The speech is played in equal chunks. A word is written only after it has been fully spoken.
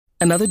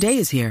Another day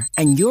is here,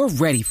 and you're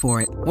ready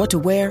for it. What to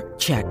wear?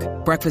 Check.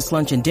 Breakfast,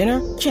 lunch, and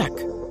dinner? Check.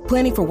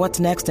 Planning for what's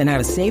next and how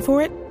to save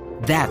for it?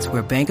 That's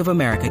where Bank of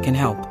America can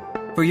help.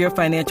 For your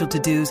financial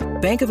to-dos,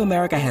 Bank of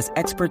America has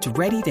experts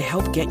ready to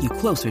help get you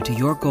closer to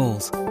your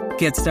goals.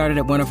 Get started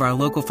at one of our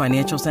local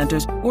financial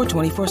centers or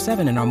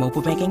 24/7 in our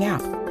mobile banking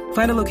app.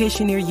 Find a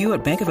location near you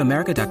at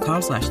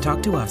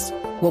bankofamerica.com/talktous.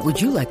 What would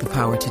you like the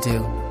power to do?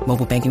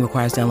 Mobile banking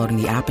requires downloading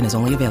the app and is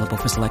only available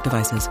for select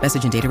devices.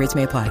 Message and data rates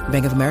may apply.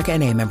 Bank of America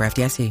N.A., member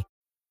FDIC.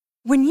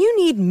 When you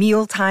need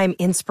mealtime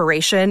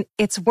inspiration,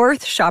 it's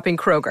worth shopping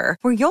Kroger,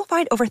 where you'll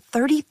find over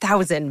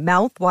 30,000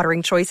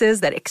 mouth-watering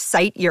choices that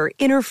excite your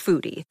inner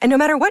foodie. And no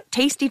matter what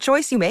tasty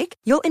choice you make,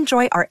 you'll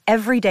enjoy our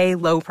everyday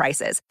low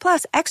prices,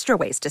 plus extra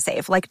ways to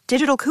save, like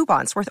digital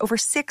coupons worth over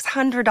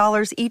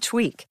 $600 each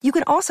week. You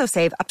can also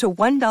save up to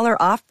 $1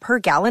 off per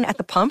gallon at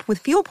the pump with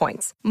fuel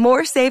points.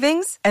 More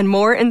savings and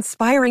more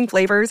inspiring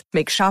flavors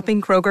make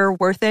shopping Kroger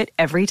worth it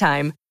every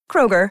time.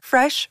 Kroger,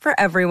 fresh for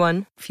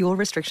everyone. Fuel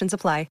restrictions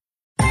apply.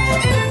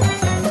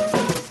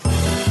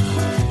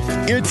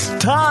 It's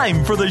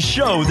time for the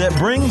show that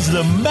brings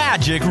the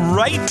magic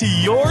right to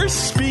your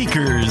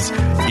speakers.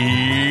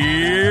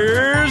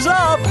 Ears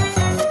Up!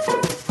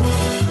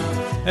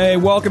 Hey,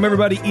 welcome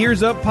everybody.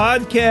 Ears Up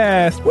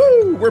Podcast.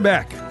 Woo! We're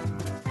back.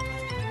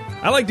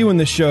 I like doing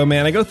this show,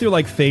 man. I go through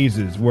like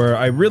phases where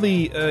I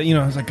really,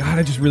 I was like, God,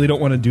 I just really don't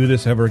want to do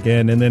this ever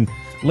again. And then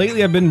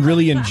lately I've been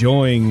really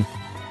enjoying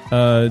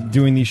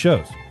doing these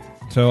shows.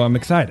 So I'm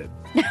excited.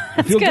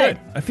 I feel good.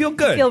 I feel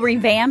good. You feel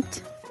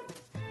revamped?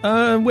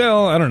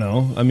 Well, I don't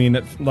know. I mean,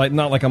 it's like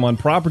not like I'm on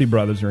Property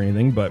Brothers or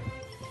anything, but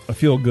I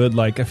feel good.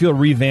 Like I feel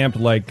revamped.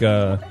 Like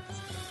I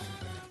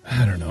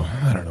don't know.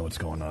 I don't know what's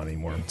going on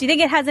anymore. Do you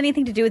think it has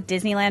anything to do with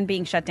Disneyland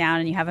being shut down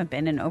and you haven't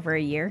been in over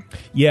a year?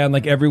 Yeah, and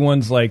like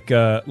everyone's like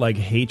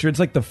hatred. It's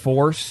like the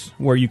Force,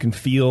 where you can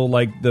feel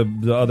like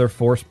the other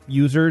Force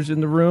users in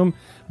the room,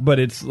 but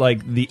it's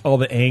like all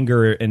the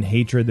anger and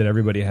hatred that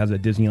everybody has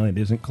that Disneyland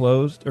isn't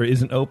closed or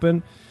isn't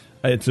open.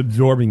 It's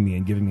absorbing me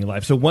and giving me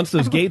life. So once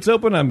those gates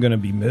open, I'm going to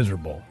be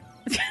miserable.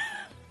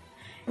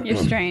 You're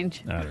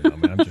strange. I don't know,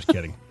 man. I'm just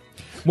kidding.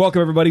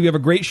 Welcome, everybody. We have a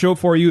great show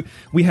for you.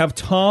 We have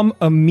Tom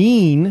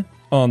Amin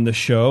on the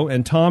show,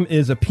 and Tom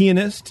is a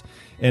pianist,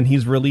 and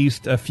he's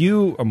released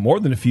more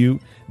than a few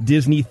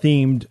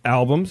Disney-themed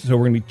albums. So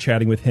we're going to be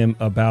chatting with him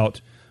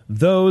about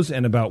those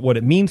and about what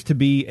it means to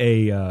be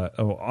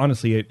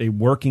honestly a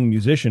working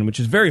musician, which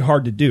is very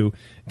hard to do,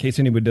 in case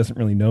anybody doesn't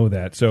really know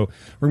that. So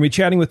we're going to be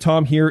chatting with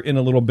Tom here in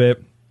a little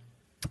bit.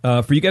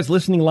 For you guys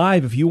listening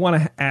live, if you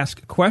want to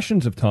ask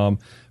questions of Tom,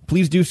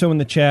 please do so in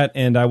the chat,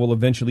 and I will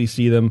eventually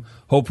see them,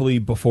 hopefully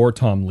before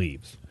Tom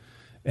leaves.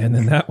 And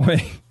then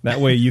that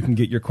way you can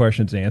get your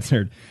questions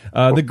answered.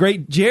 The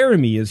great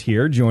Jeremy is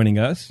here joining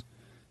us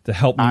to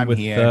help me with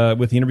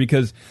the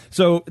interview.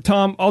 So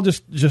Tom, I'll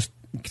just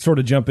sort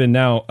of jump in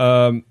now.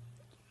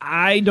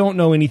 I don't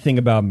know anything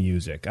about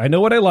music. I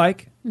know what I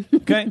like,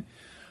 okay?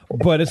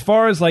 But as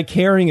far as like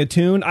carrying a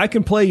tune, I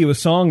can play you a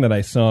song that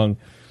I sung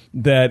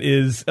that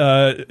is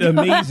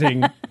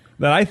amazing,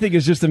 that I think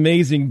is just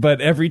amazing.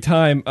 But every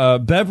time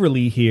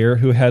Beverly here,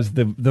 who has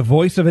the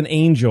voice of an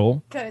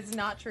angel... That is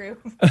not true.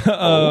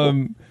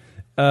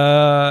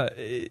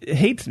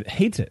 hates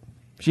it.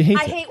 She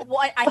hates it.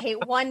 I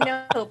hate one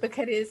note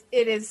because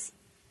it is...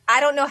 I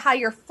don't know how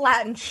you're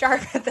flat and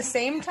sharp at the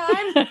same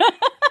time.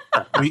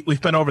 We've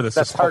been over this.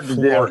 That's hard to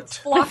do.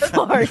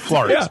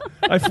 Flart. Yeah,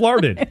 I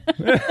flarted.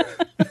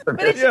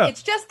 But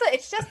it's just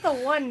the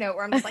one note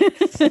where I'm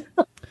just like...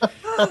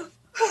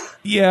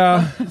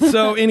 Yeah.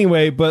 So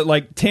anyway, but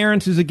like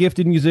Terrence is a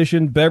gifted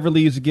musician.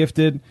 Beverly is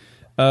gifted,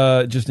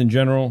 just in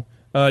general.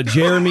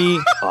 Jeremy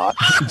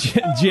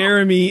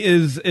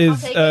is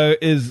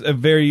a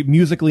very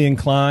musically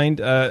inclined.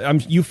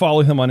 You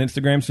follow him on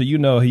Instagram, so you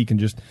know he can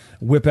just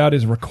whip out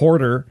his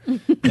recorder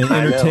and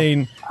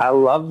entertain. I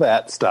love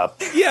that stuff.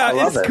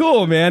 Yeah, it's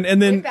cool, man.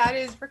 And then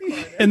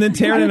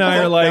Taryn and I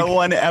are like, no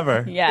one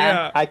ever.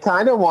 Yeah. I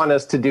kind of want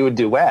us to do a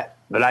duet,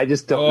 but I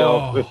just don't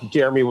know if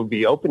Jeremy would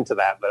be open to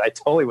that. But I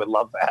totally would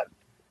love that.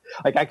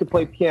 Like I could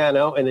play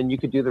piano, and then you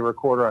could do the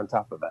recorder on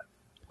top of it.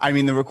 I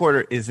mean, the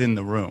recorder is in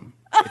the room.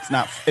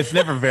 It's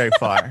never very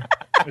far.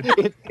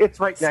 It's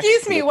right next.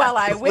 Excuse me while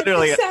I whip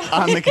literally this out.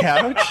 on the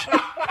couch.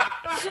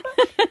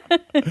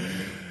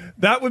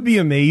 that would be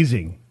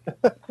amazing.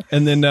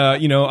 And then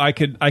I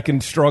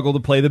can struggle to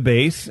play the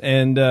bass,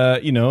 and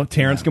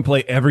Terrence can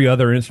play every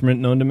other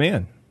instrument known to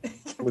man.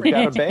 We've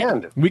got a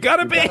band. We've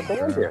got a band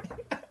here.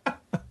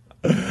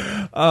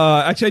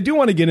 Actually, I do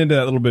want to get into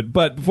that a little bit,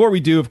 but before we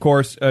do, of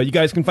course, you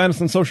guys can find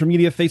us on social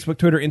media, Facebook,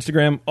 Twitter,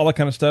 Instagram, all that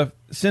kind of stuff.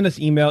 Send us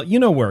email. You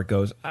know where it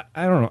goes.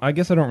 I don't know. I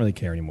guess I don't really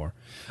care anymore.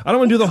 I don't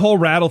want to do the whole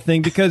rattle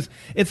thing because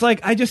it's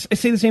like I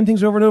say the same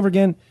things over and over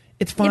again.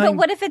 It's fine. Yeah, but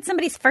what if it's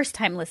somebody's first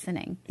time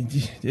listening?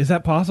 Is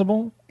that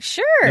possible?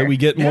 Sure. That we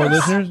get more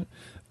listeners?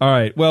 All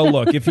right. Well,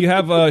 look, if you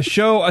have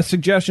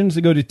suggestions,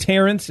 to go to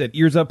Terrence at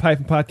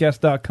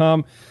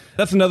earsup-podcast.com.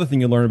 That's another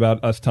thing you learn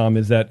about us, Tom,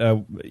 is that,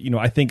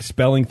 I think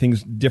spelling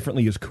things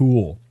differently is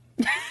cool.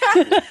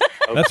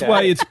 That's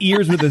why it's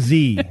ears with a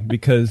Z,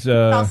 because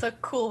Also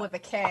cool with a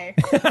K.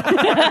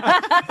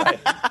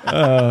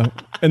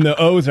 and the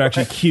O's are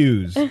actually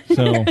Q's.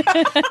 So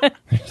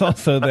there's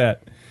also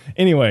that.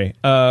 Anyway,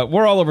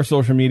 we're all over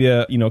social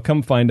media.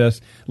 Come find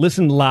us.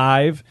 Listen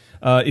live.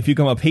 If you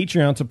become a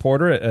Patreon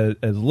supporter at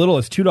as little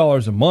as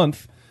 $2 a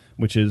month,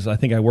 which is, I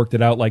think I worked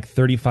it out, like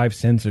 35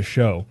 cents a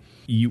show.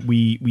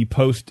 We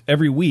post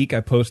every week.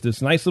 I post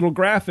this nice little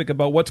graphic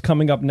about what's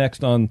coming up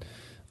next on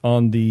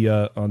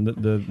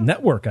the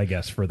network, I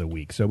guess, for the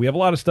week. So we have a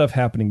lot of stuff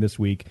happening this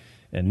week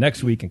and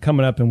next week and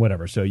coming up and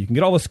whatever. So you can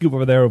get all the scoop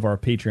over there over our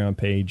Patreon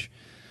page.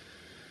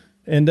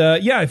 And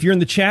if you're in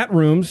the chat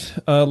rooms,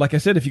 like I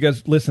said, if you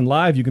guys listen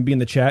live, you can be in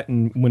the chat,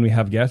 and when we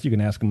have guests, you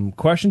can ask them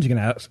questions. You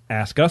can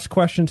ask us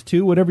questions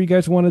too. Whatever you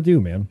guys want to do,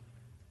 man.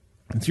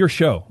 It's your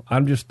show.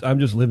 I'm just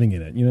living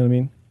in it. You know what I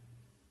mean?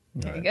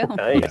 There you go.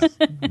 Nice.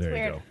 There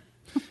you go.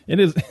 It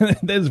is.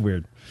 That is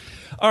weird.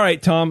 All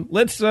right, Tom.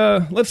 Let's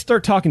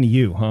start talking to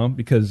you, huh?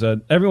 Because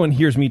everyone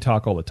hears me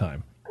talk all the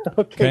time.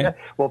 Okay.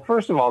 Well,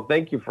 first of all,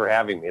 thank you for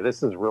having me.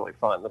 This is really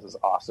fun. This is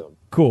awesome.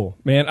 Cool,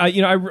 man.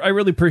 I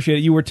really appreciate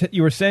it. You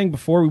were saying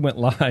before we went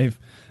live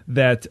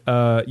that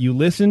you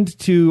listened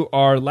to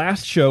our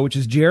last show, which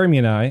is Jeremy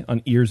and I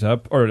on Ears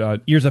Up, or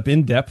Ears Up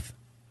in Depth,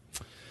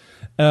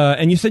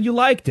 and you said you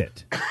liked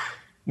it,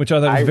 which I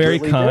thought was very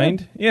really kind.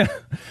 did. Yeah.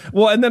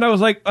 Well, and then I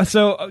was like,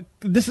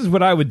 this is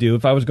what I would do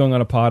if I was going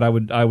on a pod. I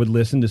would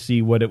listen to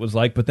see what it was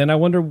like, but then I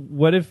wonder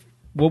what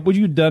would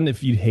you have done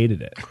if you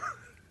hated it?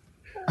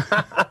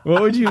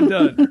 What would you have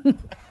done?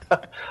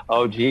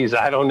 Oh, geez,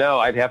 I don't know.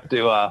 I'd have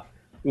to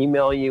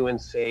email you and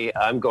say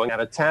I'm going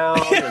out of town,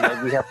 and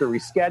then we have to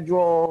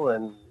reschedule,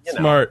 and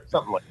Smart.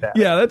 something like that.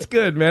 Yeah, that's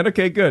good, man.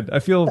 Okay, good. I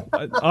feel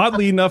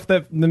oddly enough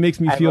that makes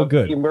me feel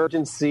good.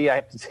 Emergency I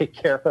have to take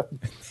care of.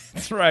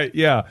 That's right.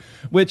 Yeah.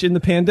 Which in the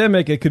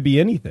pandemic, it could be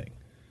anything.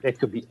 It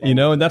could be anything.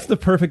 And that's the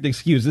perfect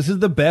excuse. This is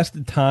the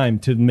best time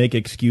to make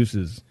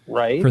excuses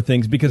right for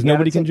things because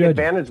nobody can judge.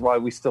 Advantage while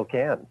we still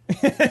can.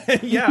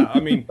 Yeah, I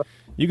mean,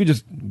 you could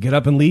just get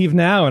up and leave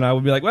now, and I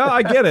would be like, well,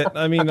 I get it.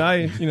 I mean,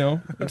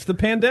 it's the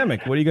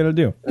pandemic. What are you going to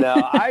do? No,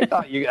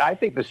 I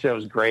think the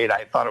show's great.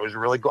 I thought it was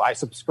really cool. I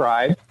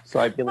subscribed, so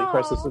I immediately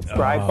press the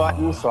subscribe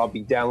button. So I'll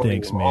be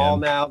downloading them all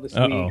now this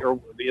week or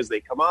as they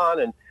come on,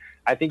 and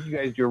I think you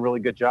guys do a really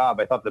good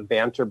job. I thought the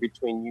banter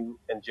between you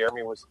and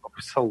Jeremy was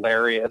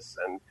hilarious,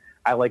 and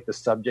I like the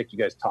subject you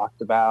guys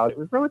talked about. It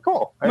was really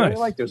cool. I really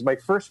liked it. It was my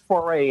first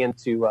foray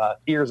into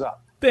Ears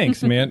Up.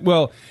 Thanks, man.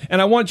 Well,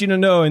 and I want you to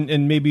know,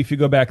 and maybe if you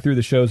go back through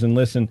the shows and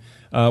listen,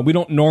 we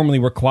don't normally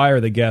require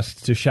the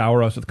guests to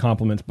shower us with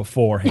compliments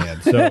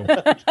beforehand. So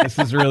this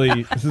is really a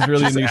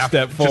new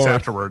step forward. Just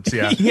afterwards,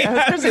 yeah.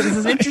 Yeah, I was going to say, this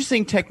is an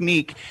interesting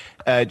technique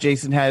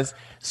Jason has.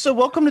 So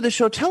welcome to the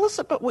show. Tell us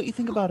about what you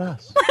think about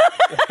us.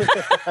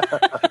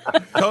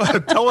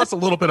 Tell us a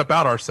little bit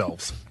about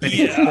ourselves.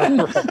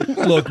 Yeah.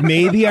 Look,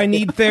 maybe I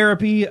need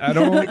therapy. I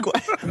don't know.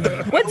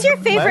 What's your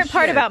favorite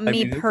part about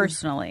me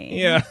personally?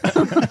 Yeah.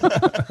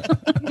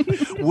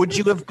 Would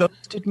you have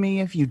ghosted me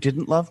if you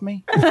didn't love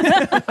me?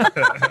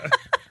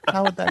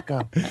 How would that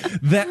go?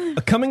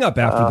 That coming up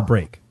after the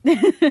break.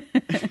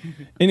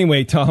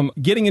 Anyway, Tom,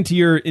 getting into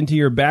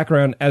your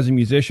background as a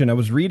musician, I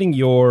was reading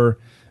your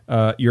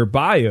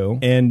bio,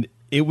 and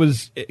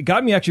it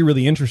got me actually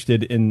really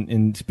interested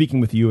in speaking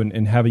with you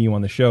and having you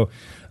on the show,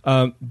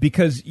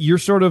 because your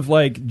sort of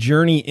like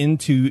journey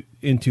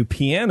into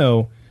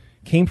piano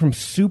came from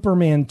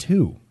Superman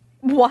 2.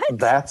 What?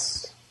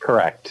 That's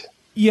correct.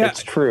 Yeah,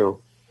 it's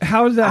true.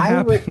 How does that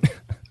happen?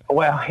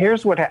 Well,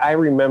 here's what I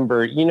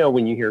remember.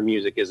 When you hear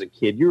music as a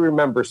kid, you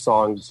remember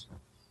songs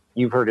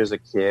you've heard as a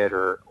kid,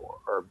 or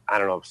I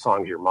don't know,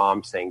 songs your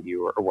mom sang to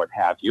you, or what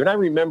have you. And I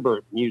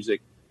remember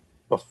music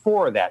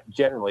before that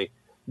generally.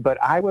 But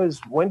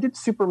when did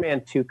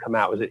Superman 2 come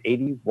out? Was it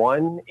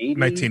 81, 80?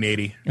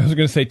 1980. I was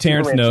going to say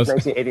Terrence Superman knows.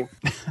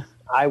 1980.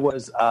 I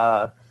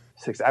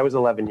was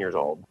 11 years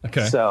old.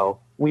 Okay.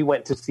 So we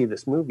went to see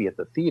this movie at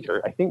the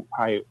theater. I think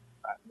I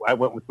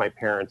went with my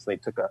parents, and they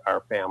took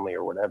our family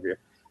or whatever.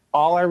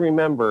 All I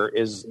remember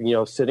is,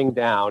 sitting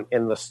down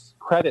and the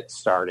credits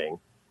starting,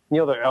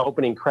 the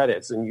opening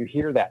credits, and you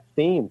hear that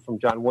theme from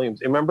John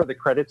Williams. Remember the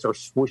credits are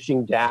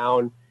swooshing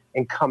down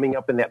and coming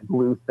up in that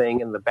blue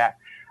thing in the back.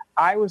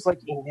 I was like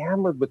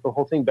enamored with the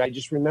whole thing, but I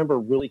just remember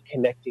really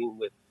connecting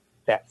with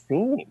that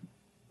theme.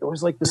 It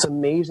was like this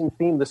amazing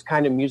theme, this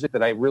kind of music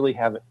that I really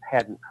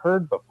hadn't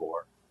heard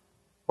before,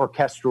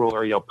 orchestral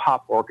or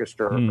pop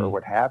orchestra or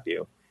what have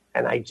you.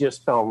 And I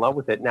just fell in love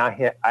with it. Now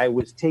I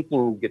was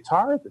taking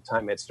guitar at the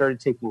time. I had started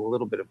taking a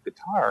little bit of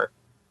guitar,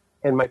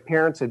 and my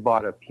parents had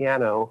bought a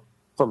piano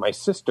for my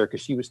sister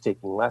because she was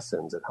taking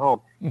lessons at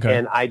home. Okay.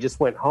 And I just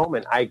went home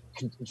and I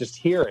could just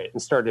hear it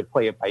and started to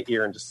play it by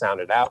ear and just sound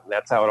it out. And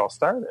that's how it all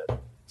started.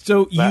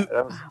 So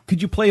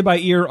could you play by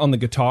ear on the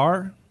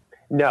guitar?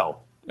 No.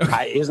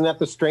 Okay. Isn't that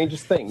the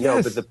strangest thing? No,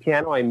 yes. But the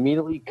piano, I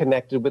immediately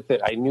connected with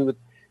it. I knew it.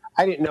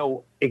 I didn't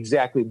know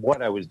exactly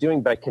what I was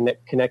doing, but I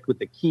connect with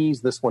the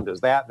keys. This one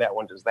does that. That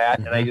one does that.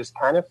 Mm-hmm. And I just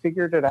kind of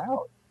figured it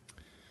out.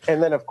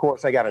 And then, of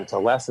course, I got into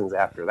lessons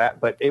after that.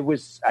 But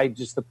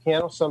the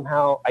piano,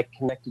 somehow I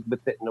connected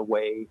with it in a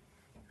way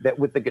that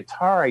with the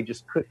guitar,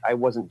 I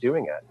wasn't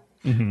doing it.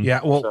 Mm-hmm. Yeah,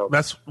 well,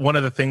 that's one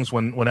of the things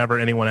whenever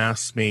anyone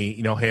asks me,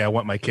 hey, I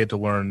want my kid to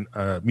learn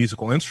a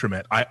musical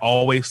instrument, I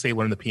always say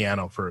learn the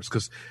piano first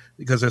because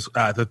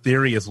the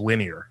theory is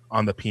linear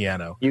on the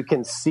piano. You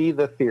can see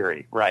the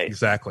theory, right?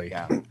 Exactly.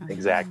 Yeah,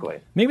 exactly.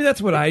 Maybe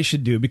that's what I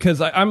should do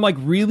because I'm like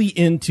really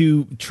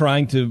into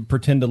trying to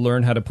pretend to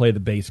learn how to play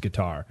the bass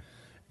guitar.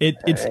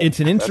 It's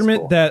an instrument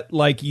cool. that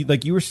like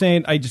you were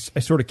saying, I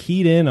sort of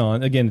keyed in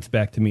on. Again, it's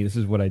back to me. This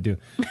is what I do.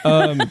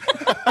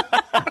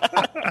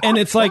 And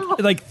it's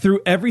like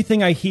through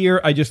everything I hear,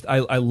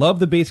 I love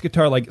the bass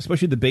guitar, like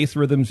especially the bass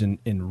rhythms in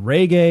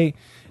reggae,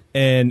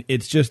 and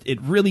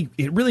it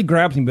really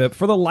grabs me. But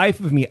for the life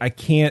of me, I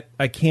can't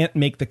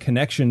make the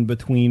connection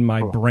between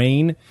my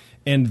brain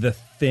and the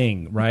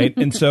thing, right?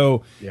 And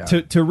so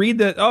to read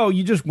that,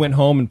 you just went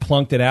home and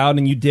plunked it out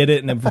and you did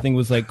it and everything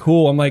was like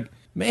cool. I'm like,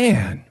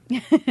 man,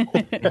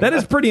 that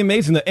is pretty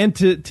amazing. And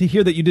to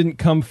hear that you didn't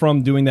come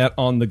from doing that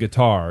on the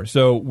guitar.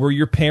 So were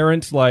your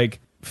parents like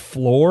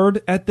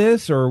floored at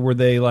this, or were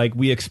they like,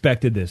 we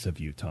expected this of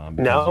you, Tom?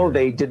 No,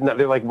 they did not.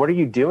 They're like, what are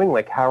you doing?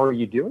 Like, how are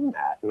you doing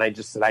that? And I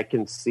just said, I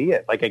can see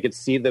it. Like I could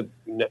see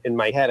in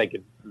my head, I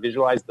could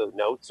visualize the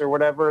notes or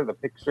whatever, the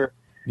picture.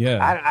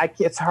 Yeah.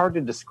 It's hard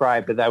to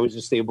describe, but I was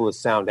just able to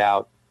sound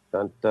out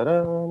dun, dun,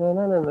 dun, dun,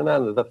 dun, dun,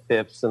 dun, the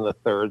fifths and the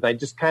thirds. I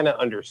just kind of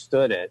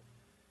understood it.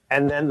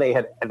 And then they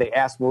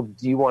asked, well,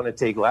 do you want to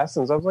take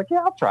lessons? I was like,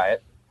 yeah, I'll try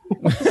it.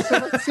 So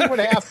let's see what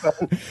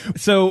happens.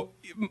 So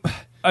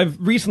I've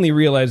recently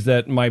realized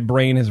that my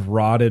brain has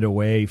rotted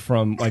away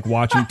from like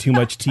watching too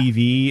much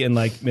TV and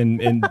like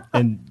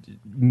and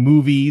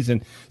movies,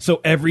 and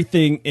so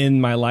everything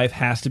in my life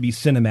has to be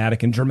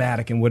cinematic and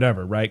dramatic and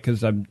whatever, right?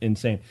 Because I'm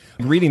insane.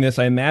 Reading this,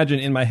 I imagine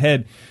in my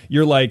head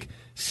you're like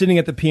sitting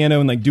at the piano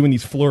and like doing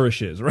these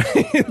flourishes,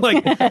 right?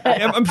 Like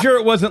I'm sure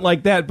it wasn't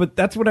like that, but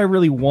that's what I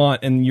really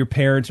want. And your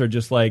parents are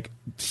just like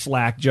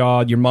slack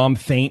jawed. Your mom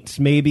faints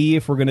maybe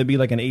if we're going to be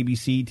like an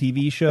ABC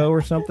TV show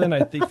or something.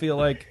 I feel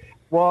like.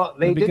 Well,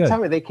 they did tell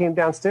me. They came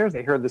downstairs.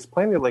 They heard this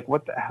playing. They're like,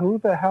 who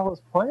the hell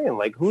is playing?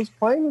 Like, who's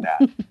playing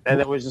that?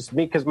 And it was just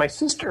me because my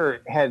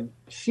sister had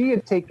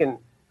taken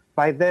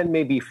by then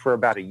maybe for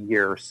about a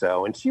year or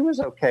so. And she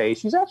was okay.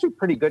 She's actually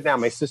pretty good now.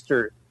 My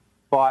sister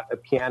bought a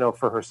piano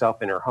for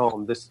herself in her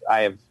home.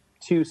 I have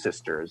two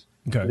sisters.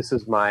 Okay. This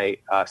is my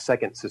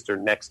second sister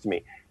next to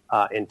me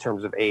in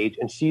terms of age.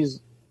 And she's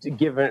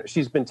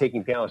been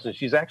taking piano lessons.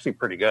 She's actually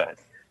pretty good.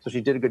 So she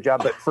did a good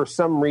job. But for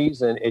some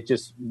reason,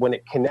 when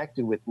it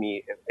connected with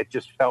me, it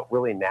just felt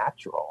really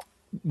natural.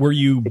 Were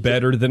you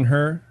better than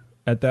her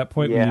at that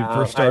point when you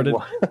first started?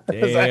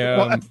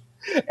 Damn.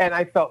 And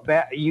I felt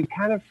bad.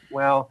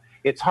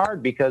 It's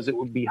hard because it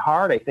would be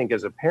hard, I think,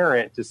 as a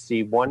parent to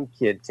see one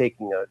kid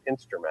taking an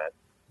instrument,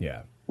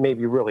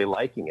 maybe really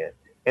liking it.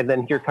 And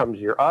then here comes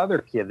your other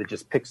kid that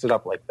just picks it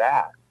up like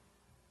that.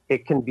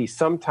 It can be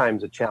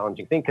sometimes a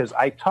challenging thing because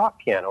I taught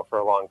piano for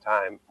a long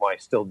time. Well, I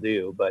still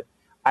do, but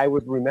I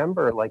would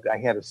remember like I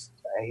had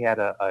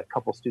a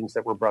couple students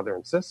that were brother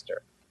and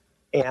sister,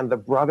 and the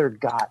brother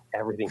got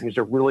everything. He was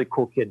a really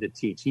cool kid to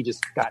teach. He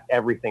just got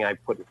everything I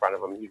put in front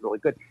of him. He's really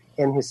good.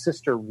 And his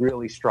sister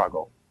really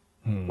struggled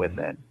with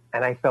it.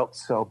 And I felt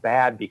so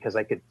bad because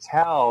I could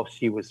tell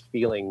she was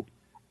feeling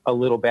a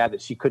little bad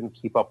that she couldn't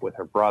keep up with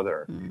her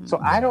brother.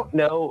 So I don't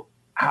know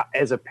how,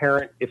 as a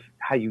parent,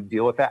 how you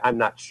deal with that. I'm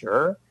not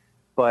sure,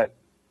 but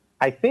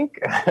I think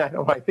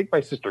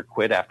my sister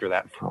quit after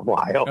that for a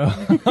while.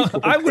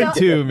 I would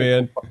too,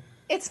 man.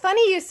 It's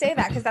funny you say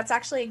that because that's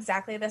actually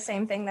exactly the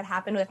same thing that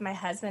happened with my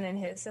husband and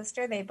his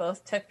sister. They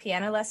both took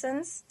piano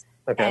lessons,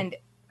 and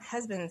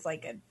husband's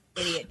like an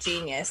idiot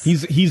genius.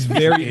 He's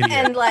very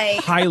and like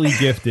highly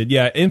gifted.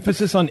 Yeah,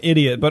 emphasis on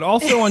idiot, but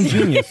also on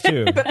genius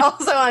too. But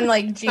also on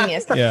like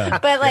genius. Yeah.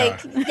 But like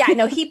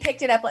he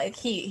picked it up. Like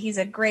he's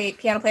a great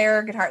piano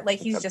player, guitar. Like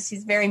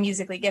he's very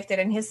musically gifted.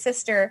 And his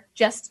sister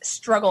just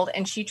struggled,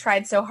 and she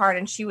tried so hard,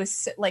 and she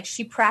was like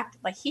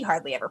he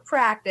hardly ever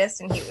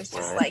practiced, and he was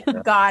just like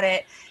got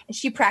it, and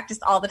she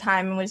practiced all the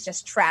time and was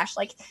just trash.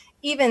 Like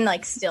even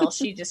like still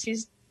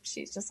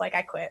she's just like,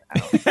 I quit.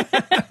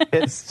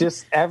 It's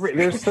just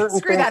there's certain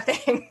screw things, that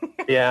thing.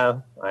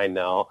 Yeah, I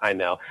know.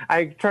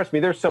 Trust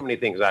me, there's so many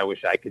things I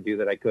wish I could do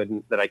that I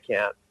couldn't, that I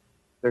can't.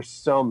 There's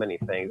so many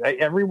things.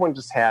 Everyone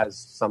just has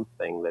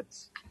something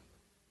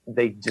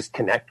they just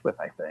connect with,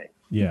 I think.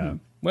 Yeah.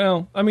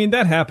 Well, I mean,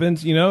 that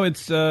happens,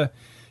 it's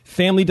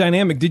family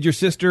dynamic. Did your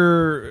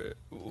sister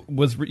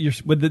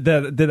did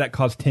that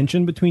cause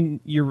tension with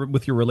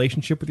your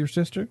relationship with your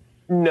sister?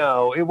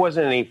 No, it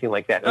wasn't anything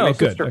like that. And my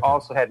sister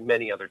also had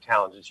many other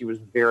talents, and she was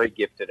very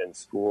gifted in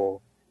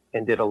school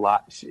and did a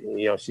lot.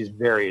 She's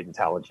very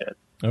intelligent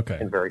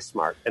and very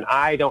smart. And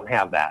I don't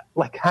have that.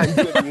 Like, I'm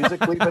good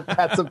musically, but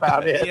that's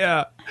about it.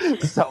 Yeah.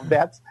 So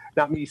that's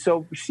not me.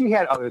 So she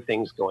had other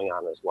things going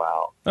on as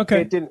well.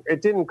 Okay. It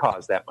didn't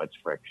cause that much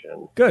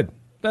friction. Good.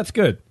 That's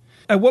good.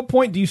 At what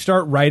point do you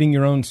start writing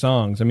your own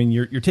songs? I mean,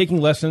 you're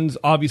taking lessons.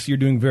 Obviously, you're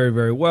doing very,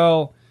 very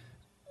well.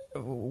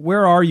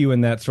 where are you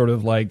in that sort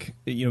of like,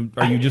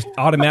 are you just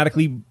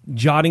automatically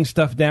jotting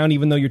stuff down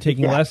even though you're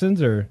taking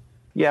lessons, or?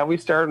 Yeah, we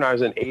started when I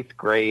was in 8th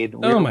grade.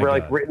 We're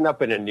like written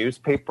up in a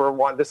newspaper.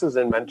 This is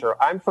in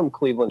Mentor. I'm from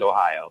Cleveland,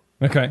 Ohio.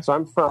 Okay. So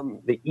I'm from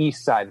the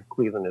east side of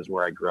Cleveland is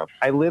where I grew up.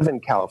 I live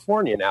in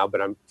California now,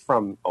 but I'm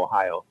from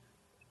Ohio.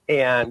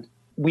 And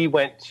we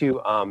went to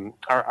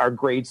our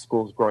grade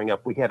schools growing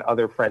up. We had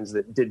other friends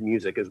that did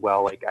music as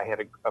well. Like I had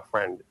a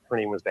friend, her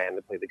name was Van,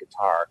 that played the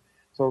guitar.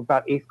 So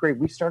about 8th grade,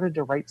 we started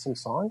to write some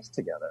songs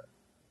together.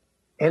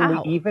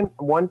 And we even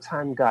one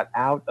time got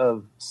out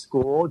of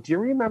school. Do you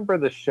remember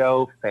the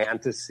show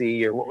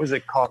Fantasy, or what was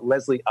it called?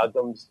 Leslie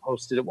Uggams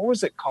hosted it. What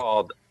was it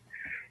called?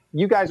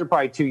 You guys are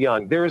probably too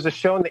young. There was a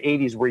show in the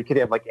 80s where you could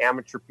have like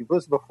amateur people.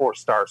 This was before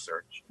Star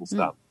Search and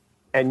stuff.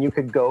 And you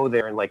could go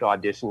there and like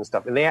audition and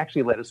stuff. And they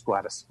actually let us go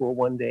out of school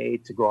one day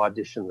to go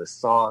audition the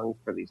song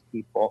for these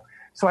people.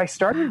 So I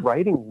started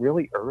writing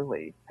really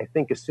early. I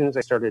think as soon as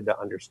I started to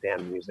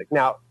understand music.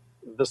 Now,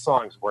 the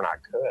songs were not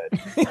good.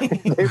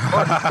 They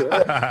weren't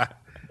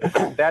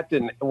good. That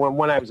didn't.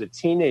 When I was a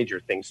teenager,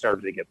 things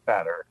started to get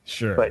better.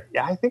 Sure. But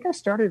yeah, I think I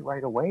started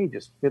right away,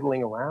 just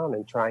fiddling around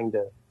and trying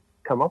to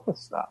come up with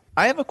stuff.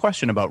 I have a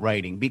question about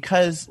writing,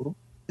 because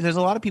there's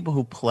a lot of people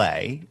who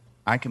play.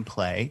 I can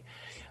play,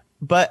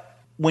 but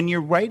when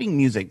you're writing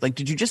music, like,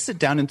 did you just sit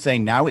down and say,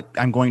 now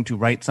I'm going to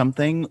write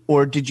something?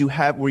 Or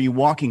were you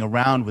walking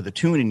around with a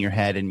tune in your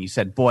head and you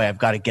said, boy, I've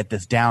got to get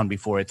this down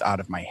before it's out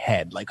of my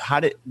head? Like,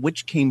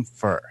 which came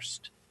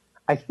first?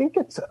 I think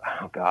it's,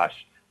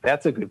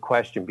 that's a good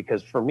question,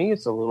 because for me,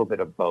 it's a little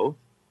bit of both.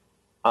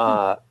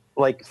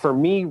 Like for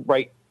me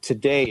right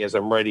today, as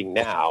I'm writing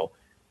now,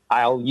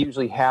 I'll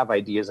usually have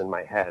ideas in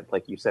my head.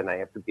 Like you said, and I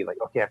have to be like,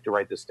 okay, I have to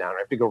write this down. I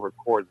have to go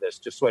record this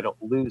just so I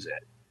don't lose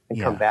it and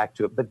come back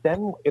to it. But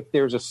then if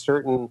there's a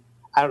certain,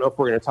 I don't know if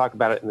we're going to talk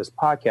about it in this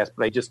podcast,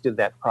 but I just did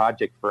that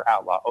project for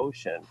Outlaw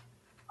Ocean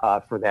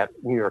for that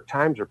New York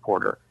Times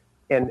reporter.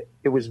 And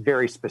it was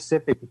very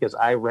specific because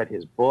I read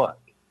his book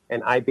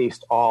and I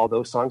based all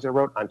those songs I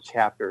wrote on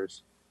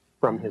chapters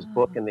from his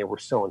book, and they were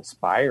so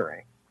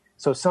inspiring.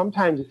 So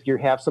sometimes if you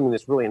have something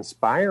that's really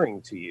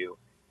inspiring to you,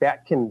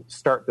 that can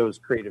start those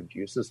creative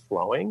juices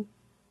flowing,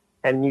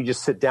 and you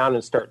just sit down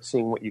and start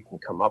seeing what you can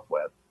come up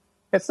with.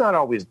 It's not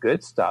always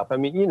good stuff. I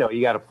mean,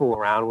 you got to fool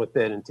around with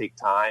it and take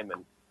time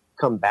and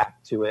come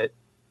back to it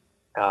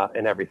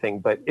and everything.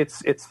 But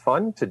it's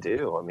fun to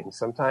do. I mean,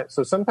 sometimes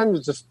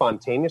it's just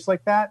spontaneous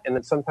like that, and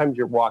then sometimes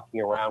you're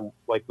walking around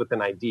like with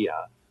an idea,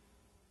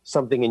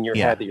 something in your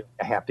head that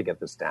I have to get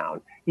this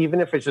down, even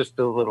if it's just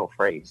a little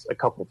phrase, a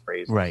couple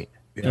phrases. Right.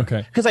 Yeah.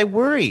 Okay. Because I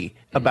worry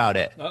about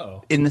it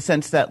in the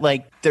sense that,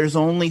 like, there's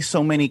only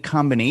so many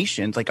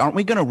combinations. Like, aren't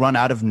we going to run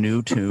out of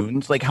new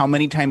tunes? Like, how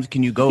many times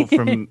can you go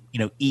from,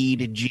 E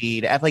to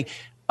G to F? Like,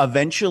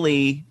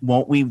 eventually,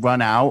 won't we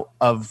run out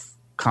of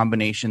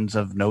combinations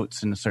of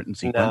notes in a certain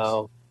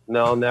sequence?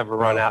 No, never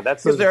run out.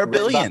 That's because there are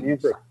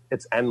billions.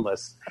 It's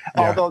endless.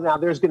 Yeah. Although now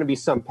there's going to be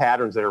some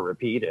patterns that are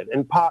repeated.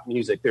 In pop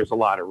music, there's a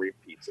lot of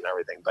repeats and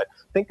everything. But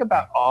think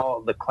about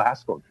all the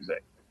classical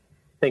music.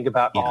 Think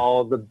about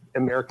all the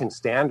American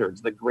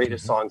standards, the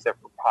greatest songs ever,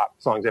 pop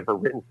songs ever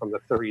written from the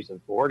 30s and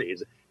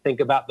 40s.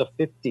 Think about the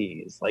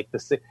 50s.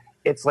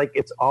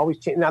 It's always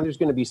changing. Now there's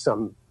going to be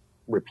some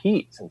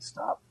repeats and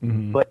stuff,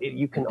 but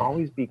you can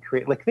always be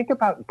creative. Like, think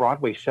about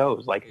Broadway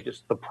shows, like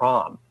just The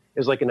Prom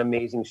is like an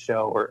amazing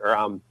show,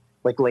 or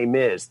like Les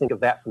Mis. Think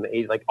of that from the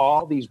 80s. Like,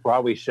 all these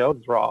Broadway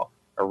shows are all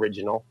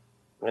original.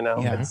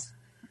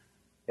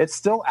 It's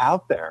still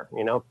out there.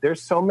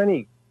 There's so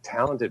many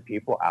talented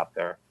people out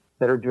there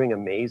that are doing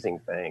amazing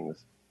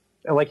things,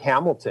 and like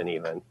Hamilton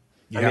even.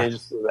 I mean,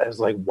 it's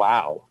like,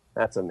 wow,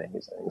 that's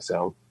amazing.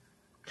 So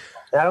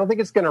I don't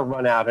think it's going to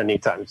run out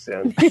anytime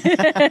soon.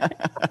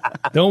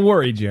 Don't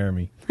worry,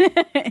 Jeremy.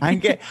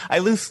 I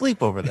lose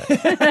sleep over this.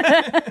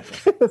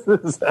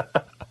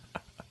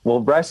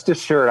 Well, rest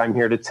assured, I'm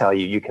here to tell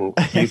you, you can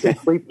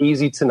sleep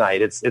easy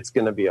tonight. It's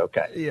going to be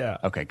okay. Yeah.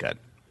 Okay, good.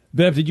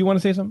 Bev, did you want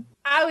to say something?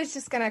 I was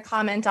just going to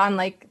comment on,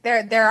 like,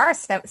 there are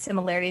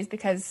similarities,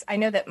 because I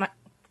know that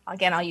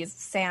again, I'll use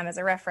Sam as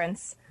a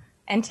reference,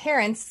 and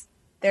Terrence,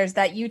 there's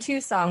that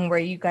U2 song where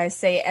you guys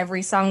say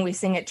every song we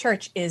sing at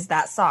church is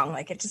that song.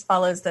 Like, it just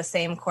follows the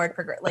same chord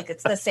like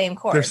it's the same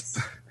chords.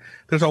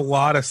 There's a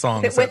lot of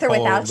songs with that or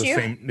follow without the you.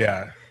 Same,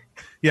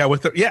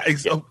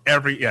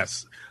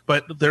 yes.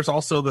 But there's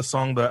also the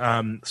song,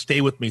 the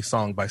 "Stay With Me"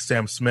 song by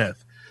Sam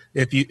Smith.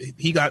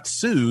 He got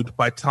sued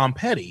by Tom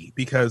Petty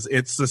because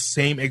it's the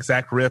same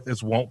exact riff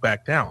as "Won't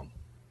Back Down,"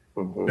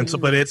 and so,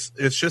 but it's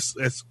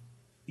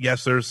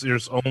yes,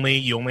 there's only,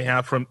 you only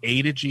have from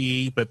A to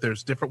G, but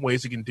there's different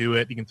ways you can do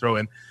it. You can throw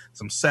in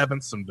some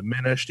sevenths, some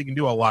diminished. You can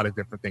do a lot of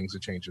different things to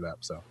change it up.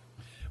 So,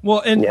 well,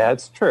 and yeah,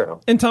 it's true.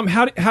 And Tom,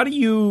 how do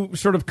you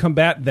sort of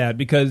combat that?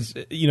 Because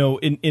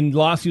in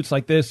lawsuits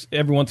like this,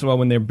 every once in a while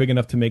when they're big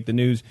enough to make the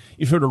news,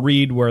 you sort of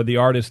read where the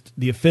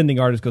offending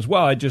artist goes,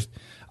 "Well, I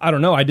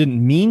don't know, I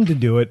didn't mean to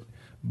do it.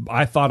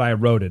 I thought I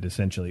wrote it."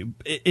 Essentially,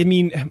 I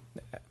mean,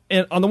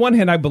 and on the one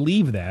hand, I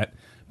believe that.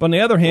 But on the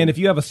other hand, if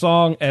you have a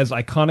song as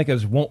iconic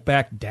as "Won't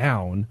Back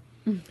Down,"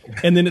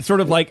 And then it's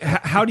sort of like,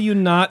 how do you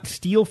not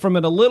steal from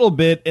it a little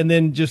bit and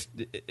then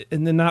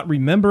not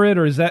remember it?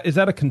 Or is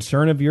that a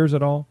concern of yours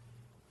at all?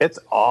 It's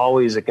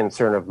always a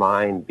concern of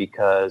mine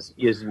because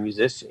as a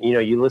musician,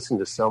 you listen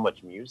to so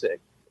much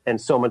music and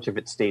so much of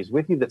it stays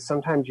with you that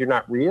sometimes you're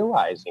not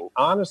realizing,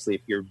 honestly,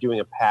 if you're doing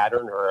a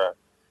pattern or a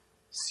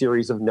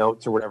series of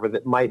notes or whatever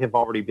that might have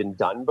already been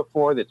done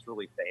before that's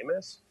really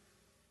famous.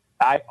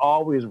 I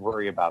always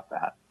worry about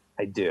that.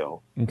 I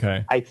do.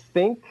 Okay. I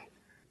think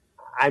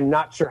I'm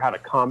not sure how to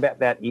combat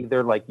that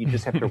either. Like, you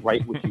just have to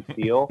write what you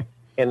feel.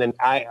 And then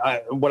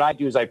what I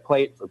do is I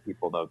play it for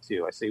people though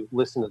too. I say,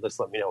 listen to this,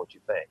 let me know what you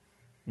think.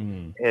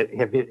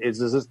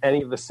 Does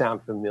any of this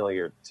sound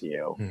familiar to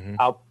you? Mm-hmm.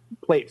 I'll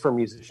play it for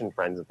musician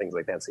friends and things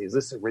like that. Say, is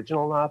this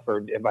original enough?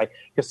 Or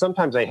because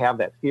sometimes I have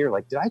that fear,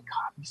 like, did I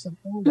copy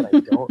something that I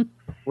don't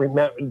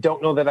remember,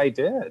 don't know that I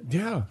did?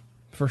 Yeah,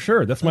 for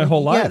sure. That's my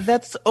whole life. Yeah,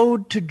 that's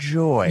Ode to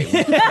Joy.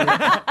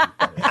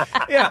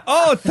 Yeah.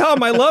 Oh,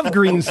 Tom, I love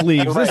green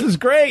sleeves. This is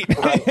great.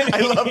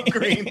 I love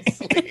green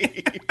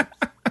sleeves.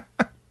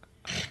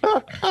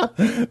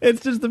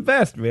 It's just the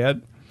best,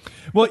 man.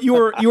 Well, you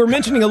were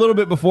mentioning a little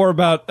bit before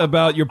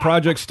about your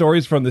project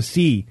Stories from the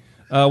Sea.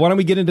 Why don't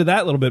we get into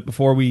that a little bit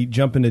before we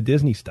jump into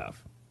Disney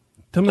stuff?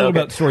 Tell me a little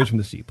about Stories from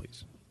the Sea,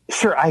 please.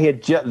 Sure. I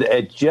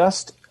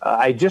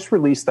just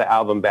released the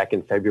album back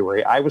in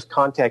February. I was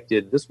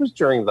contacted. This was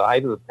during the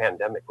height of the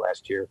pandemic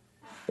last year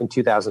in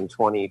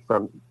 2020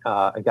 from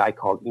a guy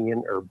called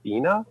Ian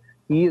Urbina.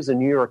 He is a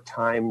New York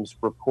Times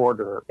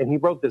reporter, and he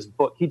wrote this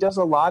book. He does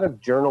a lot of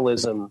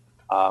journalism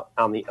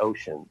on the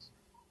oceans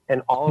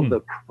and all of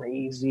the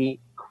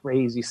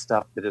crazy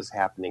stuff that is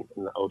happening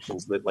in the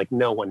oceans that like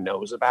no one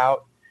knows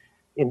about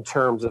in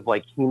terms of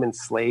like human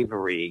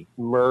slavery,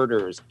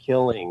 murders,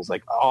 killings,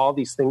 like all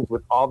these things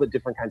with all the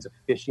different kinds of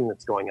fishing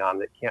that's going on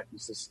that can't be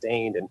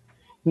sustained. And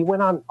he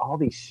went on all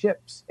these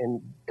ships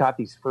and got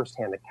these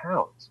firsthand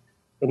accounts.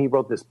 And he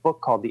wrote this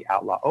book called The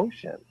Outlaw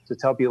Ocean to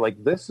tell people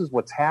like, this is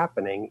what's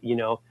happening.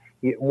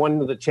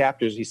 One of the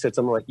chapters, he said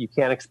something like, you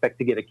can't expect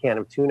to get a can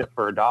of tuna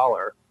for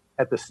 $1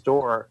 at the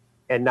store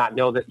and not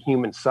know that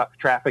human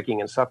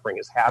trafficking and suffering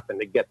has happened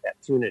to get that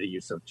tuna to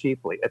you so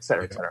cheaply, et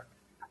cetera, et cetera.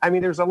 I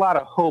mean, there's a lot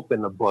of hope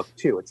in the book,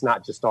 too. It's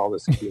not just all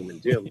this gloom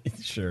and doom.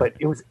 Sure. But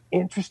it was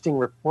interesting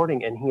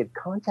reporting, and he had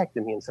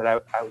contacted me and said,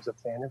 I was a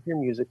fan of your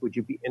music. Would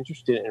you be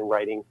interested in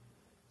writing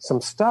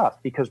some stuff?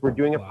 Because we're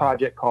doing a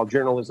project called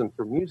Journalism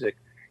for Music.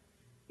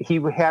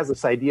 He has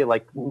this idea,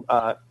 like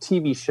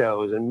TV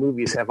shows and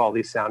movies have all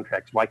these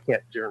soundtracks. Why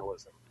can't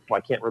journalism?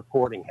 Why can't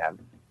reporting have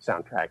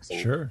soundtracks? And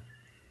sure.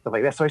 Stuff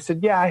like that. So I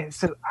said,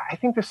 I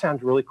think this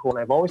sounds really cool. And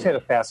I've always had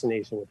a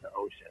fascination with the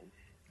ocean.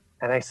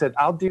 And I said,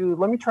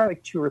 let me try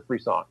like 2 or 3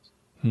 songs.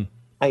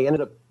 I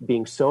ended up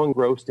being so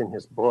engrossed in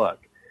his book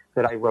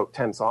that I wrote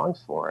 10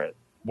 songs for it.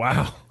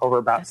 Wow. Over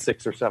about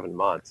 6 or 7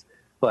 months.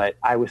 But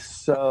I was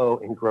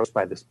so engrossed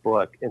by this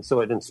book. And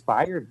so it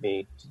inspired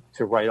me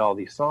to write all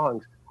these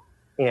songs.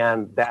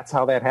 And that's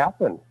how that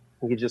happened.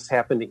 He just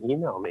happened to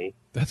email me.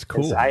 That's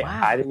cool. So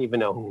I didn't even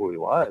know who he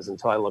was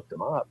until I looked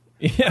him up.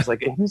 Yeah. It's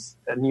like, and he's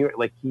a New York,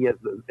 like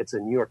it's a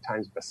New York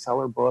Times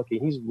bestseller book,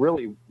 and he's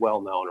really well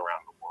known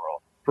around the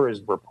world for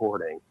his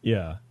reporting.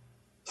 Yeah.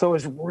 So it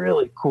was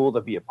really cool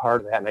to be a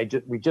part of that.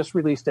 And we just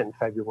released it in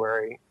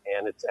February,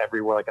 and it's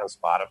everywhere, like on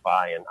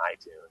Spotify and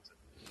iTunes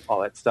and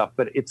all that stuff.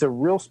 But it's a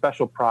real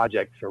special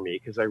project for me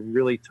because I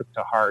really took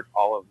to heart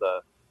all of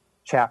the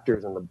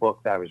chapters in the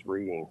book that I was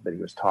reading that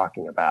he was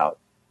talking about.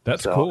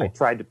 That's so cool. I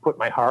tried to put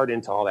my heart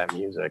into all that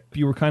music.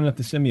 You were kind enough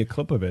to send me a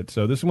clip of it.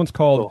 So this one's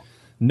called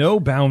No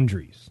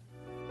Boundaries.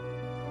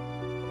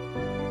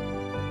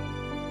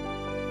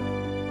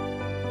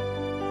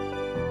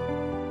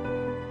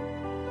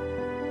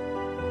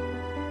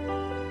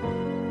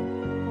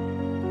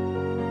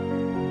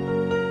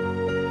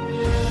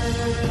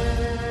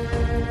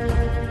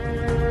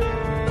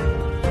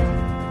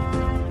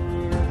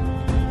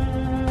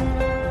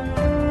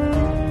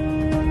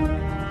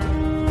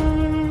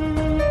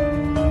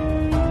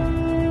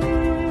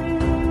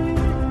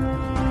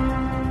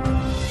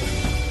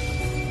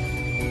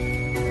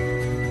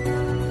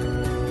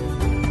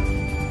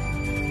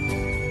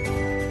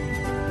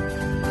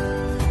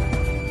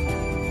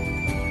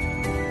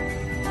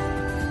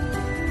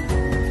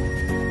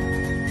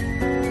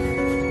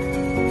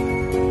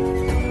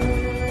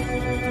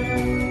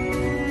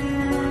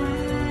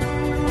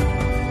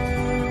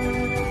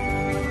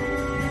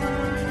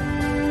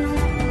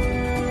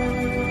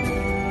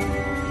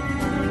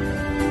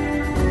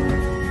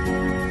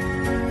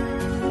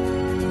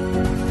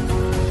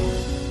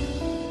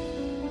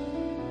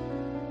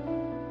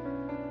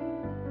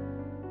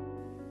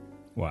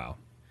 Wow.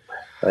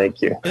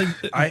 Thank you.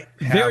 I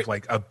have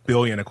like a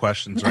billion of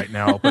questions right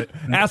now, but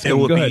Ask it them.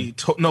 would Go be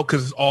no,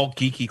 because it's all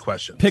geeky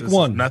questions. Pick This is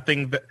one.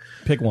 Nothing that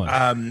Pick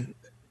one.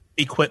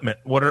 Equipment.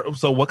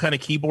 What kind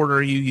of keyboard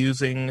are you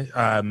using?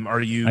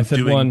 Are you I said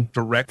doing one.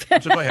 direct?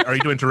 So go ahead. Are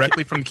you doing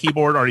directly from the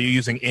keyboard? Are you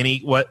using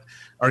What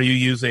are you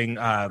using?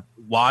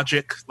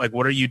 Logic? Like,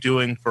 what are you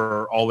doing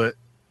for all the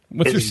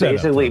What's your It's setup?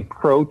 basically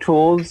Pro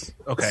Tools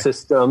Okay.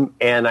 system,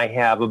 and I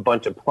have a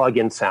bunch of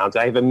plug-in sounds.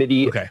 I have a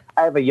MIDI. Okay.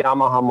 I have a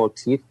Yamaha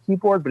Motif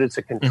keyboard, but it's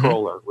a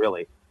controller,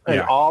 really. And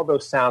Yeah. all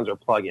those sounds are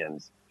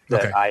plugins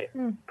that Okay. I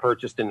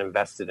purchased and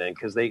invested in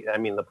because the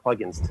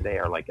plugins today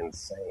are like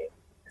insane,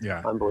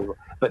 Yeah. unbelievable.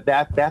 But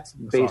that's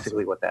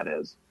basically what that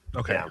is.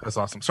 Okay, Yeah. that's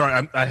awesome.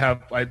 Sorry,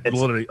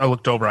 I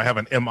looked over. I have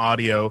an M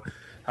Audio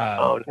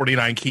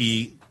 49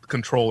 key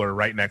controller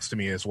right next to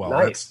me as well.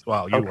 Nice.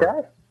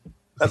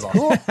 That's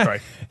awesome. Sorry.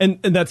 And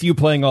that's you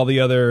playing all the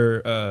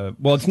other.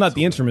 Well, it's not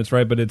the instruments,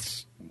 right? But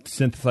it's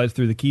synthesized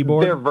through the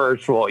keyboard. They're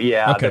virtual,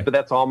 yeah. Okay. But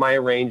that's all my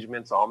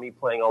arrangements, all me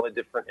playing all the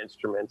different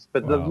instruments.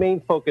 But the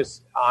main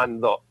focus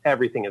on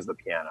everything is the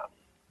piano.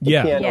 The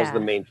piano is Yeah. the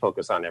main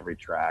focus on every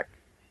track.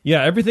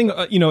 Yeah, everything.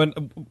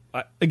 And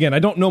again, I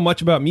don't know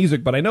much about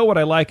music, but I know what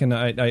I like, and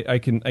I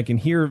can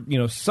hear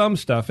some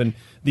stuff. And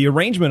the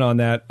arrangement on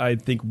that, I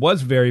think,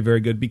 was very,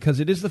 very good because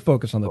it is the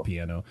focus on the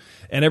piano,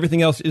 and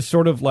everything else is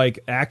sort of like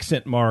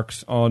accent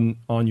marks on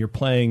your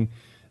playing.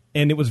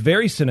 And it was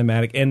very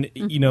cinematic, and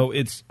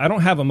it's I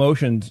don't have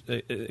emotions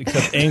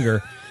except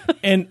anger,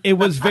 and it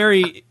was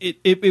very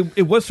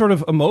it was sort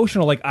of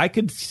emotional. Like I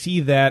could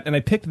see that, and I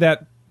picked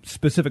that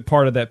specific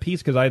part of that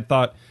piece because I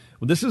thought,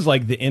 well, this is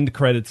like the end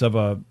credits of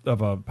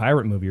a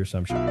pirate movie or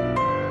some shit.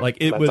 Like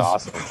That's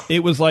awesome. It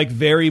was like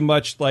very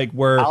much like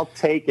where I'll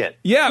take it.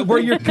 Yeah, where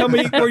you're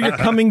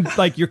coming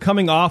like you're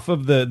coming off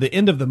of the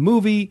end of the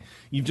movie.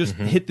 You've just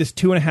hit this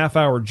 2.5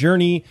 hour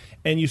journey,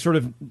 and you sort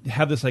of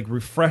have this like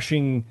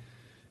refreshing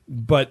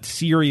but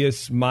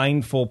serious,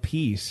 mindful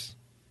piece.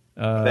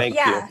 Thank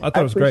you. I thought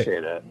it was great.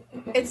 Appreciate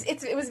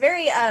it. It was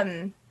very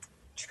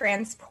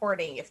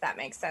transporting, if that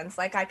makes sense.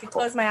 Like I could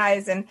close my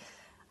eyes and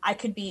I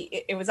could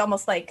be. It was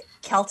almost like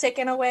Celtic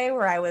in a way,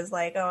 where I was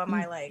like, "Oh, am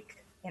I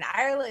like in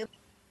Ireland?"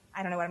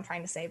 I don't know what I'm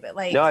trying to say, but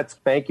like, No,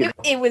 thank you.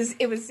 It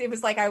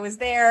was like I was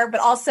there, but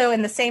also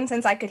in the same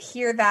sense, I could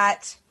hear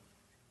that.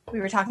 We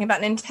were talking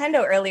about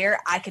Nintendo earlier.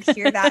 I could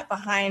hear that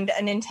behind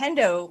a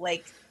Nintendo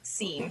like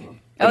scene.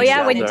 Oh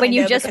yeah, when Nintendo,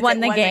 you just because won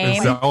it the wasn't,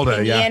 game. like, Zelda,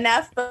 thingy yeah.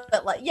 enough,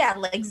 but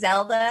like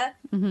Zelda.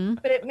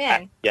 But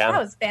that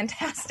was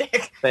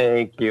fantastic.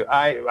 Thank you.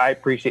 I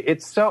appreciate it.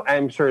 It's so.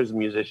 I'm sure as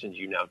musicians,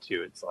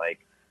 too. It's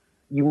like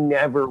you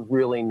never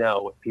really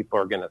know what people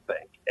are going to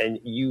think, and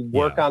you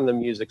work on the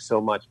music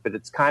so much, but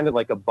it's kind of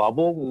like a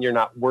bubble when you're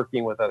not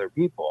working with other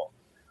people.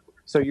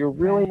 So you're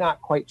really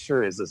not quite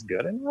sure, is this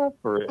good enough?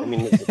 Or, is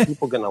the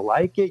people going to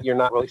like it? You're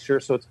not really sure.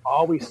 So it's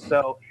always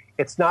so,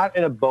 it's not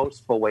in a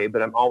boastful way,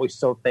 but I'm always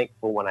so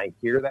thankful when I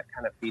hear that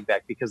kind of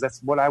feedback, because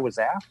that's what I was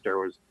after,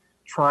 was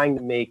trying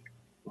to make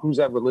who's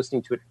ever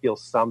listening to it feel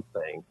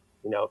something,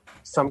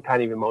 some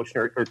kind of emotion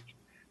or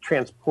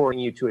transporting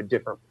you to a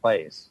different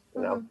place,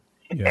 Yeah.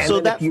 And So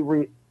then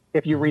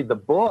if you read the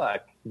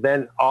book,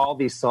 then all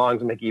these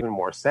songs make even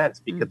more sense,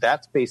 because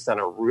that's based on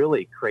a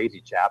really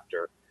crazy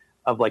chapter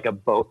of like a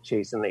boat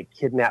chase, and they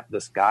kidnapped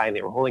this guy and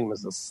they were holding him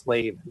as a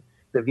slave.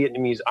 The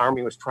Vietnamese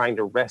army was trying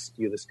to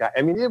rescue this guy.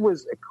 It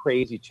was a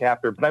crazy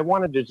chapter, but I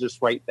wanted to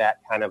just write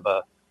that kind of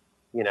a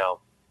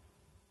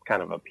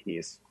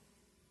piece.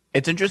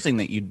 It's interesting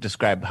that you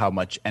described how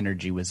much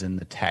energy was in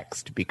the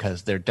text,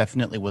 because there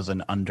definitely was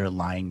an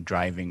underlying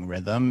driving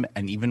rhythm.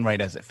 And even right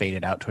as it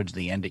faded out towards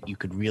the end, you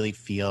could really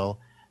feel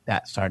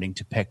that starting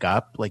to pick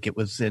up. Like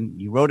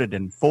you wrote it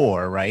in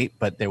 4, right?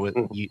 But there was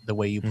the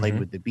way you played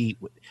with the beat.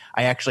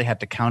 I actually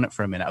had to count it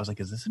for a minute. I was like,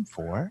 is this in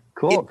 4?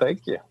 Cool.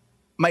 Thank you.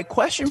 My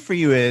question for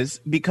you is,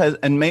 because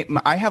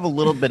I have a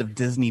little bit of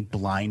Disney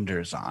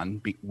blinders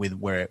on with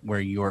where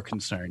you're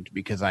concerned,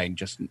 because I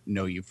just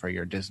know you for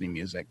your Disney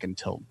music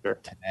until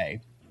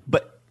today.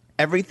 But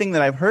everything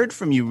that I've heard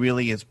from you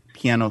really is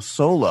piano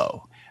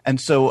solo.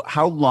 And so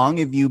how long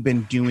have you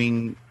been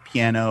doing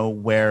piano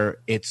where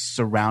it's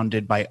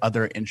surrounded by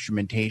other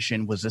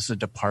instrumentation? Was this a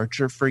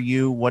departure for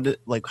you?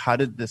 How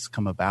did this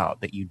come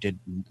about that you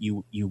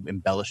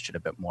embellished it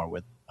a bit more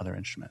with other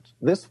instruments?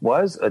 This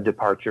was a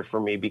departure for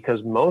me,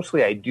 because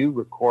mostly I do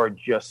record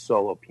just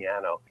solo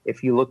piano.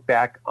 If you look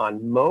back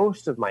on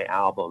most of my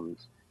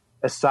albums,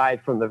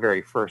 aside from the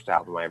very first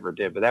album I ever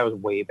did, but that was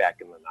way back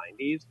in the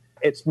 90s,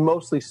 it's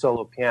mostly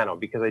solo piano,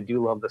 because I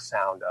do love the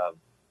sound of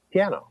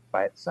piano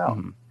by itself.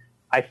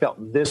 I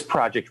felt this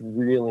project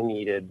really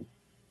needed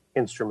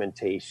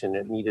instrumentation.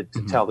 It needed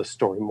to tell the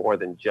story more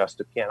than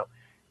just a piano.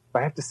 But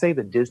I have to say,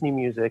 the Disney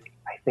music,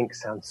 I think,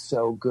 sounds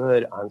so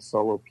good on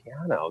solo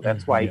piano.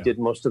 That's why I did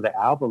most of the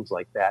albums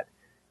like that,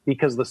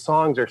 because the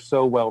songs are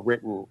so well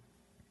written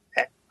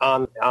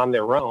on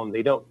their own.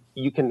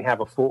 You can have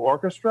a full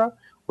orchestra,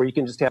 or you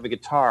can just have a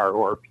guitar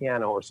or a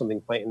piano or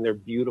something playing, and they're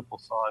beautiful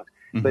songs.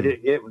 But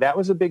that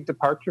was a big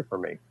departure for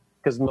me,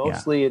 because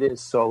mostly it is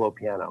solo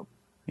piano.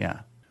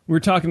 Yeah. We were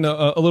talking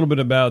a little bit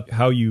about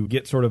how you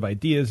get sort of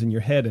ideas in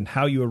your head and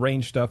how you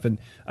arrange stuff. And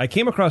I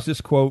came across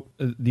this quote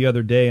the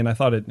other day, and I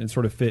thought it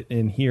sort of fit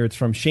in here. It's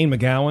from Shane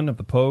MacGowan of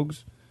the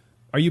Pogues.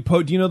 Do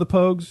you know the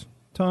Pogues?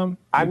 Tom?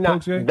 I'm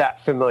not Pogues guy?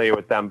 that familiar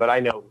with them, but I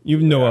know. You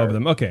know of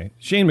them. Okay.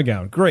 Shane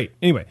McGowan. Great.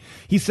 Anyway,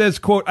 he says,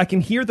 quote, I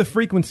can hear the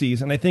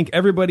frequencies, and I think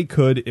everybody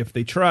could if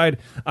they tried.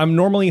 I'm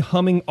normally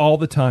humming all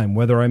the time,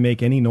 whether I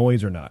make any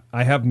noise or not.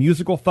 I have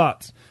musical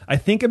thoughts. I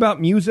think about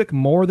music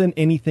more than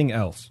anything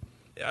else.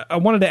 I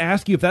wanted to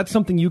ask you if that's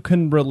something you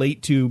can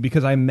relate to,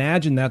 because I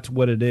imagine that's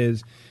what it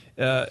is,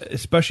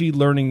 especially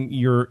learning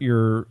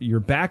your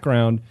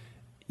background.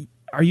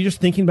 Are you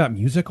just thinking about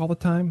music all the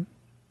time?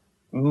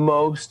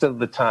 Most of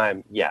the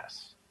time,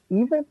 yes.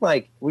 Even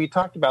like we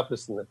talked about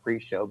this in the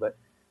pre-show, but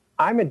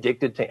I'm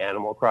addicted to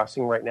Animal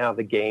Crossing right now,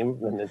 the game,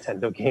 the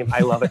Nintendo game. I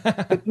love it.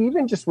 But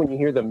even just when you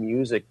hear the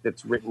music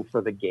that's written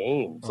for the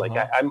games, like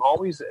I'm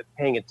always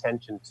paying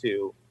attention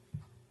to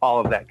all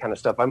of that kind of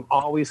stuff. I'm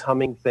always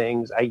humming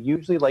things. I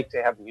usually like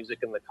to have music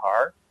in the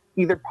car,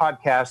 either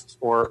podcasts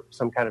or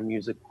some kind of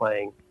music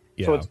playing.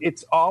 Yeah. So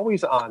it's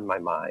always on my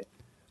mind.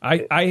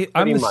 I'm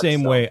the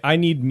same way. I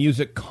need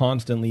music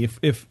constantly.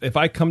 If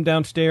I come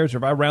downstairs or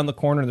if I round the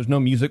corner and there's no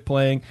music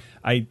playing,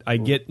 I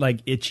get like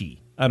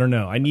itchy. I don't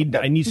know. I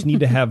just need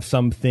to have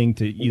something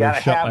to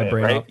either shut my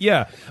brain off.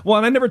 Yeah. Well,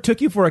 and I never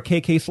took you for a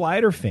KK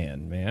Slider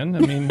fan, man. I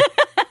mean,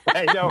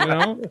 I know. You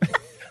know?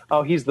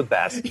 Oh, he's the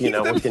best.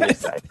 What can you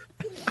say?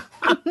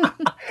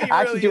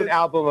 I should do an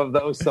album of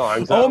those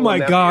songs. Oh my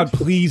God!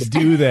 Please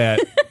do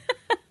that.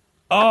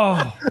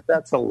 Oh,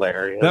 that's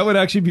hilarious. That would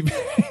actually be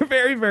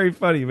very, very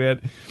funny,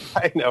 man.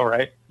 I know,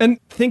 right? And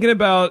thinking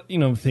about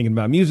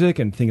music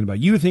and thinking about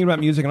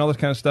music and all this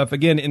kind of stuff.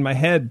 Again, in my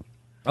head,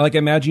 I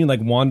imagine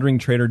you wandering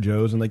Trader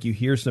Joe's and you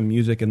hear some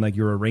music and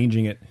you're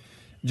arranging it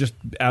just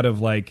out of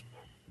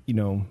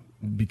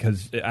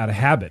because out of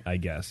habit, I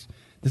guess.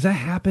 Does that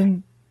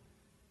happen?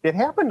 It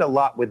happened a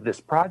lot with this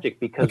project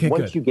because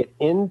once you get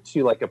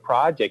into a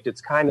project,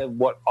 it's kind of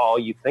what all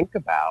you think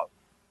about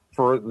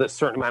for the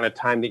certain amount of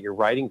time that you're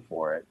writing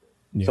for it.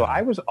 Yeah. So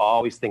I was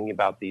always thinking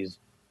about these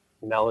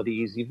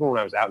melodies. Even when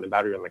I was out and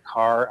about or in the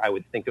car, I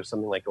would think of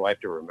something like, I have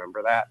to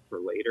remember that for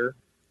later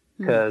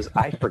because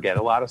I forget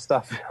a lot of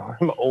stuff when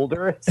I'm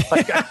older. It's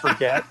I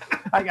forget.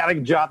 I got to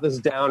jot this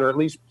down or at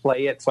least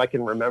play it so I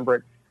can remember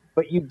it.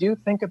 But you do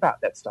think about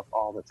that stuff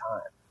all the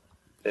time.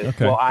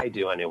 Okay. Well, I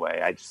do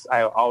anyway.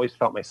 I always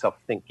felt myself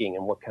thinking,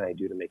 and what can I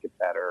do to make it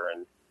better?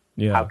 And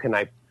how can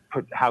I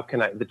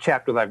the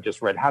chapter that I've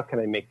just read, how can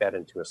I make that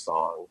into a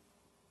song,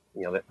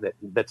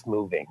 that's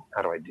moving?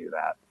 How do I do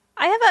that?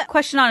 I have a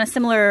question on a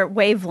similar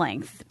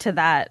wavelength to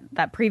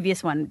that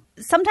previous one.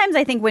 Sometimes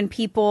I think when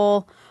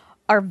people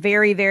are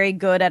very, very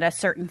good at a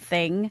certain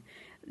thing,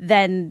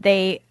 then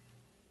they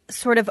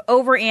sort of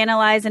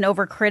overanalyze and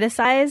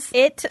overcriticize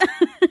it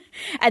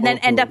and then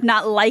end up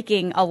not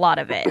liking a lot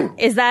of it.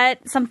 Is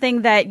that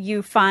something that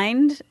you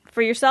find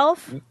for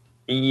yourself?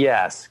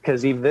 Yes,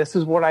 because this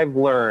is what I've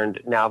learned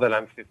now that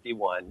I'm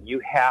 51. You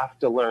have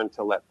to learn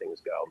to let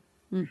things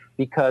go.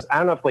 Because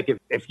I don't know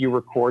if you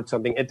record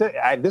something,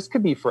 this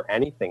could be for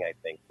anything, I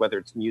think, whether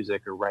it's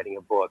music or writing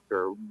a book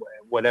or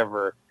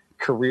whatever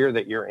career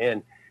that you're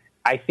in.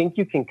 I think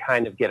you can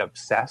kind of get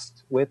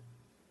obsessed with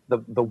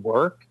the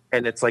work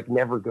and it's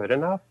never good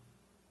enough.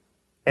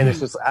 And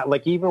it's just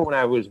even when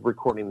I was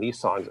recording these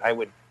songs,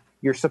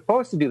 you're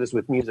supposed to do this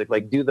with music,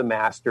 do the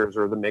masters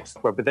or the mix,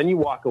 but then you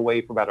walk away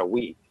for about a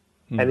week.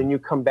 And then you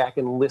come back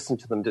and listen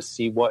to them to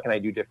see what can I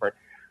do different.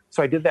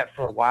 So I did that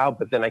for a while,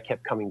 but then I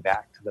kept coming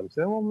back to them.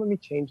 So, well, let me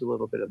change a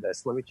little bit of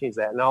this. Let me change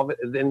that.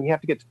 And then you have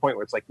to get to the point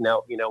where it's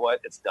no, you know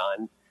what? It's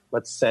done.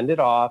 Let's send it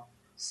off,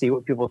 see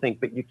what people think.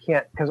 But you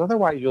can't, because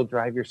otherwise you'll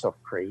drive yourself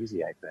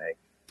crazy, I think.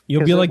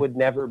 You'll be it would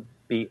never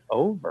be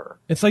over.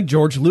 It's like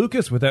George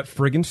Lucas with that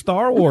friggin'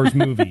 Star Wars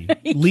movie.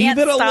 Leave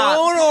it stop.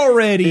 alone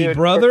already, Dude,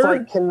 brother.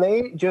 It's can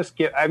they just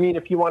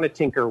if you want to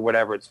tinker or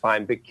whatever, it's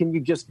fine. But can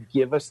you just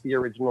give us the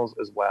originals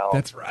as well?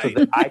 That's right. So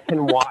that I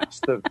can watch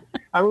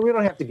we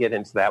don't have to get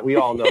into that. We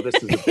all know this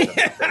is a bit of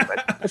a thing.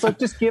 But it's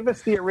just give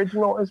us the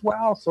original as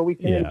well so we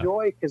can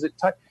enjoy. Because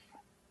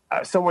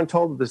someone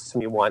told this to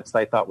me once that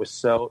I thought was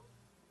so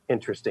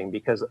interesting.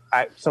 Because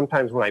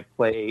sometimes when I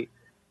play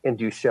and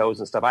do shows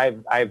and stuff, I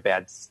have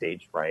bad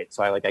stage fright,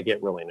 so I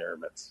get really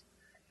nervous.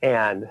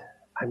 And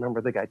I remember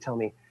the guy telling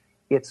me,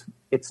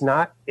 it's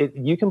not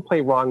you can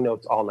play wrong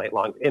notes all night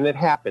long, and it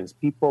happens.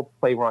 People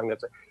play wrong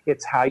notes.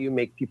 It's how you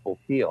make people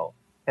feel,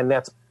 and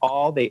that's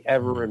all they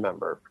ever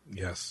remember.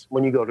 Yes,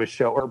 when you go to a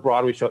show or a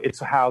Broadway show, it's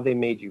how they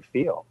made you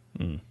feel.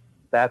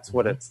 That's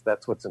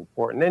what's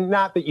important, and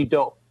not that you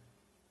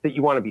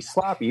want to be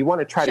sloppy. You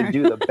want to try to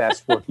do the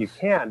best work you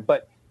can,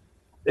 but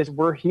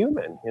we're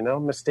human,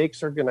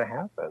 mistakes are going to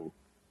happen.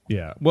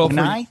 Yeah. Well,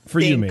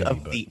 for you,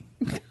 maybe.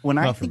 When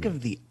I think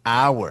of the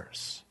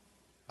hours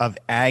of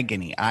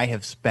agony I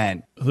have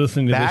spent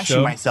listening to bashing this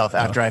show myself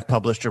after I've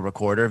published a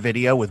recorder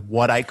video with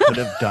what I could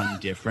have done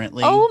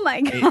differently. Oh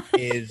my God.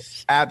 It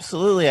is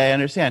absolutely, I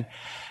understand.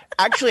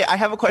 Actually, I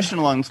have a question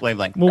along this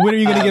wavelength. Well, when are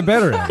you going to get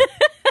better at it?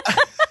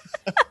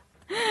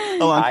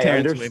 I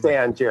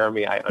understand,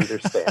 Jeremy. I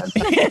understand.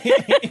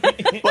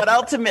 But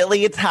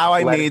ultimately, it's how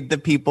I made the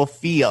people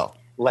feel.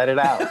 Let it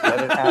out.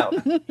 Let it out.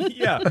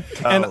 Yeah.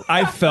 And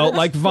I felt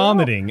like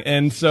vomiting.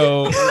 And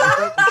so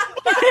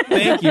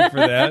Thank you for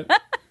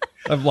that.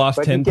 I've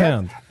lost 10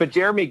 pounds. But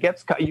Jeremy,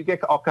 you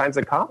get all kinds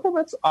of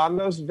compliments on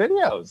those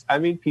videos. I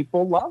mean,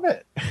 people love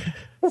it.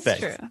 Thanks.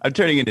 True. I'm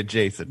turning into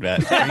Jason,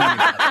 man.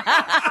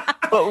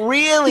 But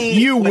really,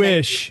 you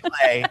wish.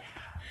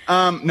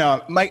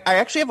 No, Mike, I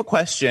actually have a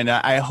question.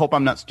 I hope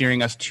I'm not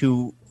steering us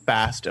too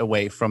fast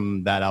away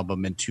from that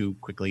album and too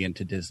quickly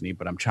into Disney,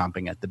 but I'm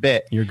chomping at the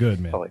bit. You're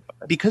good, man.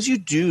 Because you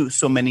do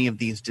so many of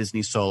these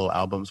Disney solo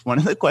albums, one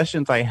of the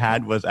questions I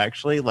had was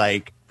actually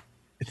like,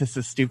 this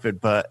is stupid,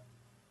 but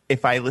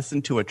if I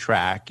listen to a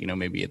track,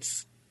 maybe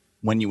it's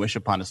When You Wish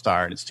Upon a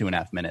Star and it's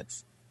 2.5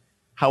 minutes.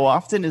 How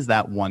often is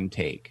that one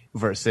take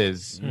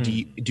versus do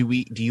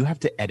you have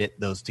to edit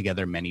those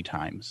together many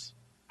times?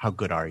 How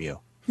good are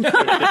you?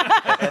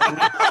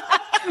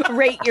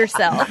 Rate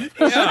yourself.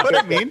 Yeah, what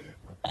I mean.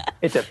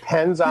 It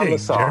depends on the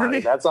song.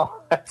 Jeremy. That's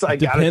all. I gotta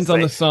Depends say. on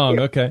the song.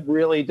 Okay. It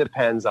really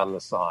depends on the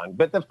song.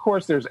 But of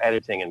course, there's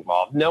editing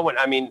involved.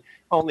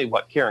 Only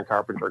Karen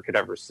Carpenter could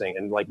ever sing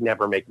and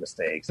never make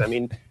mistakes. I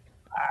mean,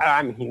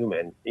 I'm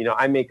human.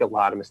 I make a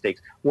lot of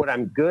mistakes. What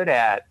I'm good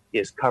at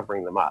is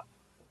covering them up.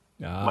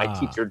 My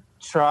teacher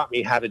taught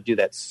me how to do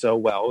that so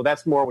well.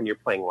 That's more when you're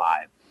playing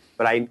live.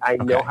 But I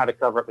know how to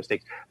cover up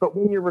mistakes. But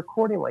when you're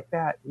recording like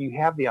that, you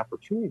have the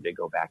opportunity to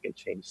go back and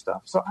change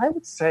stuff. So I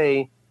would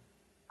say,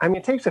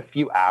 it takes a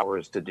few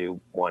hours to do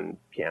one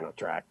piano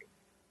track.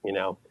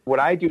 What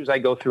I do is I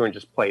go through and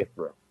just play it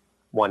through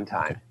one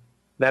time. Okay.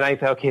 Then I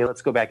thought, okay,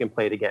 let's go back and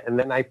play it again. And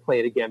then I play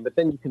it again. But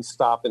then you can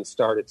stop and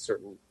start at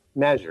certain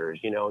measures,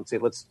 and say,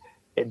 let's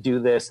do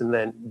this and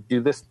then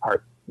do this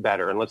part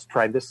better. And let's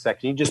try this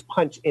section. You just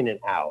punch in and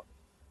out,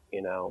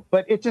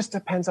 But it just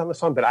depends on the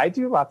song. But I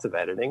do lots of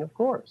editing, of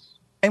course.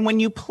 And when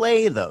you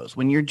play those,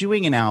 when you're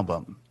doing an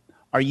album,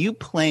 are you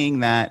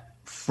playing that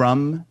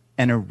from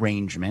an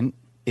arrangement?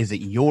 Is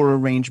it your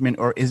arrangement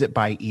or is it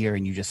by ear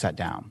and you just sat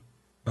down?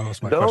 Oh,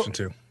 that's my question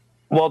too.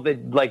 Well, the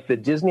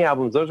Disney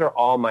albums, those are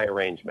all my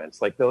arrangements.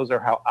 Those are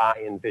how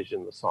I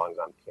envision the songs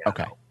on piano.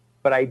 Okay.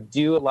 But I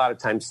do a lot of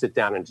times sit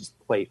down and just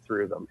play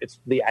through them. It's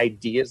the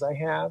ideas I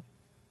have.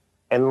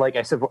 And like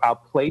I said, I'll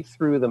play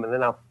through them and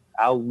then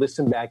I'll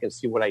listen back and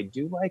see what I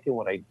do like and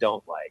what I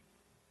don't like.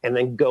 And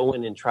then go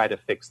in and try to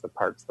fix the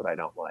parts that I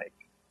don't like.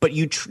 But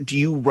do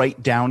you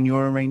write down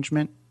your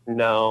arrangement?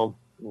 No.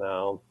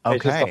 Okay.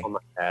 It's just all in my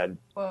head.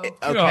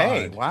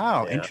 Okay.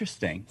 Wow. Yeah.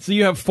 Interesting. So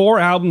you have 4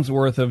 albums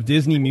worth of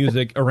Disney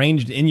music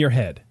arranged in your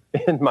head.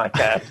 In my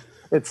head.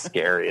 It's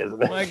scary, isn't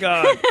it? Oh my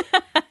God.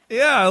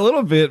 Yeah, a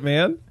little bit,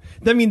 man.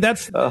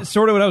 That's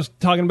sort of what I was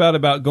talking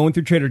about going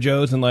through Trader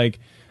Joe's and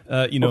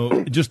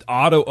just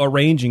auto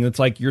arranging. It's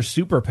like your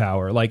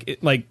superpower.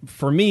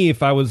 For me,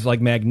 if I was like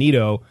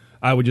Magneto,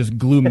 I would just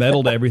glue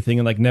metal to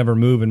everything and never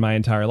move in my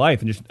entire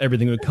life, and just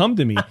everything would come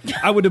to me.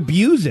 I would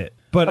abuse it,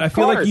 but I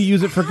feel like you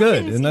use it for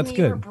good, and that's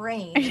good.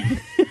 Brain.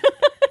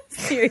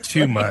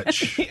 Too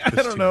much. I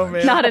don't know,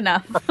 man. Not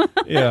enough.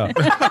 Yeah.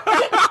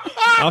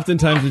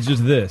 Oftentimes it's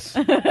just this.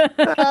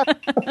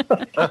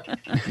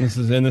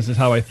 This is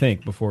how I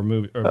think before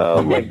moving.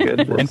 Oh my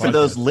goodness! And for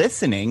those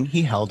listening,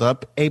 he held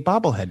up a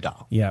bobblehead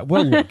doll. Yeah.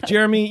 Well, look,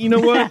 Jeremy, you know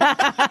what?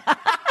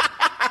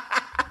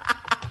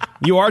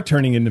 You are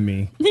turning into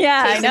me.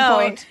 Yeah, Case I know.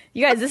 point.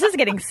 You guys, this is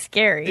getting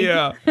scary.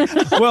 Yeah.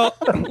 Well,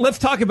 let's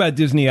talk about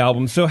Disney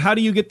albums. So how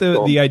do you get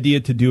the idea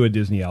to do a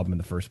Disney album in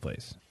the first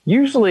place?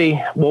 Usually,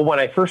 when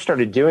I first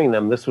started doing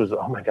them, this was,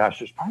 oh my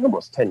gosh, it was probably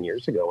almost 10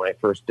 years ago when I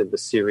first did the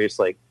serious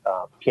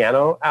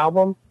piano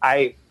album.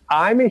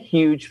 I'm a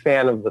huge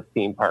fan of the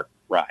theme park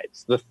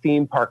rides, the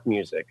theme park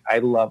music. I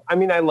love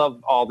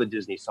all the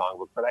Disney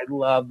songbooks, but I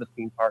love the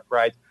theme park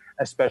rides,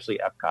 especially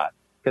Epcot,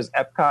 because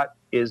Epcot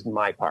is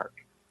my park.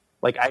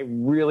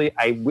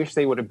 I wish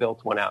they would have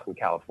built one out in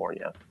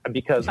California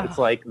because it's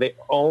they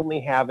only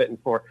have it in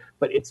Florida,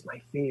 but it's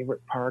my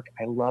favorite park.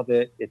 I love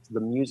it. The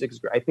music's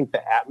great. I think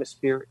the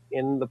atmosphere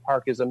in the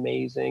park is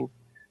amazing.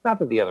 Not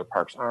that the other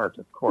parks aren't,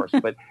 of course,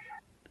 but,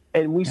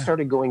 and we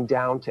started going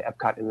down to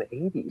Epcot in the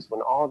 80s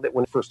when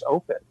it first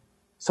opened.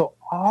 So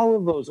all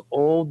of those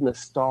old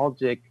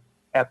nostalgic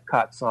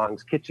Epcot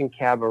songs, Kitchen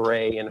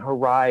Cabaret and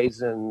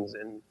Horizons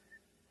and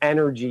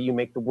Energy, You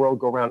Make the World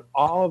Go Round,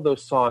 all of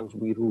those songs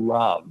we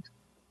loved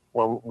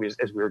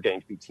as we were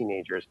getting to be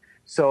teenagers.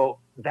 So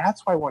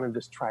that's why I wanted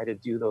to try to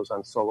do those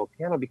on solo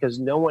piano, because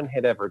no one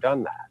had ever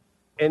done that.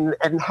 And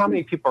how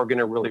many people are going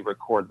to really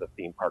record the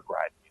theme park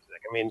ride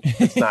music? I mean,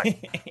 it's not,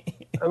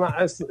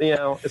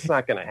 it's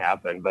not going to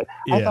happen. But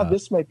I thought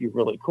this might be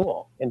really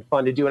cool and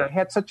fun to do. And I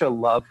had such a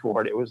love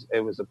for it. It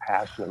was a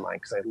passion of mine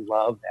because I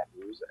love that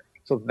music.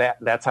 So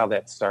that's how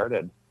that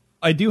started.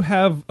 I do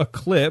have a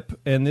clip,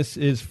 and this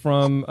is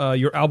from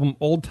your album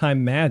Old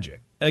Time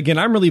Magic. Again,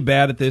 I'm really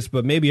bad at this,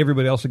 but maybe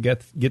everybody else will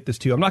get this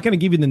too. I'm not going to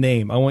give you the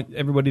name. I want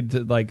everybody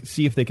to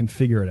see if they can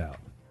figure it out.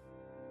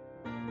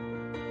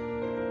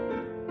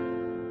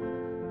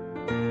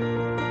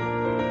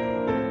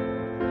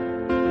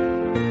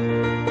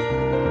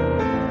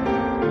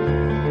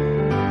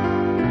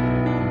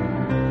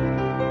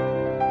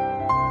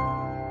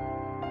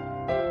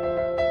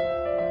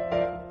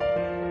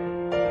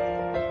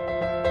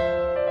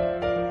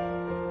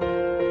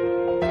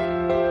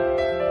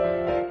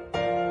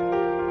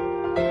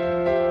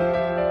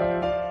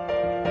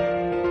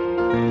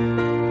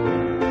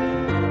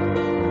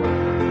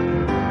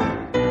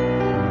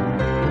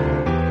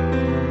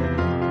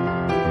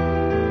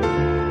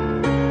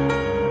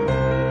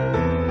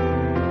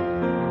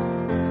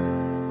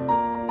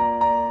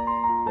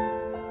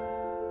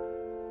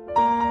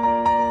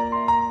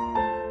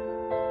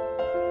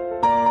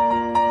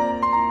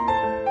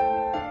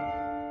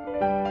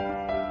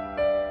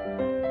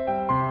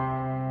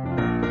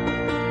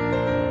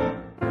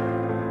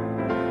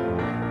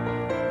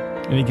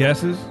 Any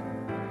guesses?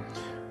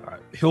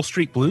 Hill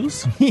Street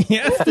Blues?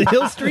 Yes, the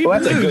Hill Street Well,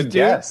 that's Blues, a good dude.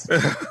 guess.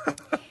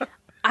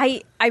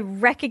 I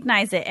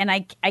recognize it, and I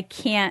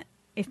can't.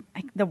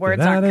 The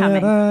words aren't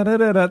coming.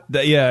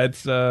 Yeah,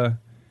 it's the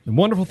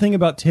wonderful thing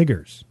about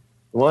Tiggers.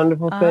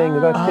 Wonderful thing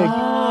about Tig.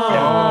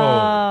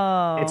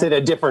 Oh, It's at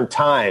a different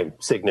time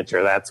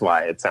signature. That's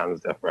why it sounds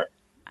different.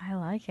 I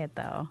like it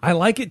though. I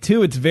like it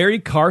too. It's very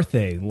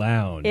Carthay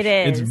Lounge. It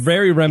is. It's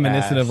very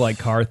reminiscent Yes. of like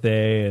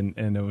Carthay,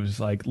 and it was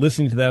like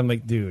listening to that. I'm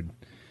like, dude,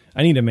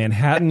 I need a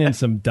Manhattan and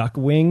some duck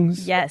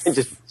wings. Yes. And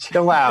just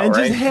chill out, And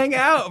right? just hang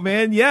out,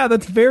 man. Yeah,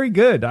 that's very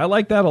good. I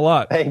like that a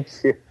lot. Thank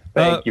you.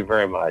 Thank you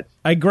very much.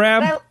 I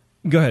grabbed. Well-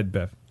 Go ahead,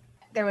 Bev.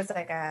 There was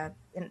like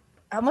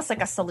almost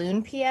like a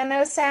saloon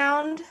piano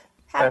sound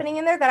happening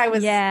in there that I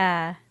was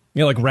Yeah.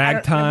 Yeah, like I don't know,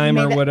 ragtime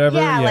or maybe- whatever.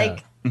 Yeah, Yeah.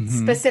 like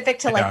specific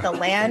to like Yeah. the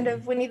land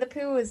of Winnie the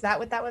Pooh. Is that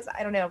what that was?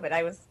 I don't know, but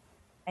I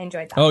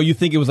enjoyed that. Oh, you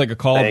think it was like a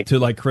call Thank to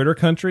like Critter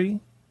Country?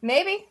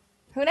 Maybe.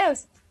 Who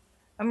knows?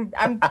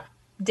 I'm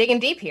digging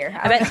deep here.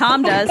 I bet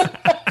Tom does.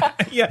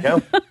 Yeah.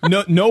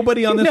 No,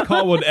 nobody on this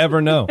call would ever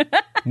know.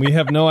 We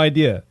have no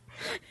idea.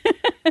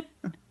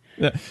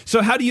 Yeah.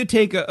 So how do you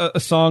take a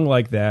song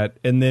like that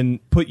and then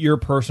put your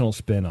personal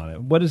spin on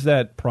it? What is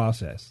that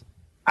process?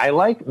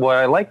 What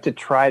I like to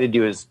try to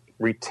do is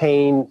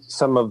retain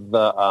some of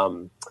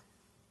the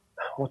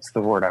what's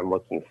the word I'm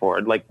looking for?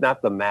 Like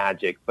not the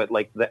magic, but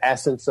like the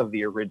essence of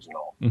the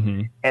original,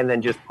 and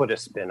then just put a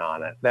spin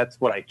on it. That's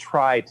what I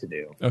try to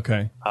do.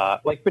 Okay.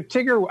 But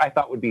Tigger, I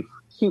thought would be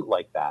cute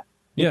like that.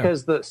 Yeah.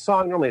 Because the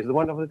song normally is the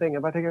wonderful thing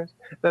about Tiggers.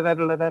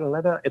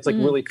 It's like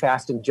really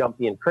fast and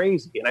jumpy and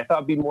crazy. And I thought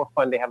it'd be more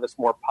fun to have this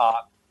more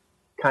pop,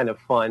 kind of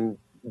fun,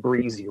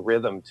 breezy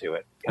rhythm to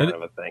it, kind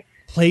of a thing.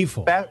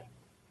 Playful. That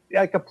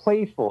like a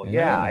playful,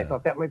 Yeah. I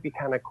thought that might be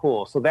kind of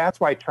cool. So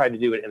that's why I tried to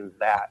do it in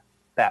that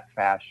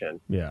fashion.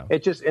 Yeah.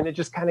 It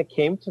just kind of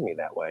came to me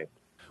that way.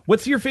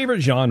 What's your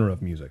favorite genre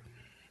of music?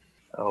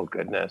 Oh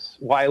goodness.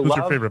 Why Who's love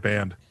your favorite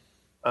band?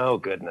 Oh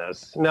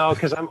goodness. No,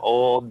 because I'm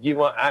old.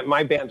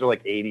 My bands are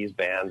like 80s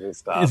bands and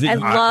stuff. Is it- I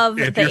love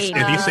if the you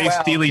 80s. say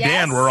Well, Steely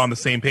Dan, yes. we're on the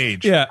same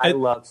page. Yeah. I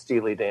love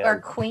Steely Dan. or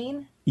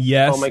Queen.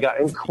 Yes. Oh my god,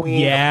 and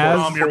Queen. Yaz. of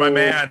course, Tom, you're my Queen,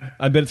 man.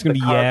 I bet it's going The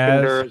to be Yaz.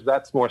 Carpenters,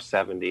 that's more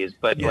 70s.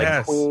 But like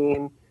Yes.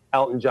 Queen,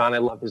 Elton John, I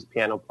love his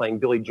piano playing.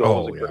 Billy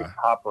Joel's Oh, a great yeah.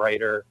 pop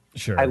writer.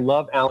 Sure. I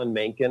love Alan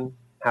Menken,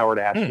 Howard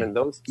Ashman.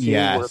 Those two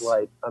Yes. were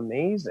like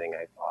amazing,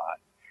 I thought.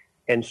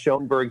 And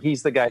Schoenberg,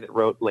 he's the guy that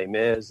wrote Les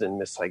Mis and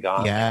Miss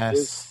Saigon. Yes.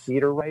 His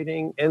theater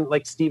writing. And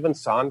like Stephen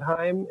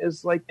Sondheim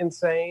is like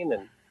insane.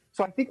 And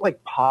so I think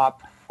like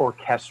pop,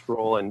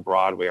 orchestral, and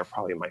Broadway are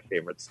probably my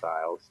favorite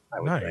styles, I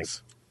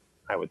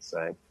would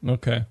say.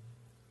 Okay.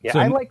 Yeah,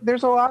 So-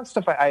 there's a lot of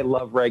stuff. I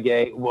love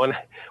reggae. When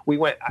we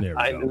went There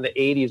we go. in the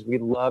 80s, we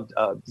loved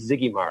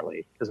Ziggy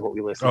Marley is what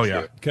we listened Oh,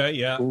 yeah. to. Okay.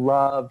 Yeah.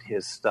 Loved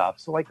his stuff.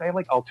 So like I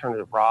like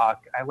alternative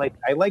rock. I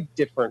like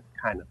different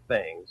kind of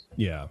things.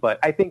 Yeah. But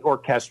I think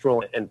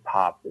orchestral and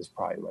pop is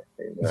probably my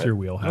favorite. It's your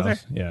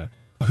wheelhouse. Yeah.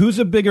 Who's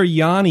a bigger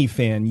Yanni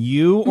fan,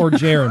 you or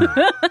Jeremy?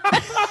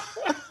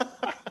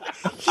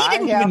 He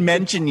didn't even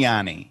mention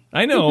Yanni.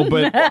 I know,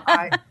 but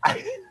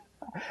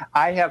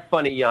I have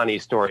funny Yanni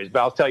stories, but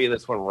I'll tell you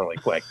this one really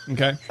quick.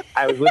 okay.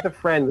 I was with a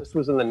friend. This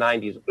was in the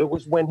 90s. It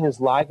was when his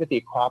Live at the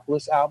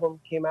Acropolis album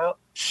came out.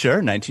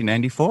 Sure,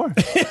 1994.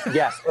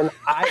 Yes, and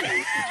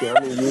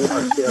Jeremy, you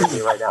are killing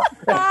me right now.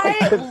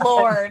 My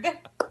lord.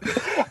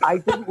 I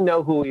didn't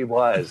know who he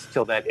was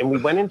till then. And we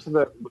went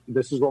into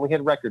this is when we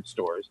had record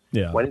stores.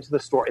 Yeah. Went into the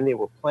store and they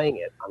were playing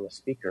it on the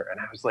speaker. And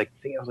I was like,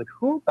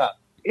 who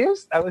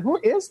is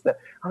that?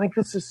 I'm like,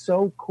 this is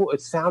so cool.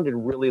 It sounded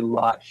really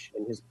lush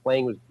and his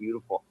playing was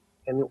beautiful.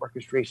 And the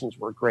orchestrations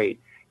were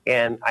great.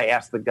 And I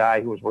asked the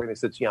guy who was working, I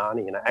said, it's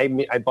Yanni. And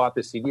I bought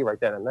the CD right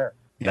then and there.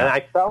 Yeah. And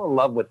I fell in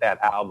love with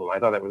that album. I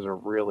thought that was a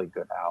really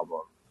good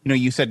album. You know,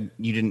 you said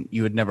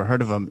you had never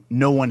heard of him.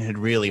 No one had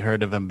really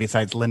heard of him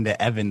besides Linda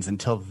Evans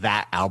until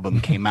that album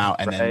came out,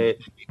 and then Right.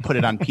 put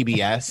it on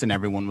PBS, and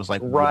everyone was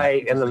like,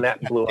 Right, "What?" and then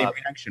that blew Same up.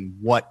 reaction.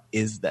 What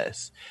is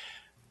this?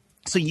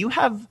 So you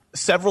have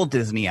several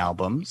Disney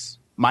albums.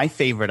 My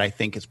favorite, I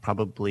think, is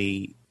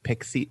probably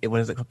Pixie.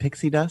 What is it called?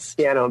 Pixie Dust.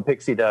 Piano and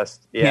Pixie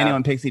Dust. Yeah. Piano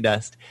and Pixie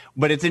Dust.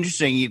 But it's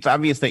interesting. It's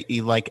obvious that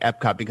you like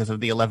Epcot because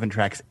of the 11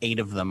 tracks, 8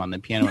 of them on the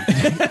Piano and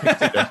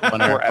Pixie Dust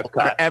one Or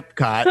are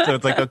Epcot. So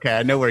it's like, okay,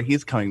 I know where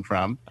he's coming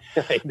from.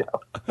 I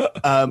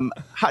know.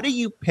 How do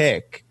you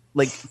pick?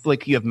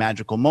 Like you have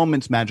Magical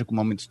Moments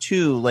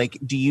 2. Like,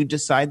 do you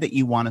decide that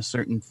you want a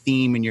certain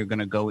theme and you're going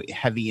to go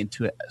heavy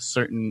into a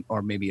certain,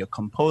 or maybe a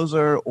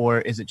composer,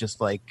 or is it just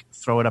like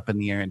throw it up in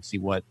the air and see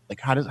what? Like,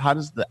 how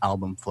does the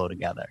album flow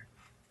together?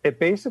 It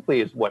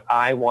basically is what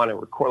I want to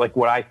record, like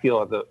what I feel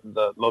are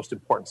the most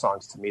important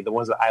songs to me, the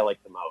ones that I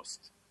like the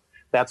most.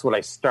 That's what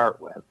I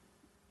start with,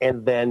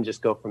 and then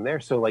just go from there.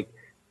 So like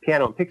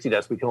Piano and Pixie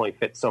Dust, we can only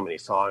fit so many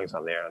songs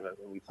on there, and then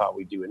we thought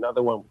we'd do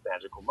another one with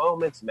Magical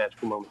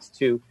Moments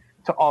 2,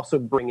 to also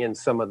bring in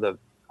some of the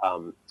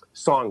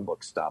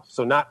songbook stuff.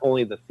 So not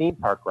only the theme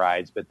park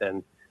rides, but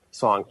then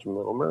songs from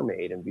Little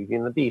Mermaid and Beauty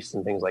and the Beast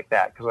and things like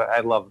that, because I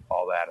love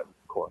all that, of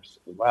course,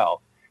 as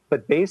well.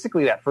 But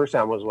basically, that first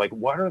album was like,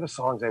 what are the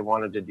songs I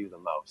wanted to do the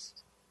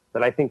most?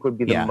 That I think would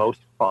be the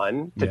most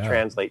fun to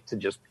translate to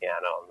just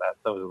piano. And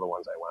those are the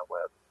ones I went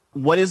with.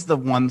 What is the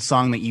one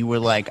song that you were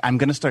like, I'm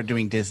going to start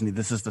doing Disney.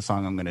 This is the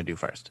song I'm going to do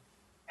first?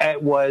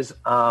 It was,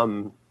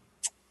 oh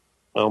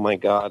my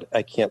God,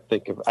 I can't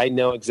think of, I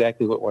know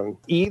exactly what one.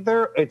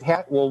 Either it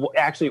had, well,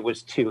 actually it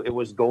was two. It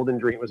was Golden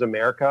Dream, it was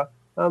America.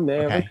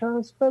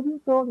 America's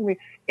Golden Dream.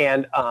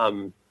 And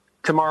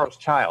Tomorrow's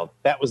Child.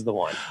 That was the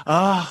one.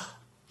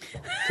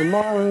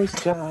 Tomorrow's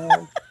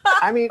Child.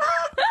 I mean,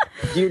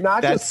 do you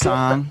not that just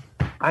song?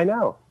 I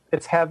know.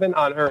 It's heaven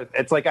on earth.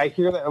 It's like I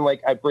hear that and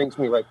like it brings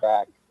me right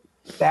back.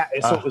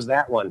 So it was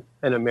that one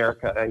in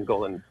America and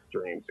Golden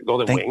Dreams.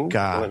 Golden Thank Wings.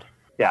 God.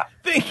 Yeah.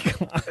 Thank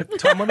God.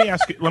 Tom, let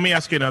me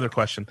ask you another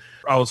question.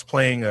 I was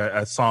playing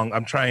a song.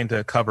 I'm trying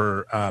to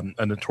cover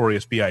a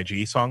Notorious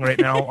B.I.G. song right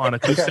now on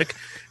acoustic,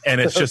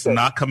 and it's just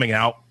not coming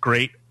out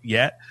great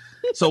yet.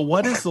 So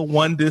what is the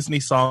one Disney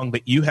song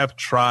that you have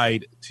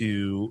tried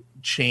to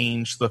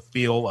change the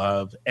feel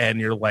of, and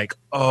you're like,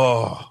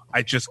 oh,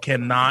 I just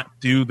cannot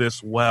do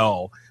this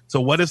well? So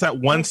what is that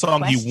one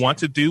song you want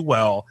to do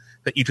well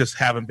that you just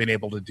haven't been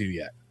able to do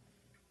yet?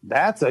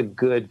 That's a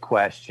good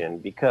question,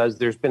 because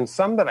there's been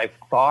some that I've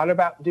thought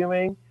about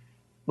doing,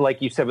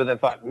 like you said, but then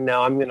thought,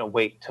 no, I'm going to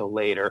wait till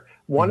later.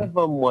 One of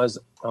them was,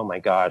 oh my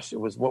gosh,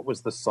 what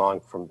was the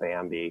song from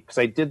Bambi? Because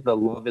I did the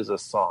Love is a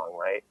Song,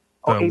 right?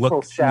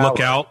 Look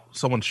out,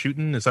 someone's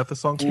shooting. Is that the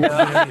song? No. Okay.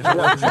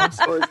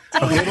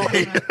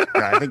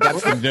 I think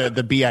that's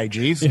the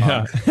B.I.G. song.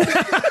 Yeah.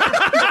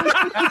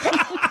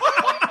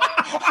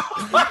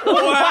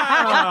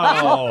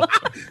 Wow.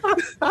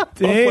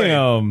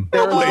 Damn.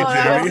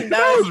 Jeremy.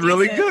 That was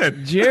really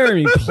good.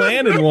 Jeremy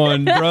planted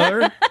one,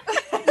 brother.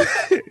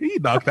 He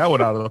knocked that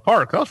one out of the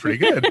park. That was pretty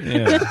good.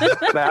 Yeah.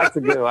 That's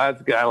a good one.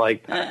 That's good. I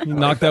like that. You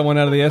knocked that one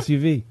out of the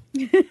SUV.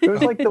 It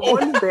was like the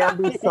one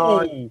Bambi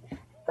song.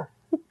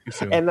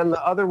 And then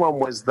the other one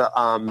was the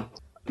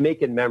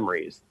Making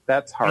Memories.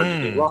 That's hard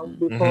to do. Long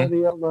before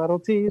the Model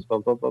Ts. Blah,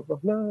 blah, blah, blah,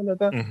 blah,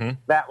 blah.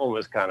 That one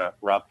was kind of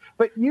rough.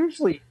 But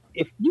usually,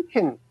 if you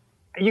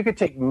could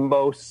take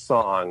most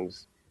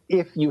songs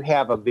if you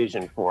have a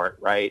vision for it,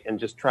 right? And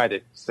just try to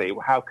say,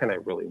 well, how can I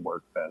really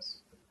work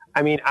this?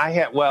 I mean, I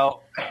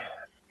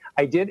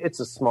did It's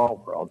a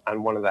Small World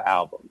on one of the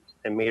albums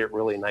and made it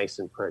really nice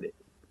and pretty.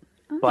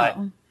 Oh. But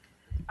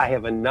I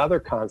have another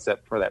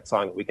concept for that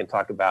song that we can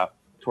talk about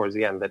towards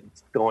the end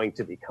that's going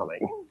to be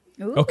coming.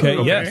 Ooh. Okay,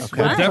 yes.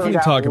 We'll definitely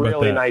talk about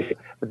really that. Nice,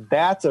 but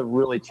that's a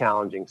really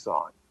challenging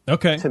song.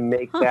 Okay. To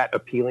make that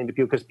appealing to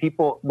people, because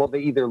people, well, they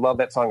either love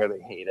that song or they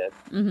hate it.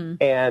 Mm-hmm.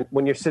 And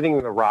when you're sitting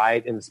in the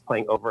ride and it's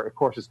playing over, of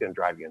course it's going to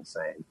drive you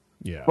insane.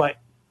 Yeah. But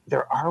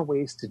there are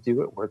ways to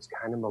do it where it's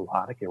kind of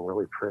melodic and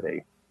really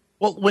pretty.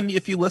 Well,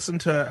 if you listen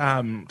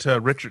to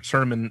Richard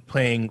Sermon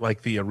playing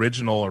like the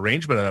original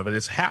arrangement of it,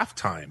 it's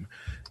halftime,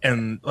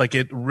 and like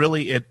it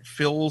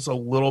feels a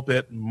little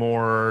bit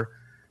more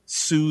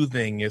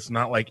soothing. It's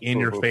not like in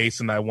your face,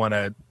 and I want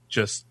to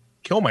just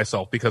kill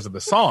myself because of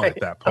the song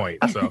at that point.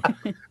 So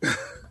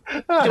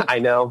I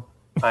know,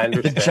 I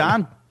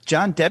understand.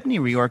 John Debney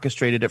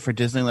reorchestrated it for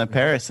Disneyland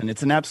Paris, and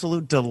it's an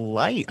absolute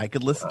delight. I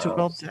could listen to it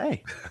all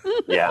day.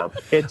 Yeah,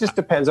 it just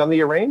depends on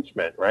the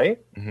arrangement, right?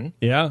 Mm-hmm.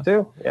 Yeah.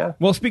 Too. Yeah.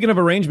 Well, speaking of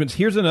arrangements,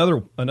 here's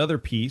another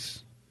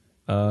piece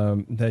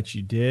that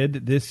you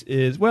did. This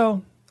is,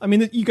 well, I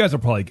mean, you guys will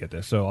probably get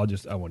this, so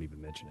I won't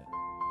even mention it.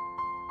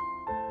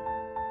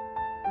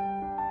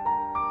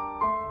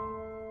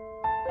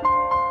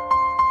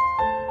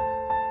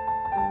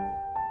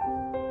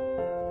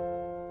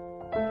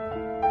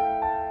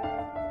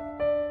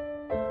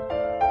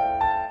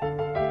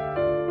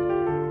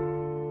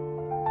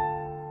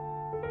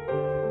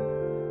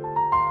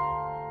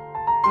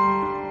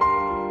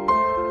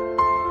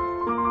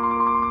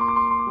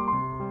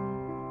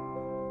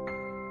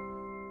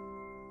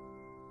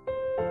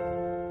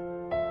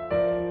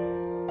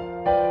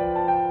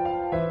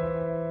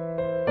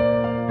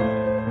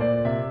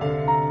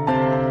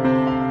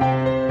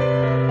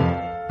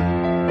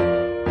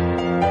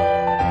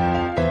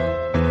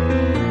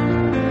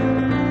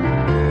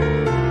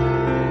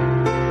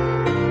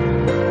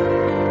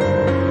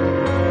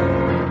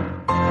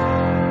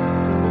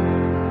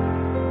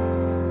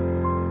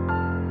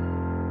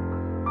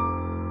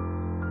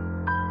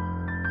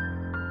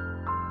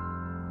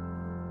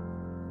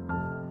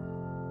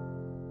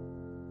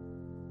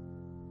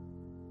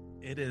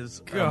 It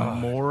is a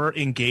more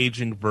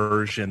engaging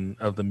version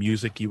of the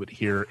music you would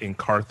hear in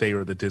Carthay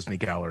or the Disney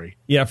Gallery.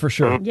 Yeah, for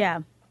sure. Yeah.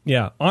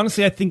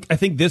 Honestly, I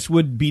think this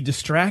would be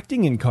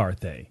distracting in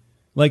Carthay.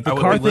 Like the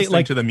Carthay,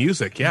 like to the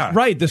music, yeah,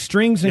 right. The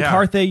strings in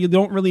Carthay, you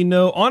don't really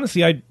know.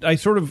 Honestly, I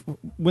sort of,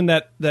 when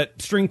that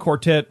string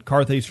quartet,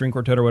 Carthay string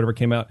quartet or whatever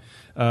came out,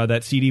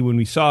 that CD, when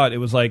we saw it, it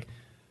was like,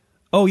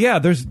 oh yeah,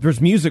 there's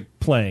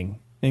music playing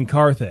in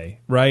Carthay,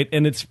 right?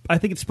 And I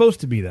think it's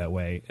supposed to be that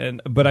way.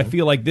 But I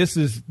feel like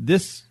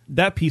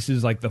that piece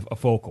is like a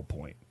focal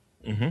point.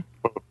 One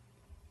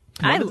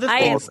of the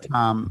things,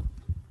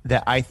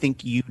 that I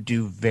think you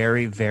do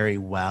very, very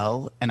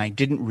well. And I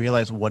didn't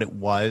realize what it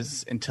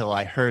was until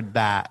I heard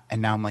that.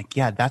 And now I'm like,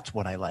 yeah, that's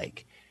what I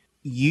like.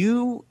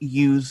 You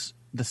use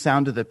the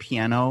sound of the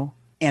piano,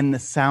 and the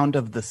sound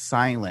of the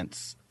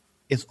silence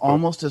is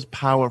almost as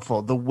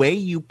powerful. The way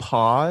you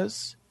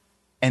pause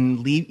and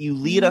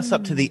lead us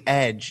up to the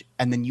edge,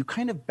 and then you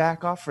kind of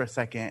back off for a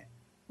second,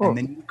 and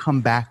then you come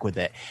back with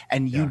it.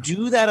 And you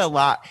do that a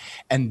lot.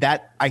 And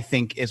that, I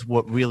think, is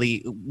what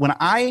really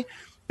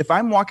if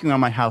I'm walking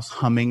around my house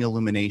humming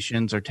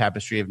Illuminations or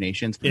Tapestry of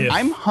Nations,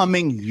 I'm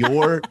humming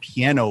your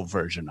piano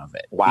version of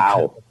it.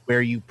 Wow.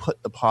 Where you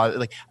put the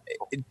pause,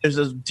 there's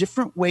a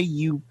different way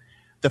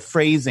the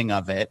phrasing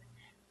of it.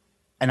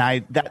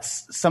 And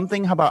that's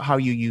something about how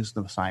you use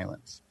the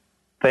silence.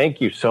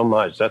 Thank you so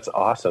much. That's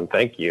awesome.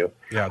 Thank you.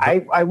 Yeah,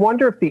 I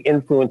wonder if the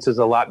influence is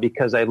a lot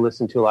because I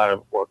listen to a lot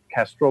of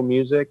orchestral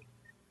music.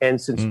 And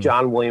since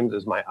John Williams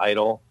is my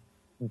idol,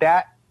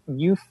 that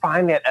you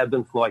find that ebb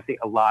and flow, I think,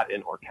 a lot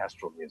in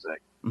orchestral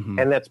music. Mm-hmm.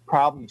 And that's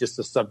probably just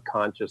a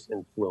subconscious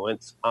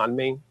influence on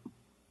me.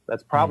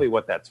 That's probably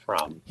what that's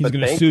from. He's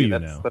going to sue you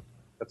now.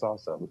 That's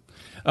awesome.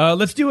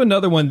 Let's do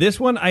another one. This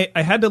one I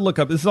had to look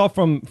up. This is all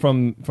from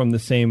the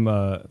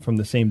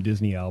same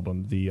Disney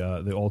album,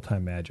 the Old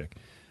Time Magic.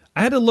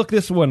 I had to look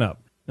this one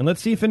up, and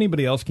let's see if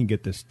anybody else can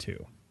get this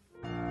too.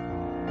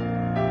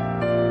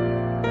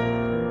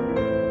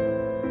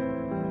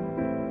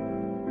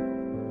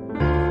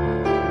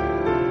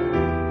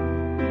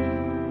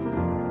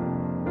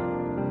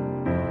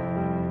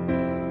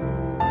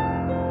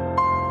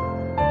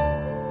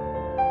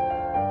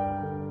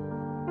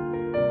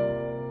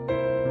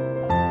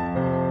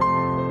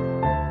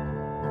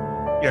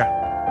 Yeah,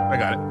 I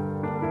got it.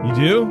 You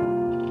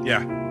do?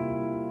 Yeah.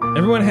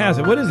 Everyone has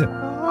it. What is it?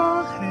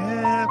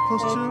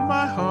 Close to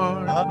my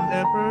heart,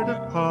 never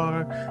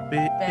depart,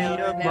 baby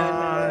of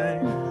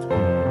mine.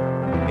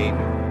 Baby.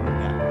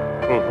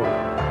 Yeah.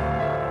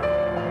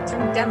 It's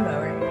from Dumbo,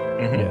 right?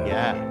 Mm-hmm.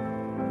 Yeah.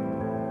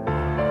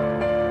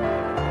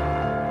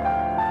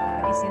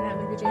 Have you seen that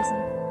movie, Jason?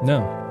 No.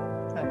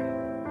 Okay.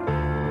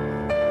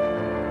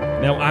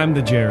 Now I'm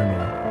the Jeremy.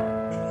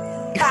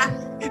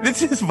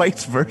 This is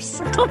vice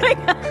versa. Oh my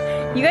god.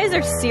 You guys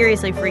are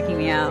seriously freaking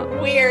me out.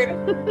 Weird.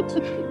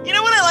 You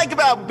know what I like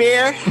about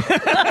beer?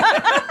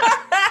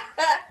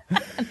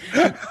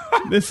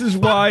 This is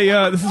why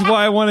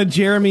I wanted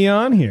Jeremy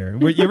on here.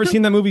 You ever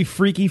seen that movie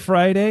Freaky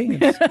Friday?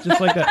 It's just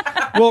like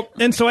that. Well,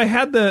 and so I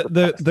had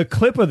the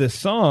clip of this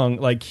song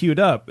queued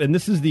up, and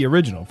this is the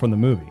original from the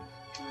movie.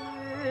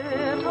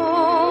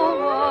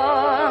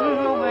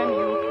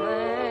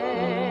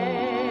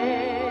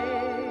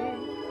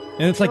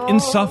 And it's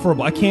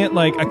insufferable. I couldn't.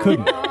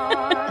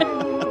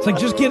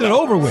 It's just get it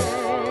over with.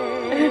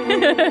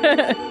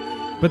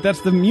 But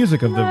that's the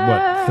music of the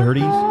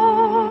 30s?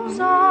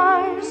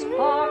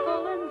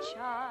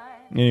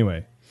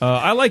 Anyway,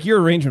 I like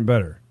your arrangement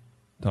better,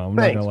 Tom.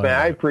 Thanks, man.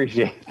 I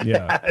appreciate that.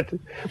 Yeah.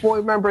 Well,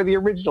 remember, the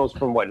original's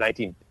from,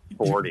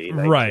 1940?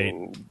 Right.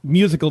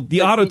 Musical.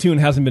 The auto-tune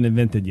hasn't been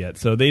invented yet,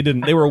 so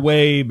they were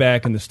way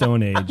back in the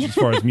Stone Age as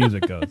far as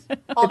music goes.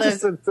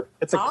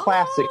 It's a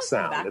classic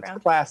sound. It's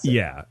classic.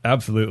 Yeah,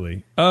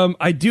 absolutely.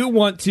 I do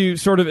want to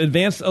sort of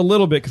advance a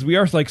little bit because we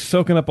are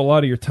soaking up a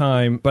lot of your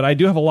time, but I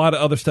do have a lot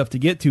of other stuff to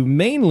get to.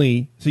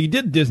 Mainly, so you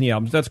did Disney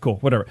albums. That's cool.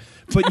 Whatever.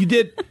 But you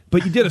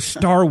did a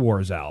Star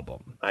Wars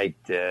album. I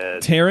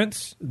did.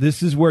 Terrence,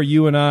 this is where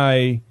you and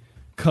I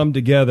come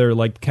together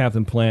like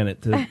Captain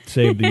Planet to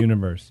save the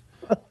universe.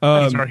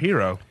 He's our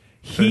hero.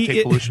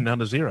 Take pollution down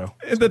to zero.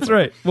 That's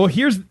right. Well,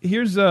 here's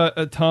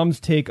Tom's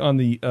take on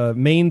the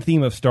main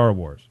theme of Star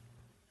Wars.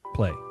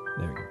 Play.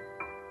 There you go.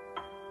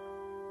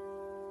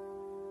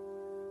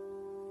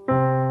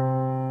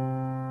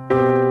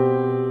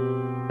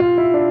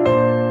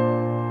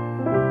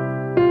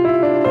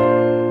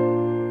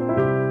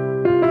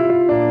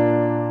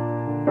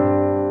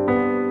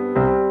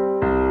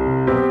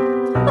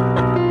 I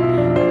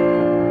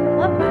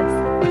love this.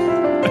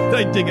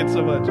 I dig it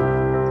so much.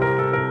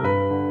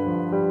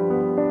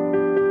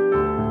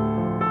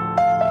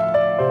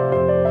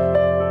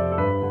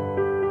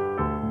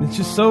 It's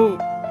just so,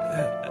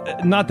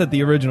 not that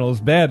the original is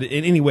bad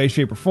in any way,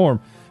 shape, or form,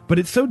 but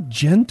it's so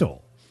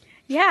gentle.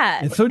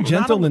 Yeah. It's so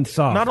gentle and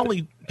soft. Not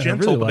only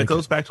gentle, but it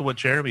goes back to what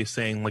Jeremy's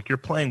saying. You're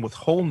playing with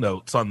whole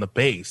notes on the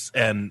bass,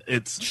 and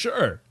it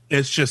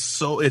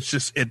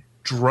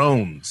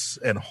drones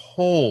and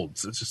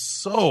holds. It's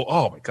just so,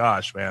 oh my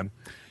gosh, man.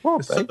 Well,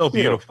 it's so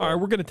beautiful. All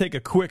right, we're going to take a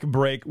quick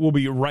break. We'll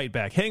be right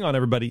back. Hang on,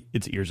 everybody.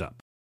 It's Ears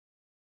Up.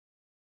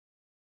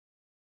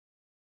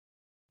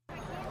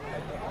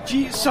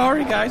 Gee,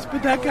 sorry guys,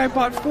 but that guy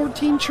bought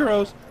 14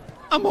 churros.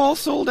 I'm all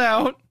sold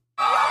out.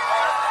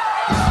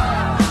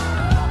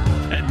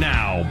 And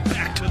now,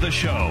 back to the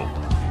show.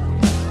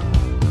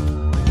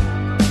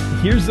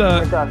 Here's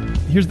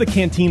the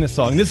Cantina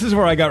song. This is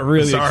where I got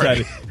really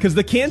excited. Because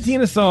the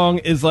Cantina song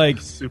is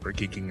super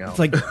geeking out. It's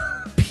like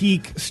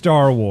peak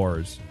Star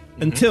Wars.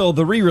 Mm-hmm. Until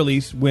the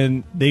re-release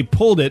when they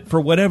pulled it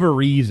for whatever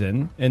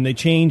reason and they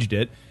changed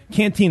it.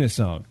 Cantina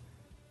song.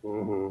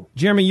 Mm-hmm.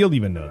 Jeremy, you'll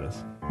even know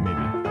this,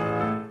 maybe.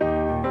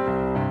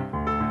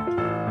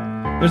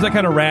 There's that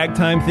kind of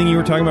ragtime thing you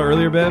were talking about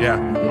earlier, Bev. Yeah.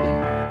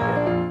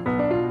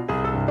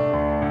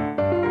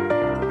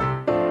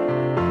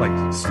 Like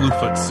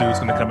Slewfoot Sue's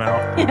going to come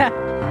out. Yeah.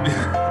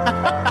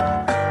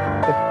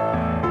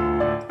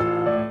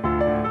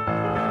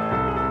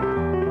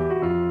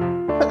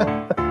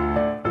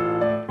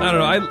 I don't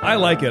know. I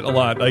like it a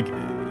lot. Like,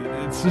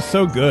 it's just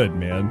so good,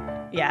 man.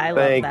 Yeah, I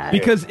love Thank that.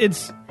 Because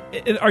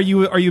are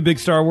you a big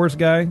Star Wars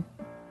guy?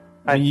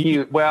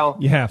 Well,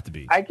 You have to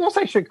be. I guess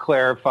I should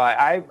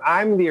clarify.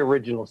 I'm the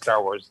original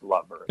Star Wars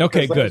lover.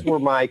 Okay, because good. Those were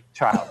my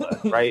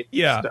childhood, right?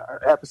 Yeah.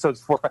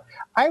 Episodes 4, 5.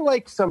 I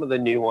like some of the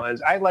new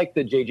ones. I like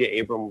the J.J.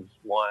 Abrams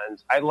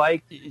ones. I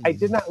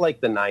did not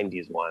like the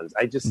 90s ones.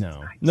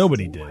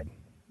 Nobody did.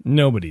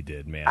 Nobody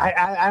did, man.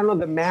 I don't know.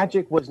 The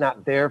magic was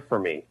not there for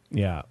me.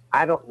 Yeah.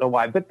 I don't know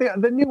why, but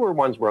the newer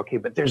ones were okay.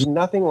 But there's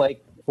nothing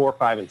like 4,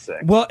 5, and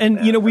 6. Well, and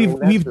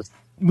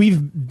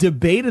we've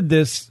debated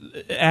this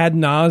ad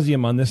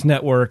nauseum on this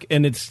network,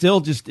 and it's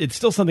still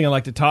something I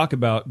like to talk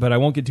about, but I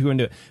won't get too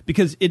into it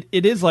because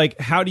it is like,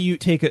 how do you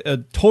take a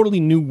totally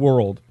new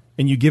world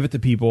and you give it to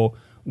people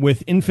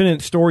with infinite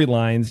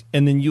storylines,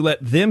 and then you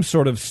let them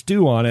sort of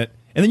stew on it,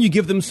 and then you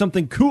give them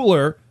something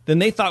cooler than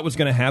they thought was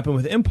going to happen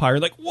with Empire,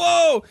 like,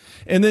 whoa,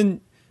 and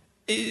then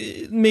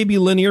maybe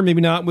linear,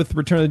 maybe not with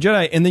Return of the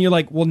Jedi, and then you're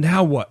like, well,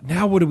 now what?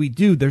 Now what do we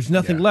do? There's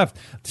nothing left.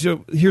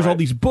 So here's all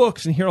these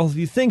books, and here are all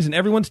these things, and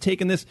everyone's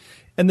taking this,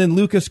 and then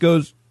Lucas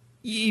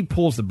he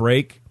pulls the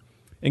brake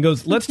and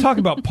goes, let's talk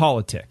about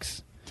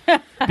politics,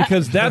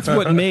 because that's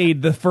what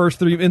made the first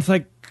 3. It's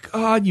like,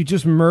 God, you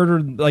just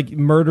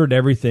murdered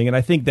everything, and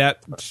I think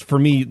that for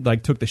me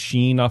took the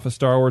sheen off of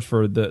Star Wars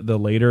for the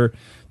later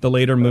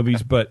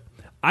movies, but.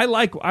 I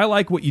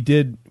like what you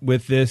did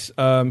with this.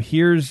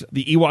 Here's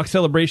the Ewok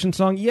Celebration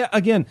song. Yeah,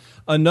 again,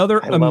 another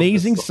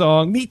amazing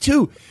song. Me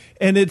too.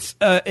 And it's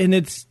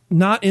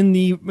not in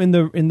the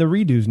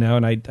redos now,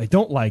 and I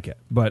don't like it.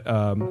 But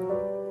no.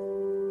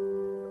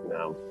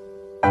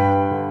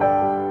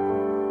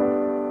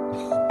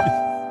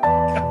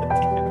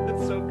 God damn,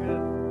 that's so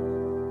good.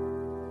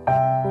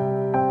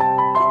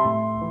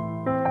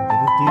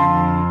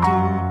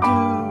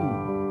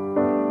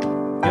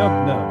 Yep,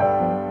 no.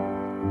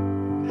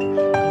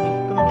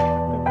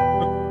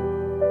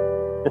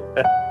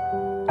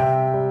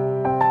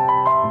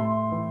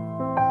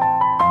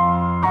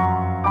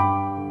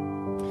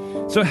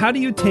 So how do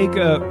you take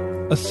a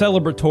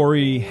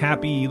celebratory,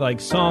 happy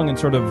song and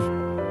sort of,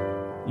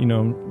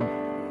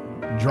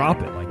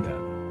 drop it like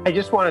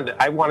that?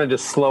 I wanted to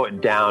slow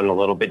it down a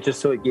little bit just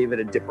so it gave it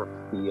a different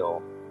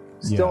feel.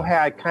 Still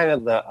had kind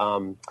of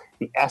the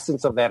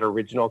essence of that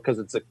original because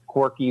it's a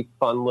quirky,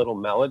 fun little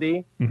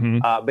melody,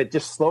 but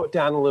just slow it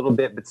down a little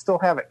bit, but still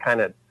have it kind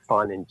of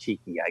fun and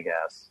cheeky, I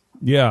guess.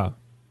 Yeah.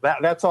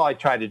 That's all I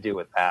tried to do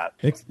with that.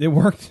 It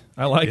worked.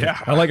 I like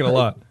it. I like it a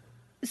lot.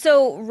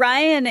 So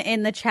Ryan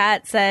in the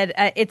chat said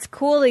it's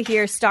cool to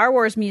hear Star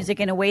Wars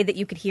music in a way that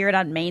you could hear it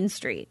on Main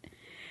Street.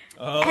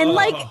 Oh.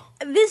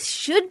 And this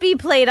should be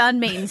played on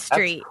Main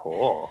Street. That's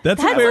cool.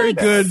 That's very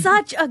good.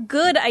 Such a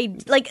good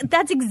idea.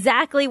 That's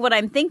exactly what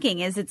I'm thinking.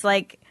 It's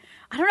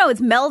I don't know.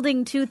 It's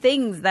melding two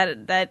things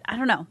that I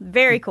don't know.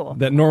 Very cool.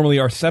 That normally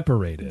are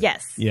separated.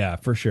 Yes. Yeah,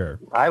 for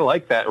sure. I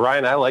like that,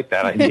 Ryan. I like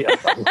that idea.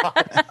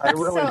 I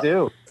really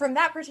do. From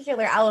that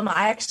particular album,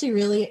 I actually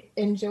really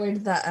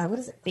enjoyed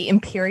the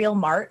Imperial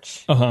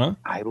March. Uh huh.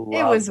 It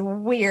was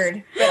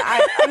weird, but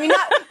I mean,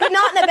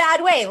 not in a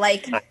bad way.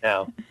 I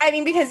know. I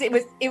mean, because it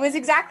was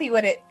exactly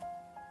what it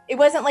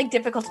wasn't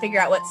difficult to figure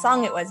out what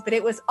song it was, but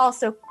it was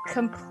also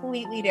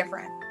completely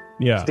different.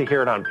 Yeah. Just to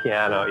hear it on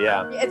piano,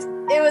 yeah.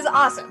 It was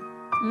awesome.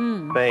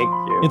 Thank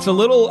you. It's a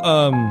little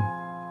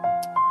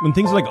when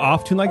things are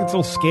off tune, it's a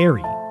little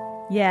scary.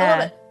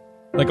 Yeah.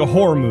 Like a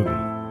horror movie.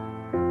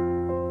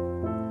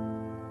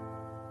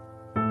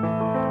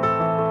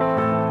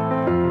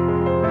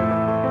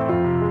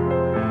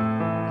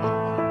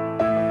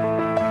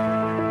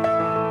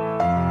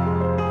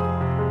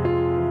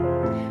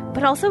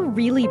 But also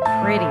really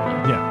pretty.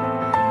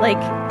 Yeah.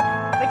 Like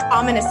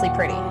ominously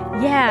pretty.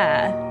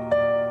 Yeah.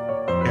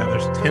 Yeah,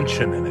 there's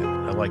tension in it.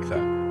 I like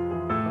that.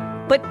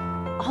 But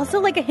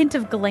also a hint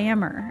of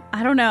glamour.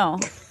 I don't know.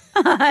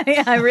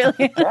 I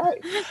really...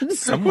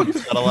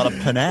 Someone's got a lot of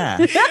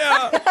panache.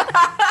 Yeah.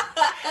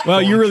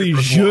 Well, you really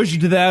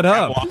zhuzhed that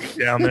up. Walking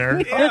down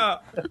there. Yeah.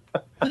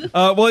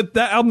 Well,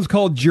 that album's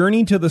called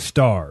Journey to the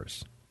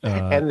Stars.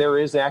 And there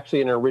is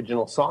actually an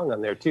original song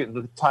on there, too.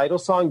 The title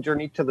song,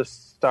 Journey to the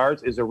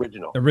Stars, is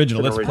original.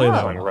 Let's play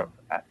that one.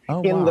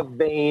 In the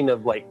vein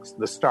of,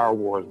 the Star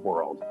Wars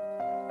world.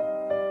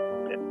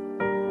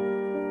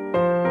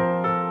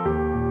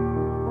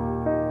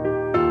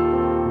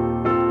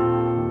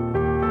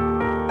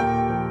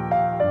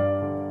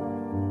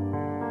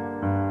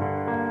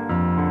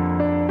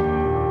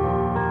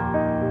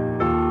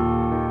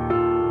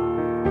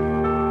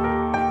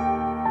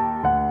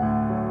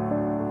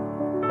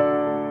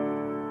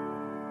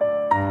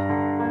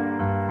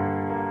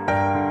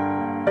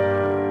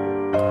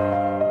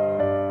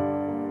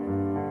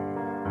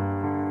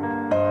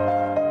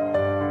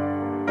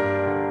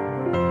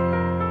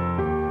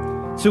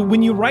 So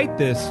when you write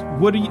this,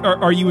 what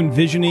are you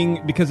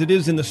envisioning? Because it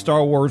is in the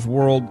Star Wars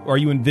world. Are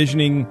you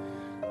envisioning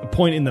a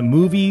point in the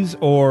movies,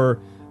 or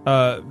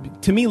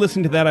to me,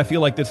 listening to that, I feel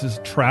like this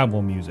is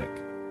travel music.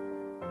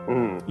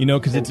 You know,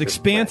 because it's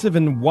expansive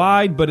and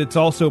wide, but it's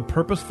also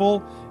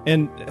purposeful.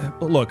 And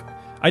look,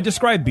 I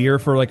describe beer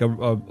for like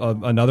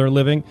another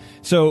living,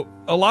 so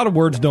a lot of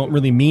words don't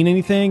really mean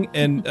anything.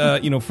 And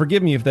you know,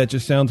 forgive me if that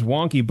just sounds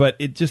wonky, but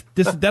it just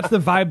that's the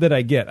vibe that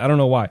I get. I don't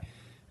know why.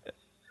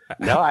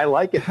 No, I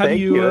like it. How Thank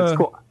do you? That's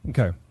cool.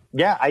 Okay.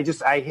 Yeah, I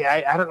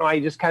don't know. I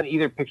just kind of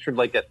either pictured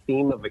like a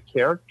theme of a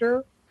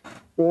character,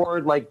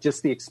 or like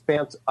just the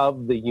expanse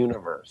of the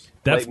universe.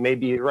 That's, like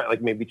maybe you're right,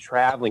 like maybe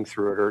traveling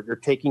through it, or you're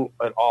taking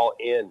it all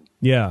in.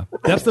 Yeah,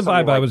 that's the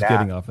vibe I was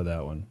getting off of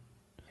that one.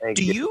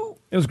 Do you?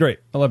 It was great.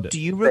 I loved it. Do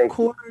you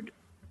record?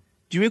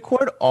 Do you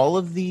record all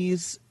of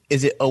these?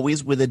 Is it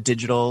always with a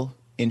digital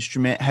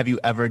instrument? Have you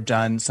ever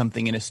done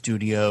something in a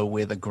studio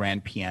with a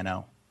grand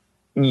piano?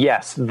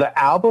 Yes, the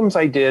albums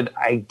I did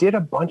a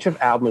bunch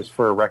of albums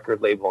for a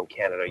record label in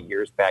Canada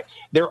years back.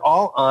 They're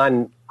all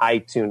on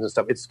iTunes and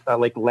stuff. It's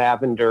like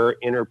Lavender,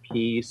 Inner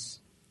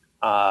Peace,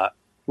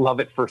 Love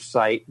at First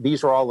Sight.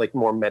 These are all like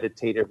more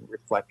meditative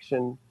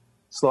reflection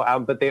slow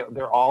albums, but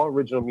they're all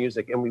original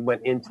music. And we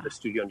went into the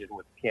studio and did them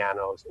with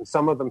pianos. And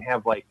some of them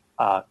have like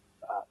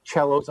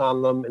cellos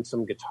on them, and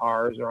some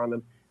guitars are on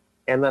them.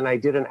 And then I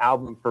did an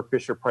album for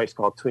Fisher Price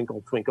called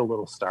Twinkle Twinkle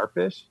Little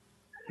Starfish.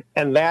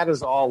 And that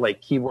is all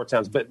like keyboard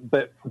sounds, but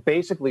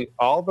basically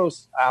all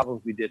those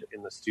albums we did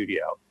in the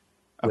studio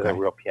with a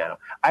real piano.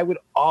 I would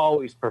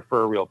always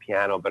prefer a real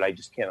piano, but I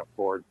just can't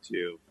afford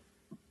to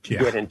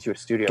get into a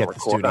studio and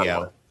record on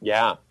one.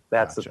 Yeah,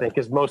 that's the thing.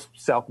 Because most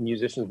self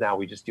musicians now,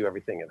 we just do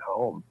everything at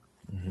home.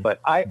 But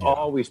I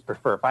always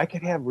prefer, if I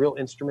could have real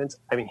instruments,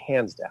 I mean,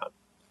 hands down,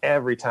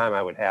 every time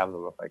I would have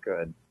them if I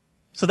could.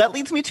 So that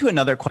leads me to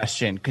another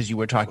question, because you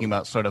were talking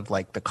about sort of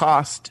like the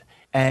cost.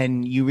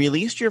 And you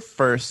released your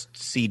first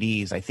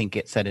CDs, I think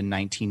it said in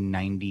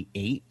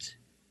 1998.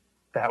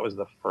 That was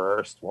the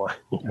first one.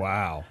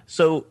 Wow.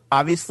 So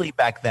obviously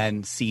back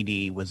then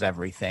CD was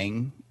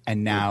everything,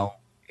 and now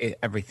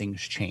everything's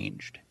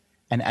changed.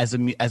 And as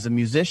a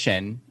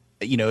musician,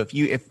 you know,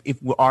 if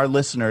our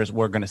listeners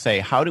were going to say,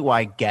 how do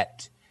I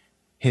get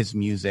his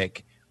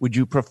music? Would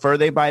you prefer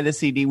they buy the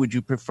CD? Would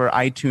you prefer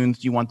iTunes?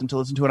 Do you want them to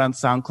listen to it on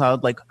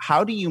SoundCloud? Like,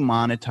 how do you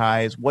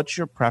monetize? What's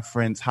your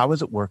preference? How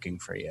is it working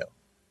for you?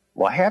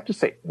 Well, I have to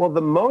say,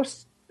 the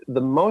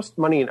most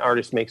money an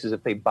artist makes is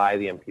if they buy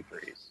the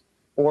MP3s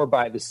or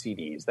buy the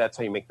CDs. That's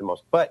how you make the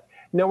most. But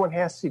no one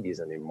has CDs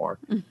anymore.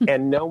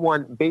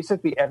 And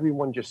basically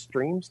everyone just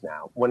streams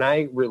now. When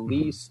I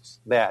released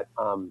that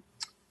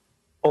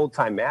Old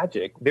Time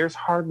Magic, there's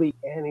hardly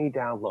any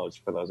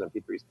downloads for those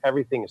MP3s.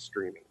 Everything is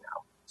streaming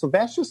now. So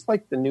that's just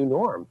like the new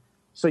norm.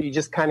 So you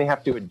just kind of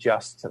have to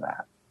adjust to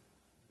that,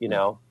 you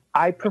know?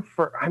 I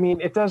prefer,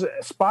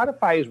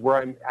 Spotify is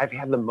where I've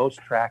had the most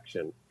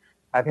traction.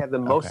 I've had the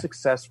most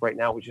success right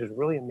now, which is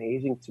really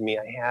amazing to me.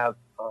 I have,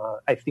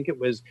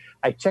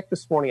 I checked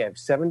this morning, I have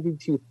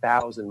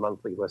 72,000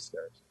 monthly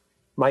listeners.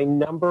 My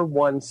number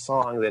one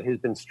song that has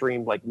been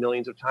streamed like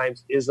millions of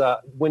times is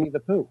Winnie the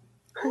Pooh.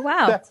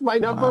 Wow. That's my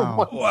number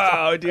one song.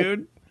 Wow,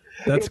 dude.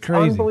 That's it's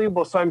crazy.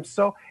 Unbelievable.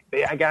 So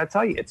I got to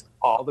tell you, it's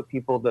all the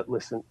people that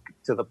listen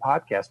to the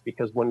podcast,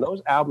 because when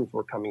those albums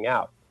were coming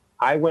out,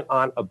 I went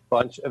on a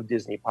bunch of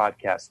Disney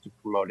podcasts to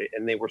promote it,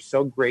 and they were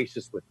so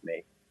gracious with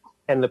me.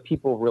 And the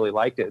people really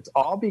liked it. It's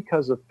all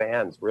because of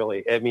fans,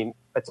 really. I mean,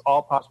 it's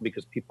all possible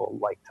because people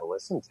like to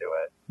listen to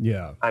it.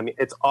 Yeah. I mean,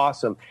 it's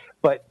awesome.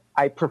 But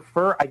I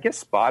prefer, I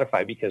guess,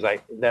 Spotify, because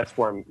that's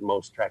where I'm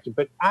most attracted.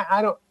 But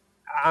I don't,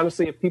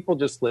 honestly, if people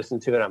just listen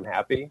to it, I'm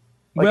happy.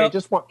 I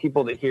just want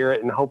people to hear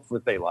it and hope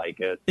that they like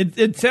it.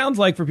 It sounds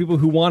like for people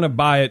who want to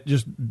buy it,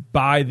 just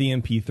buy the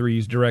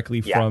MP3s directly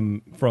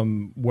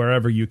from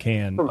wherever you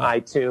can. From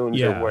iTunes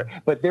or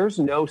where. But there's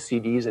no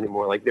CDs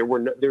anymore. Like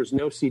there's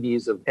no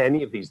CDs of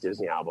any of these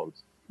Disney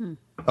albums.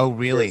 Oh,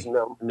 really?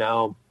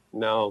 No.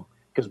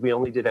 Because we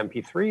only did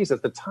MP3s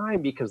at the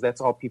time, because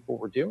that's all people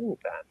were doing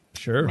then.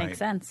 Sure. Makes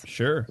sense.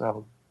 Sure.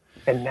 So,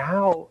 and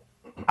now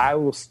I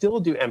will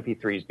still do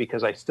MP3s,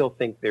 because I still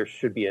think there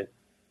should be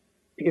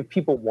if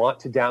people want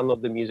to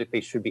download the music,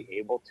 they should be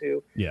able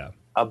to. Yeah.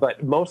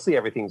 But mostly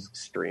everything's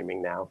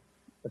streaming now.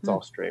 It's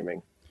all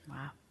streaming.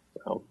 Wow.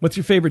 So, what's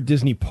your favorite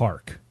Disney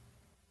park?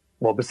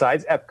 Well,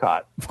 besides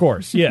Epcot. Of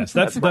course. Yes.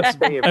 That's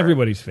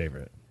everybody's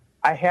favorite.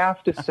 I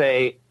have to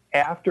say,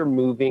 after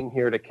moving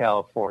here to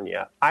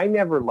California, I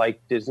never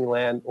liked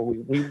Disneyland.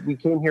 We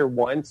came here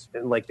once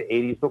in like the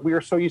 80s, but we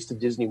were so used to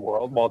Disney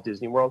World, Walt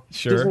Disney World.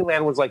 Sure.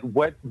 Disneyland was like,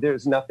 what?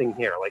 There's nothing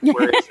here. Like,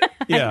 where is it?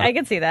 Yeah. I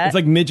can see that. It's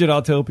like midget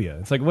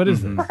Autopia. It's like, what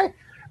is this? Right.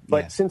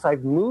 But since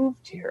I've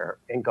moved here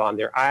and gone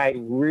there, I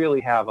really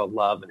have a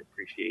love and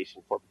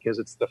appreciation for it, because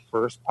it's the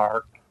first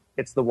park.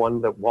 It's the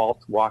one that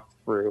Walt walked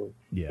through.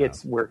 Yeah.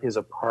 It's where his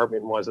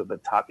apartment was at the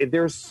top.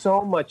 There's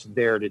so much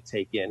there to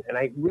take in. And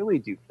I really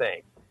do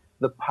think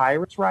the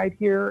Pirates ride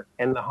here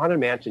and the Haunted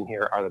Mansion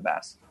here are the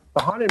best.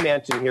 The Haunted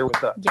Mansion here with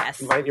the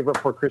Nightmare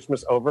Before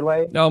Christmas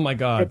overlay. Oh, my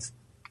God.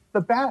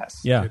 the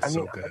best. Yeah. It's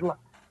so good.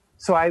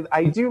 So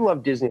I do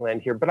love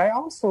Disneyland here, but I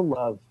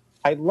also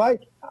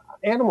like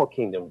Animal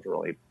Kingdom's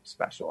really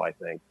special, I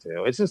think,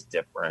 too. It's just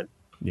different.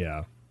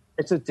 Yeah.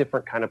 It's a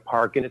different kind of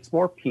park, and it's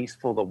more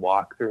peaceful to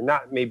walk through.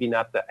 Maybe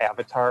not the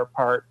Avatar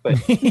part,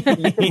 but you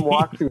can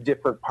walk through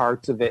different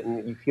parts of it,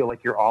 and you feel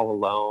like you're all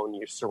alone.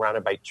 You're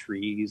surrounded by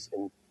trees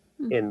and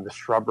in the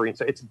shrubbery, and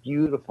so it's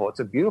beautiful. It's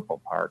a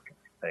beautiful park,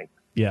 I think.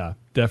 Yeah,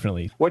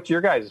 definitely. What's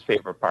your guys'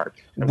 favorite park?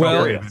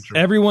 Well,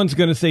 everyone's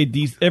going to say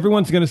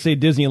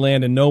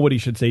Disneyland, and nobody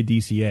should say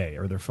DCA,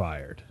 or they're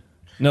fired.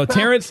 No,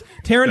 Terrence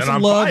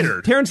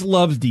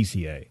loves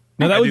DCA.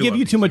 Now that would give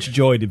you too much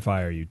joy to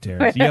fire you,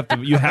 Terrence.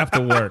 You have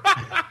to work.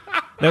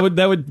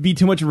 That would be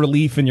too much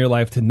relief in your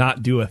life to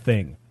not do a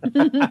thing.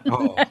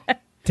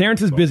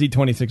 Terrence is busy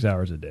 26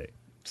 hours a day.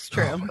 It's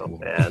true. Oh,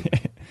 man.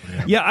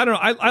 Yeah, I don't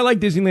know. I like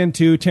Disneyland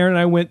too. Taryn and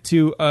I went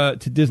to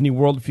Disney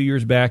World a few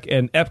years back,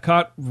 and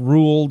Epcot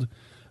ruled.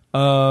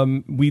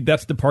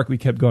 That's the park we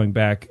kept going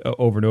back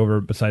over and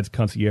over. Besides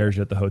concierge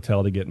at the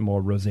hotel to get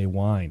more rosé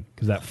wine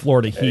because that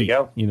Florida heat.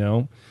 You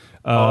know.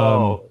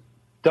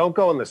 Don't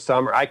go in the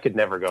summer. I could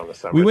never go in the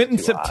summer. We went in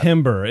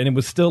September, and it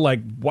was still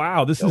like,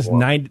 wow, this is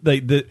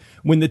 90.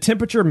 When the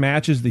temperature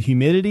matches the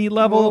humidity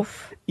level,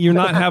 you're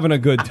not having a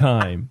good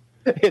time.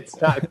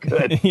 It's not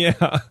good.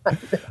 Yeah.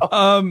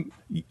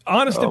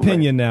 Honest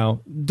opinion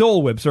now,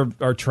 Dole Whips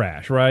are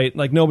trash, right?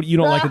 Like you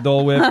don't like a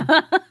Dole Whip?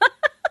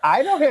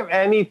 I don't have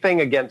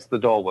anything against the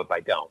Dole Whip.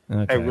 I don't.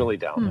 Okay. I really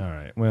don't. All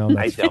right. Well,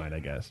 that's fine, I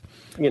guess.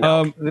 You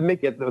know, the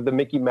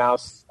Mickey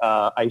Mouse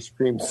ice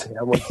cream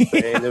sandwich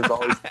thing. There's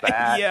always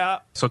that. Yeah.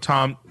 So,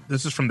 Tom,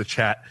 this is from the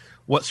chat.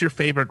 What's your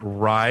favorite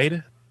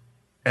ride?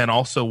 And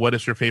also, what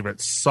is your favorite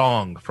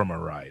song from a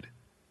ride?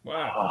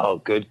 Wow. Oh,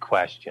 good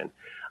question.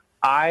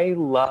 I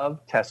love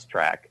Test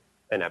Track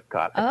in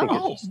Epcot. I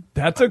think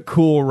that's a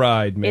cool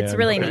ride, man. It's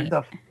really neat. It's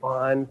a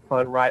fun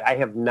ride. I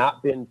have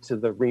not been to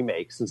the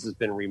remake since it's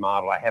been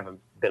remodeled. I haven't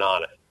been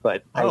on it,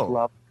 but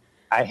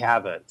I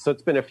haven't. So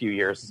it's been a few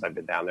years since I've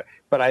been down there,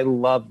 but I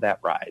love that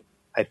ride.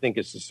 I think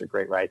it's just a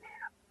great ride.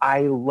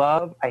 I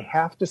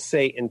have to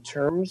say, in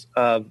terms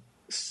of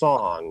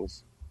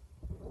songs,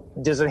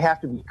 does it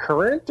have to be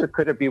current or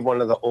could it be one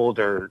of the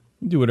older?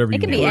 Do whatever you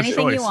want. It can be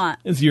anything you want.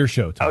 It's your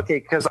show, Tom. Okay,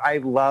 because I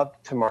love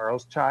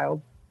Tomorrow's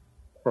Child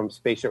from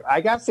Spaceship.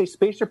 I got to say,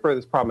 Spaceship Earth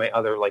is probably my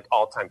other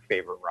all-time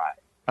favorite ride.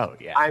 Oh,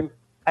 yeah. I'm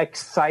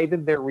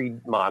excited they're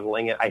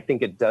remodeling it. I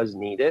think it does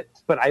need it,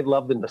 but I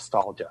love the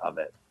nostalgia of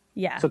it.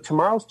 Yeah. So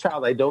Tomorrow's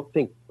Child, I don't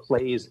think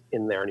plays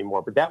in there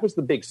anymore, but that was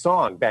the big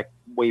song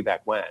way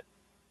back when.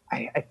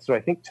 So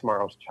I think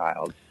Tomorrow's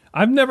Child.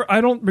 I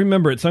don't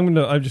remember it, so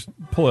I'll just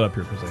pull it up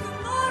here for a second.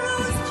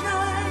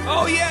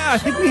 Oh, yeah, I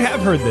think we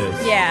have heard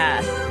this.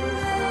 Yeah.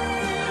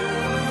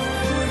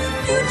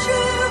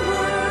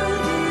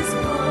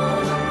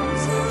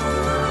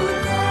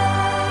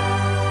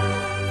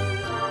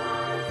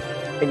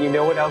 And you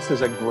know what else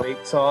is a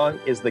great song?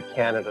 Is the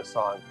Canada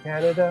song.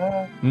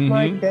 Canada,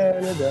 my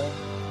Canada.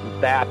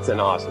 That's an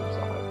awesome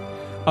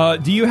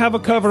song. Do you have a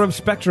cover of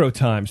Spectro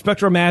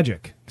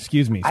Magic?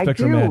 Excuse me,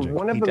 Spectro Magic.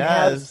 One of them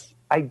has.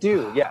 I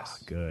do,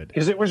 yes. Good.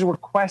 Because it was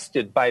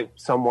requested by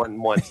someone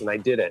once, and I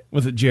did it.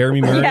 Was it Jeremy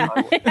Murray? Yeah.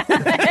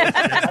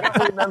 I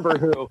don't remember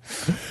who.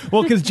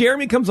 Well, because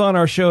Jeremy comes on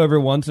our show every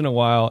once in a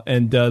while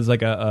and does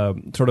like a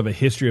sort of a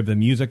history of the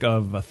music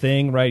of a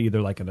thing, right?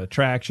 Either like an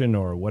attraction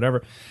or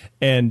whatever.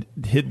 And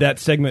that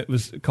segment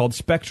was called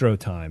Spectro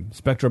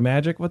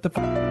Magic? What the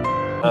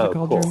What's it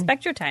called, cool. Jeremy?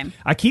 Spectro Time.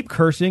 I keep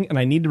cursing, and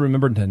I need to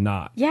remember to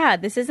not. Yeah,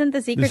 this isn't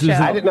the secret This show.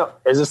 isn't- I didn't know.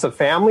 Is this a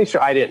family show?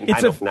 I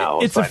don't know.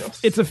 It's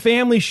a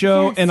family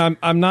show, Yes. and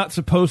I'm not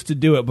supposed to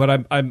do it,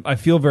 but I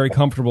feel very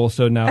comfortable,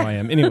 so now I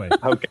am. Anyway,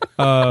 Okay.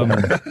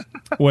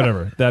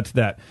 whatever. That's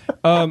that.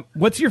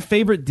 What's your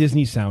favorite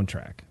Disney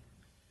soundtrack?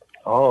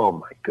 Oh,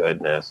 my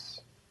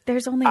goodness.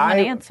 There's only one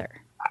answer.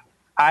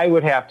 I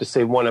would have to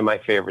say one of my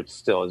favorites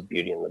still is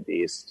Beauty and the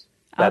Beast.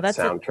 That that's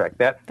soundtrack,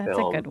 that That's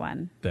film. a good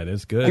one. That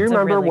is good. Do you That's a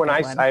remember really when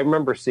good one. I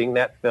remember seeing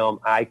that film?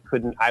 I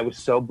was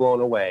so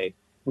blown away.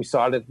 We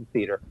saw it at the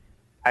theater.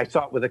 I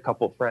saw it with a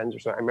couple friends or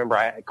so. I remember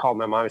I called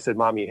my mom. I said,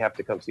 "Mom, you have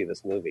to come see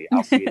this movie.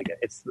 I'll see it again."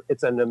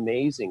 It's an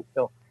amazing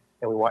film,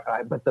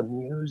 and but the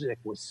music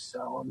was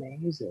so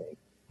amazing.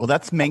 Well,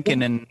 that's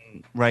Menken and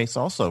Rice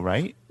also,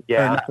 right?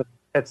 Yeah,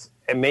 it's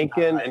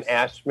Menken and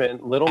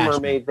Ashman, Little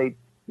Ashman. Mermaid.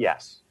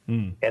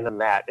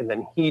 And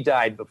then he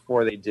died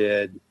before they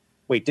did.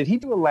 Wait, did he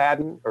do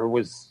Aladdin or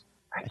was?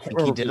 I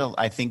think he did.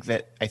 I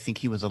think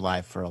he was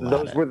alive for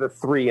Aladdin. Those were the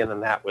three, and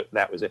then that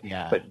was it.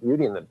 Yeah. But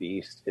Beauty and the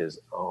Beast is,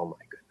 oh my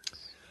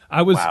goodness!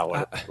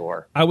 What a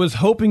score! I was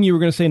hoping you were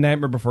going to say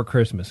Nightmare Before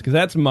Christmas because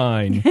that's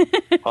mine.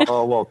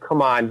 Oh well,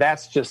 come on!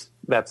 That's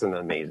an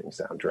amazing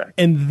soundtrack.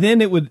 and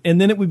then it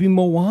would be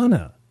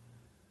Moana.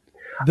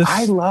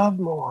 I love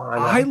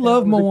Moana. I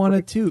love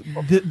Moana too.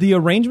 The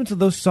arrangements of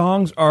those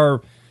songs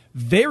are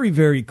very,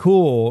 very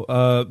cool.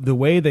 The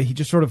way that he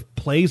just sort of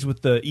plays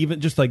with even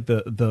just like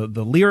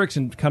the lyrics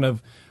and kind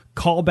of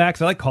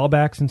callbacks. I like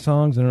callbacks in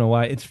songs. I don't know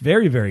why. It's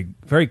very, very,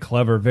 very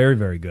clever. Very,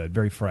 very good.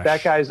 Very fresh.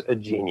 That guy's a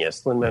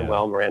genius.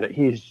 Lin-Manuel Miranda.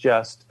 He's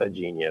just a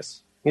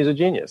genius. He's a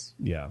genius.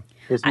 Yeah.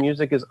 His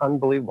music is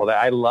unbelievable.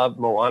 I love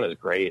Moana. Is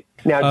great.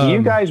 Now, do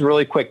you guys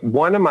really quick?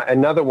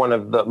 Another one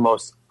of the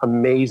most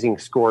amazing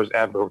scores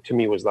ever to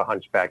me was The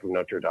Hunchback of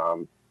Notre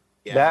Dame.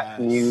 Yes.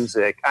 That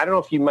music. I don't know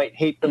if you might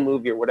hate the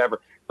movie or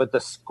whatever, but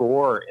the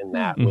score in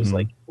that was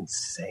like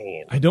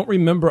insane. I don't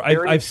remember.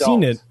 I've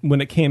seen it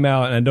when it came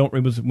out, and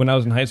it was when I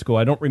was in high school.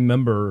 I don't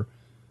remember.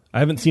 I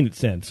haven't seen it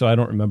since, so I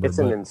don't remember. It's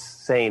an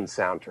insane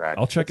soundtrack.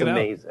 I'll check it out.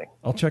 Amazing.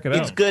 I'll check it out.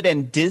 It's good,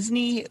 and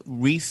Disney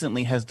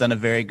recently has done a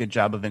very good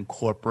job of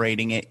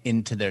incorporating it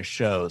into their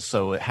shows.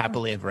 So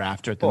Happily Ever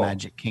After at the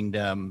Magic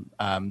Kingdom,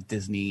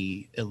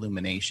 Disney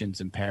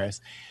Illuminations in Paris,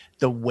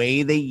 the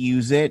way they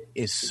use it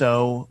is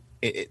so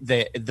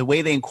the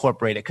way they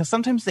incorporate it, because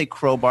sometimes they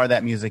crowbar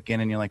that music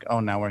in and you're like, oh,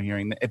 now we're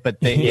hearing it, but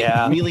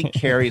it really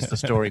carries the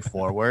story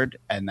forward,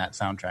 and that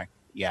soundtrack,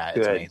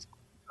 it's amazing.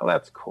 Oh,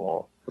 that's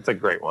cool. That's a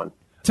great one.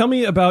 Tell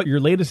me about your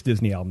latest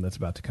Disney album that's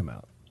about to come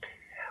out.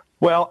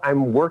 Well,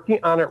 I'm working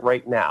on it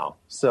right now.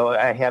 So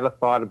I had a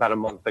thought about a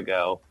month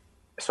ago.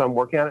 So I'm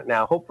working on it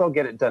now. Hope I'll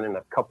get it done in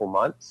a couple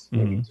months,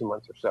 maybe 2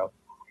 months or so.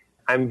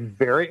 I'm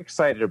very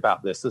excited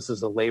about this. This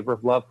is a labor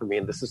of love for me,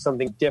 and this is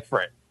something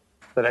different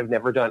that I've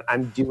never done.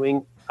 I'm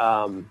doing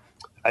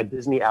a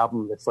Disney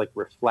album that's like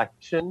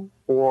reflection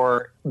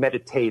or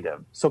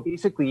meditative. So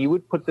basically, you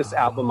would put this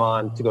album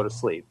on to go to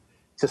sleep,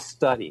 to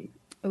study,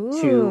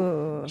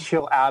 to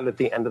chill out at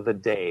the end of the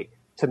day,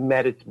 to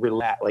meditate,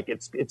 relax. Like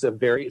it's going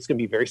to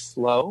be very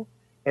slow.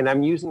 And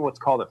I'm using what's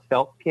called a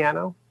felt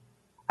piano.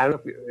 I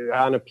don't know if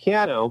on a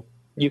piano,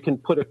 you can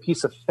put a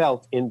piece of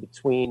felt in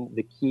between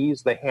the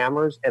keys, the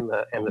hammers, and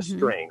the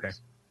strings. Okay.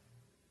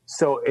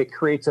 So it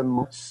creates a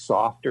much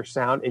softer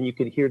sound, and you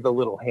can hear the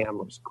little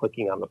hammers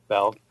clicking on the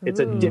felt. It's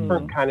a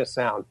different kind of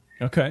sound.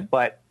 Okay.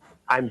 But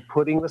I'm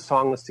putting the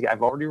song list together.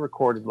 I've already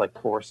recorded like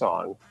 4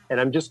 songs, and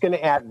I'm just going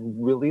to add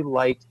really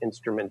light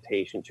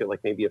instrumentation to it, like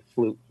maybe a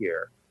flute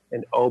here,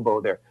 an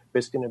oboe there. But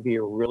it's going to be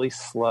a really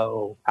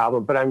slow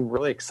album, but I'm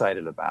really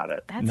excited about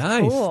it. That's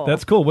nice. Cool.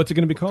 That's cool. What's it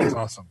going to be called? That's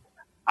awesome.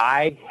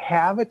 I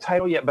have a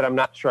title yet, but I'm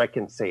not sure I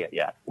can say it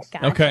yet.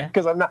 Gotcha. Okay.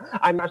 Because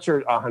I'm not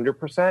sure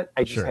 100%.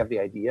 I just have the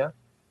idea.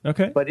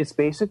 Okay. But it's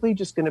basically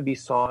just going to be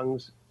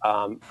songs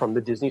from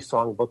the Disney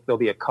songbook. There'll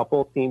be a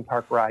couple theme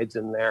park rides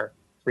in there.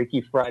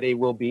 Freaky Friday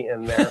will be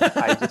in there.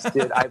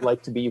 I'd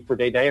Like to Be You for a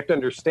Day. Now you have to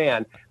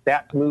understand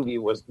that movie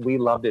we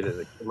loved it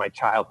in my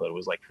childhood. It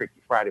was like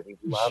Freaky Friday. We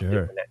loved it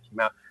when that came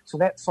out. So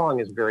that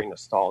song is very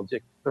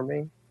nostalgic for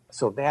me.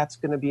 So that's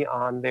going to be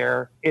on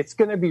there. It's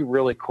going to be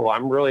really cool.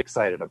 I'm really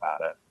excited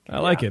about it. I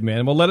like it,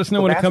 man. Well, let us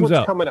know when it comes out. That's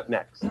what's coming up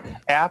next.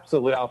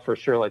 Absolutely. I'll for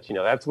sure let you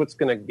know. That's what's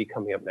going to be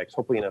coming up next,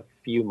 hopefully in a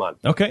few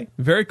months. Okay.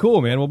 Very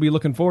cool, man. We'll be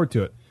looking forward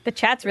to it. The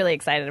chat's really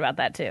excited about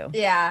that, too.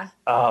 Yeah.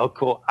 Oh,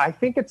 cool. I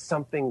think it's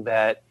something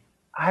that,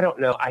 I don't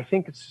know. I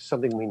think it's just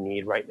something we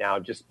need right now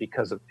just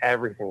because of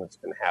everything that's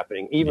been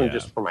happening, even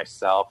just for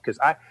myself, because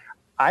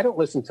I don't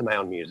listen to my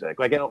own music.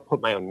 Like, I don't put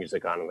my own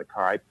music on in the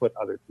car. I put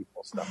other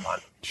people's stuff on.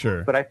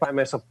 Sure. But I find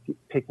myself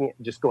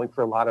going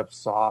for a lot of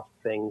soft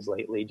things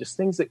lately, just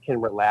things that can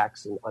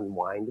relax and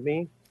unwind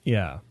me.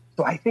 Yeah.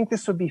 So I think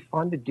this would be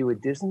fun to do a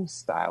Disney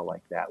style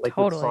like that, like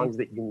with songs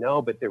that you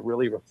know, but they're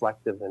really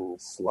reflective and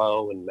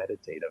slow and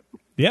meditative.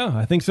 Yeah,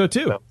 I think so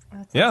too.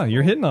 Yeah,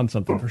 you're hitting on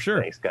something for sure.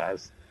 Thanks,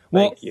 guys.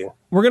 Well, Thank you.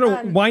 We're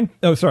going to wind...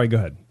 Oh, sorry. Go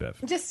ahead,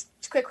 Bev. Just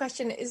a quick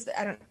question.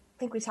 I don't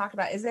think we talked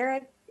about, is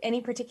there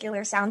any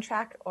particular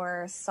soundtrack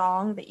or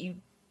song that you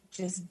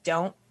just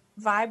don't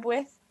vibe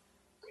with?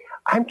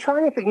 I'm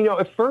trying to think,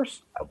 at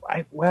first,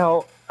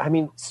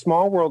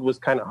 Small World was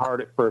kind of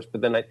hard at first,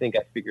 but then I think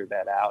I figured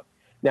that out.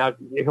 Now,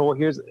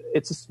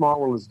 It's a Small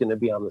World is going to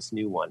be on this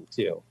new one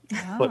too,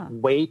 but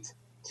wait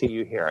till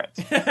you hear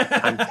it.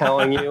 I'm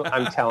telling you,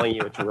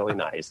 it's really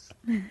nice.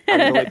 I'm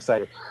really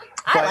excited.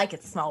 I like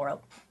It's a Small World.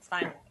 It's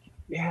fine.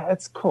 Yeah,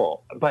 it's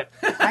cool, but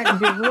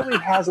there really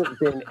hasn't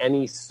been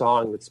any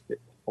song that's been,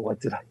 what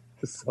did I?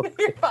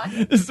 You're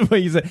fine. This is the way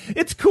you say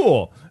it's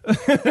cool.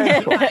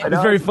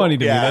 It's very funny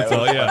to me. That's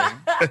all.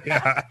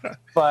 Yeah.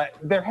 But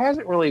there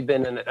hasn't really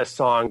been a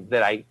song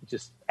that I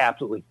just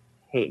absolutely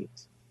hate.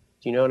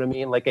 Do you know what I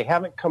mean? Like I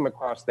haven't come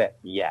across that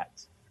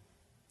yet.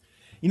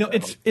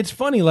 It's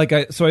funny. Like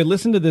I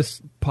listen to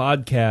this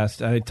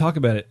podcast. I talk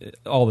about it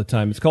all the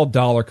time. It's called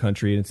Dollar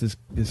Country, and it's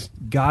this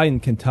guy in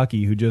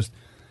Kentucky who just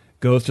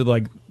goes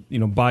to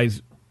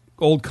buys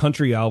old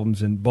country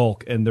albums in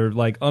bulk, and they're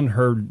like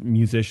unheard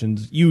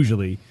musicians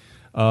usually.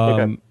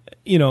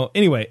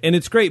 Anyway, and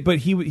it's great. But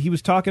he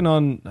was talking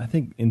on, I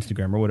think,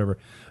 Instagram or whatever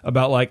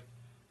about like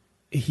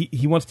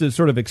he wants to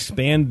sort of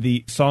expand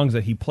the songs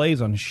that he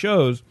plays on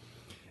shows.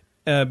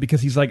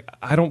 Because he's like,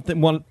 I don't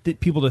want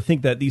people to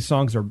think that these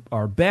songs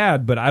are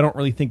bad, but I don't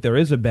really think there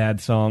is a bad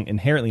song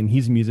inherently, and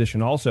he's a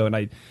musician also.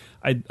 And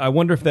I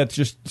wonder if that's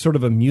just sort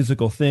of a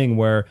musical thing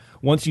where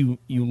once you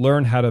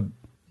learn how to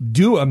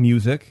do a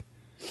music,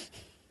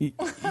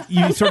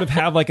 you sort of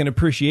have like an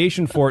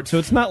appreciation for it. So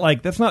it's not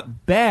like that's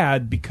not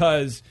bad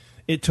because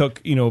it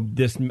took,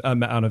 this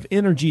amount of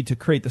energy to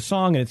create the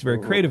song, and it's very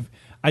creative.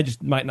 I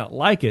just might not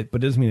like it,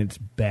 but it doesn't mean it's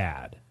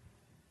bad.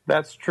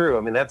 That's true.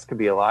 I mean, that could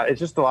be a lot. It's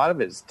just a lot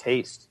of it is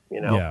taste,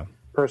 Yeah.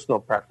 personal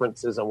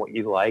preferences on what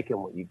you like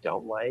and what you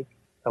don't like.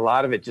 A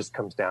lot of it just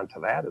comes down to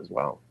that as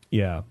well.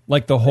 Yeah,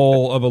 like the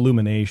whole of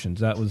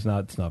Illuminations.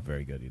 It's not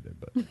very good either.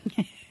 But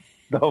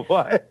The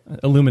what?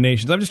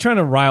 Illuminations. I'm just trying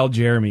to rile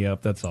Jeremy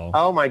up. That's all.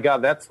 Oh my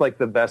God, that's like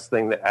the best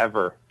thing that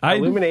ever.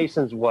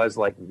 Illuminations was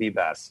like the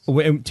best.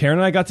 And Taryn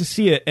and I got to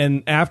see it,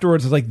 and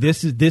afterwards, it's like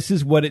this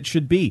is what it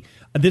should be.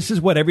 This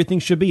is what everything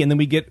should be, and then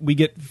we get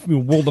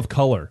World of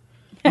Color,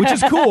 which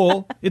is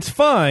cool. It's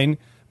fine,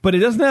 but it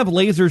doesn't have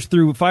lasers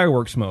through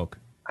fireworks smoke.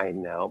 I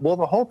know. Well,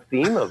 the whole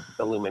theme of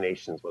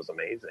Illuminations was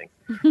amazing.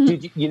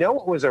 You know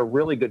what was a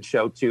really good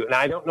show too? And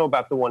I don't know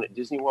about the one at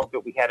Disney World,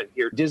 but we had it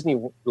here.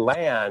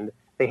 Disneyland.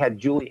 They had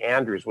Julie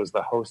Andrews was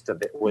the host of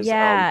it. Was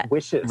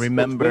Wishes.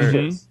 Remember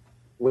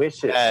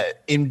Wishes.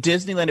 In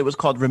Disneyland, it was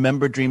called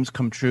Remember Dreams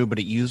Come True, but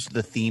it used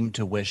the theme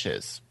to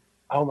Wishes.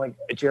 Oh my,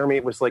 Jeremy,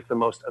 it was like the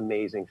most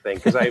amazing thing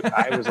because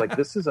I was like,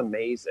 this is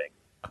amazing.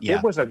 Yeah.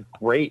 It was a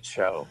great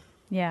show.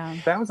 Yeah.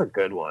 That was a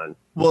good one.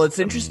 Well, it's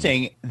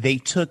interesting. They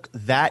took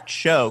that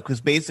show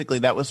because basically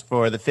that was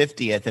for the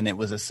 50th, and it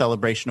was a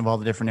celebration of all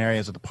the different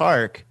areas of the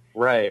park.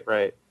 Right.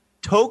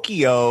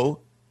 Tokyo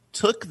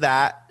took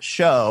that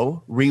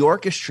show,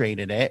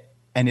 reorchestrated it,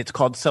 and it's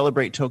called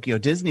Celebrate Tokyo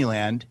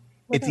Disneyland.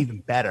 It's even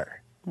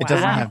better. It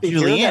doesn't have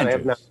Julie Andrews. I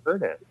have not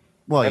heard it.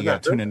 Well, you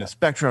got to tune into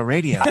Spectro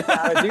Radio. I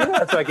gotta do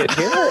that so I can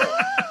hear it.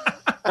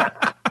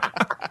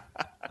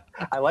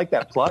 I like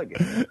that plug.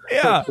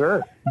 Yeah, for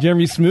sure.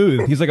 Jeremy's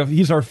smooth.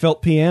 He's our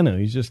felt piano.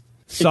 He's just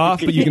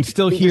soft, but you can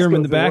still hear him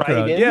in the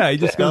background. Right in. Yeah, he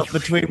just goes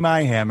between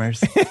my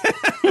hammers.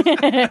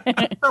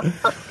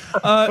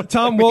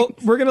 Tom, well,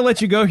 we're going to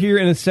let you go here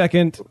in a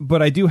second,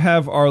 but I do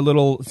have our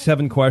little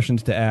 7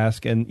 questions to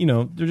ask, and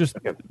they're just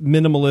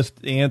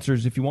minimalist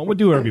answers. If you want, we'll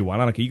do whatever you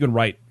want. I don't care. You can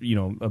write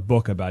a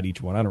book about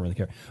each one. I don't really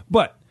care,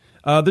 but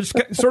they're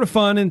just sort of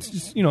fun, and it's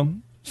just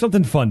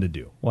something fun to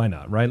do. Why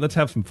not? Right? Let's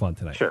have some fun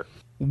tonight. Sure.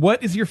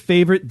 What is your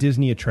favorite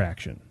Disney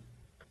attraction?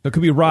 It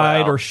could be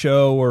ride or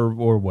show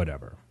or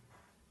whatever.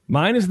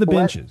 Mine is the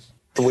benches.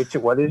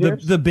 What is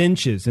yours? The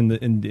benches in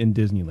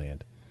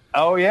Disneyland.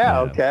 Oh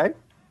yeah. Okay.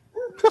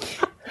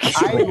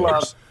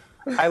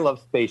 I love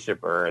Spaceship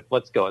Earth.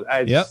 Let's go.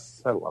 I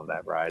love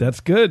that ride. That's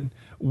good.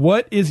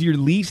 What is your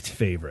least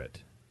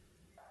favorite?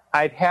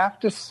 I'd have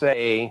to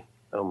say,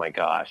 oh my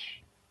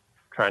gosh,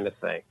 I'm trying to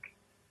think.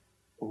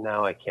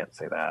 No, I can't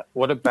say that.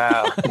 What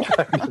about?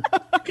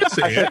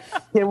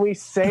 Can we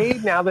say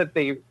now that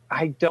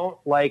I don't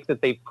like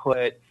that they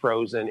put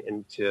Frozen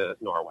into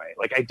Norway.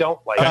 Like I don't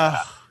like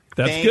that.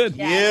 That's good.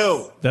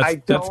 You. I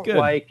don't that's good.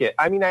 like it.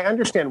 I mean, I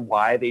understand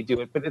why they do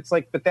it, but it's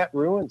like, but that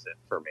ruins it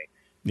for me.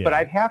 Yeah. But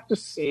I'd have to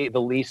say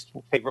the least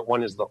favorite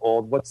one is the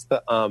old. What's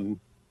the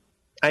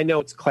I know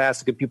it's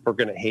classic and people are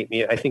going to hate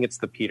me. I think it's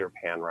the Peter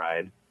Pan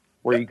ride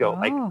where you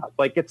go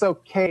like it's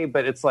okay,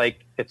 but it's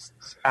like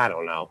I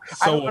don't know.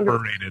 So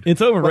overrated. It's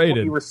overrated. Like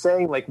what you were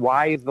saying, like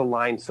why is the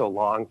line so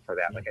long for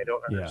that? Like I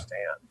don't understand.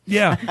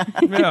 Yeah.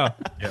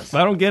 Yes.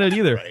 I don't get it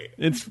either. Right.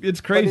 It's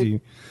crazy.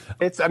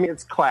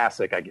 It's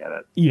classic. I get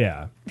it.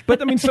 Yeah,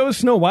 but I mean, so is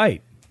Snow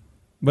White.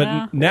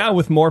 But now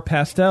with more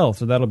pastel,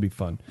 so that'll be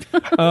fun.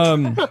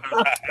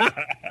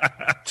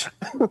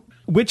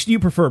 Which do you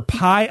prefer,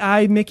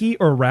 pie-eyed Mickey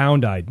or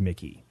round-eyed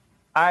Mickey?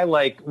 I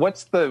like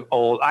what's the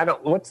old one?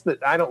 The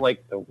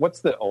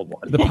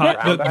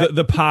pie,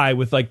 the pie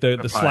with like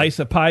the slice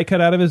of pie cut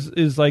out of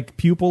his like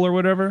pupil or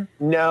whatever.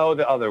 No,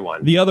 the other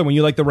one. The other one,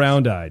 you like the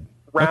round-eyed.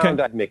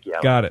 Round-eyed Mickey.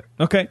 Got it.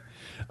 Okay.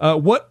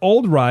 What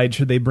old ride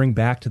should they bring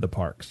back to the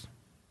parks?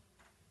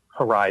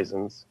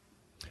 Horizons.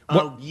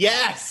 Oh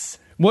yes.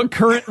 What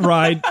current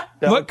ride?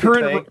 what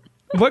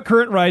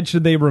current ride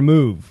should they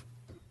remove?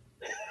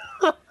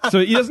 So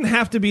it doesn't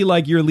have to be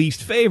like your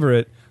least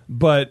favorite,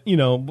 but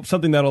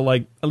something that'll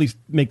like at least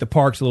make the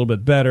parks a little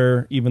bit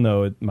better, even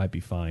though it might be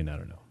fine. I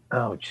don't know.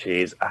 Oh,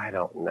 geez, I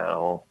don't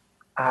know.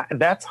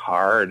 That's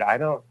hard.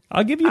 I'll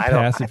give you a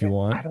pass if you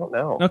want. I don't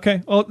know.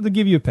 Okay, I'll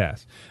give you a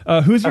pass.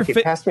 Who's your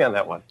pass me on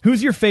that one?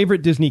 Who's your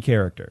favorite Disney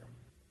character?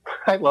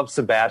 I love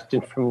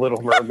Sebastian from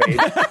Little Mermaid.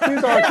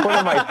 He's always one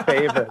of my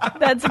favorites.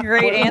 That's a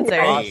great answer.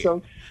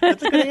 Awesome.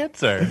 That's a good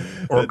answer.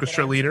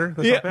 Orchestra leader.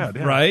 That's not bad.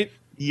 Yeah. Right?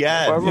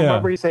 Yes. I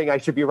remember you saying I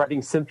should be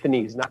writing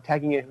symphonies, not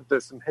tagging it into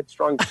some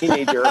headstrong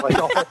teenager.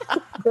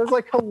 It was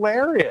like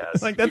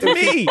hilarious. Like, that's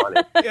me.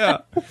 Yeah.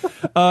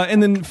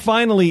 And then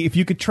finally, if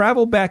you could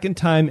travel back in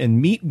time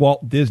and meet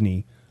Walt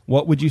Disney,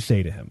 what would you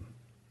say to him?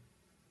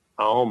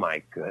 Oh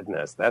my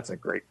goodness, that's a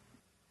great.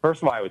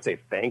 First of all, I would say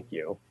thank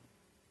you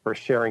for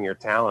sharing your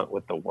talent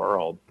with the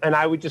world, and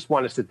I would just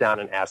want to sit down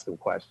and ask him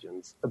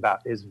questions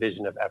about his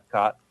vision of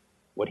Epcot,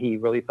 what he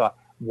really thought.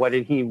 What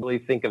did he really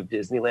think of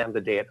Disneyland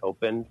the day it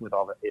opened with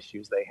all the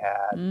issues they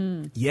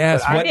had?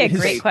 Yes. That'd be a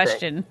great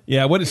question.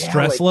 Yeah, what his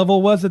stress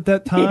level was at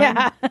that time?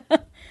 Yeah.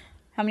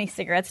 How many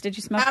cigarettes did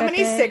you smoke? How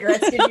many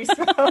cigarettes did you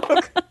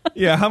smoke?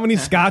 Yeah, how many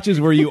scotches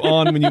were you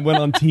on when you went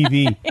on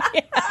TV?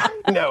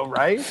 know,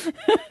 right?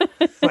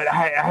 But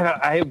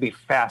I would be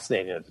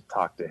fascinated to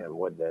talk to him,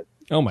 wouldn't it?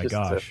 Oh my Just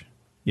gosh.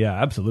 Yeah,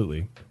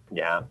 absolutely.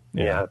 Yeah,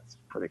 it's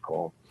pretty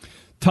cool.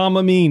 Tom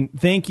Amin,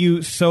 thank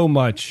you so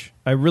much.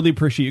 I really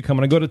appreciate you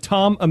coming. I go to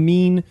Tom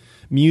Amin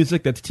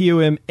Music. That's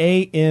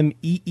TOMAMEEN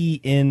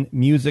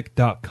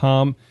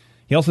music.com.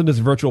 He also does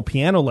virtual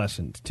piano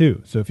lessons,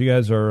 too. So if you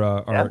guys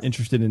are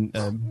interested in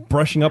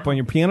brushing up on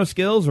your piano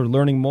skills or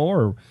learning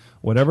more or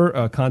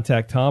whatever,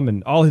 contact Tom.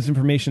 And all his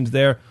information's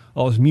there.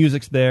 All his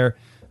music's there.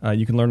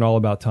 You can learn all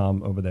about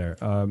Tom over there.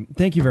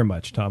 Thank you very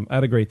much, Tom. I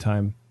had a great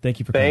time. Thank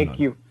you for coming on. Thank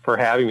you for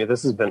having me.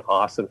 This has been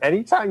awesome.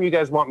 Anytime you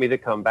guys want me to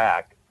come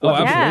back. Oh,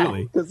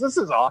 absolutely. Because this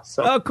is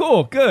awesome. Oh,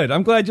 cool. Good.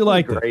 I'm glad you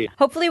liked it.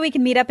 Hopefully we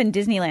can meet up in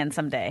Disneyland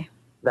someday.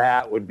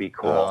 That would be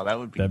cool. Oh,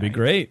 that'd be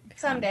great.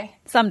 Someday.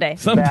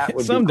 That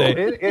would someday.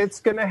 Be cool.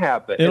 It's going to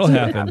happen. It'll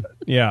happen.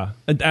 Yeah,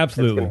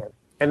 absolutely.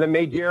 And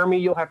then, Jeremy,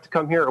 you'll have to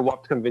come here, or we'll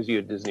have to come visit you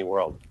at Disney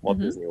World.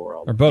 Disney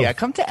World. Or both. Yeah,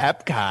 come to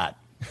Epcot.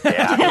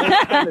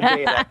 Yeah, spend the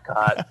day at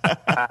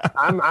Epcot.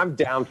 I'm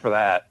down for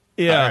that.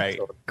 Yeah. All right.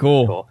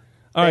 Cool.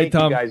 All right, Thank you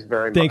Tom. guys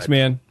very much. Thanks,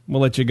 man.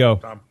 We'll let you go.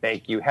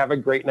 Thank you. Have a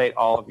great night,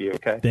 all of you.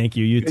 Okay. Thank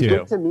you. You It's too.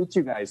 good to meet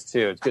you guys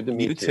too. It's good to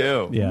meet you.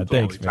 too. Yeah,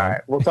 thanks, man. All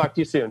right. We'll talk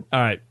to you soon. All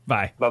right.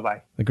 Bye.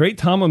 Bye-bye. The great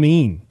Tom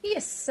Amin. He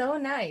is so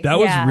nice. That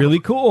was really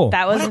cool.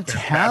 That was What a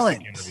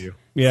talent. Interview.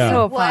 Yeah.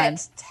 so fun.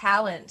 What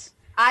talent.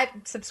 I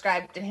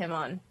subscribed to him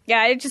on. Yeah,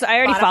 I already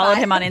Spotify. followed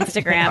him on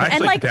Instagram. I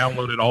and actually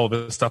downloaded all of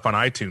his stuff on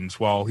iTunes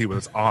while he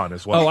was on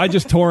as well. Oh, I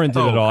just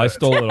torrented it all. I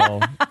stole it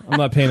all. I'm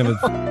not paying him.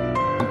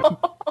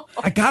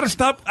 I gotta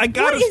stop. I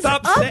gotta What is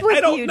stop. up with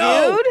I don't you,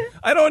 know. dude?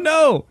 I don't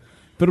know.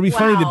 But it'll be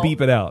funny to Wow.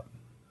 beep it out.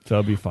 So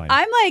it'll be fine.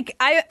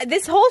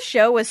 this whole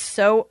show was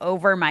so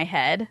over my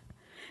head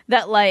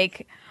that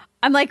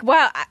I'm like,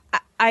 wow,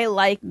 I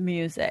like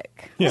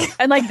music. Yeah.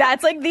 And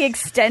that's the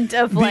extent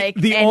of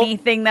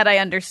anything that I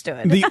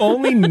understood. The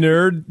only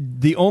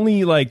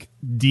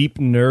deep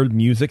nerd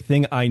music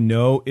thing I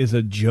know is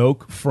a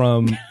joke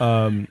from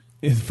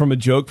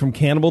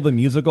Cannibal the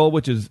Musical,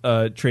 which is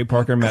Trey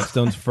Parker and Matt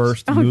Stone's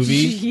first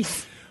movie.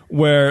 Jeez.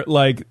 Where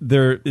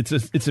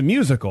it's a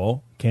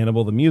musical,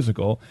 Cannibal the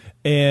Musical,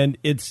 and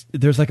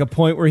there's a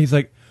point where he's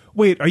like,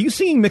 wait, are you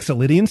singing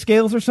Mixolydian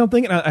scales or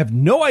something? And I have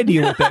no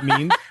idea what that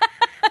means.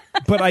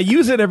 But I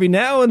use it every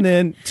now and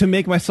then to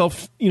make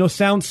myself,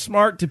 sound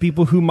smart to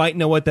people who might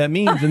know what that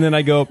means. And then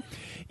I go,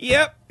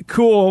 yep,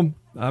 cool,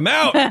 I'm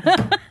out. You're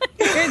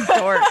a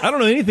dork. I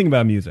don't know anything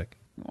about music.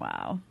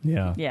 Wow.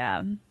 Yeah.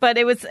 Yeah. But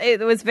it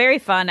was very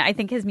fun. I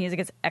think his music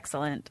is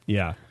excellent.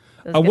 Yeah.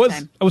 It was a good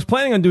time. I was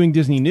planning on doing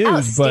Disney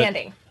News, but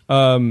Outstanding.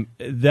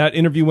 that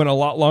interview went a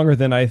lot longer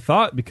than I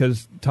thought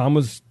because Tom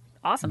was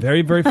Awesome.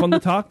 very, very fun to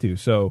talk to.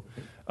 So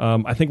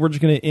I think we're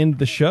just going to end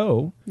the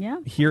show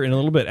here in a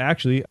little bit.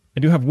 Actually, I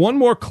do have one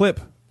more clip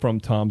from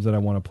Tom's that I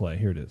want to play.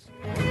 Here it is.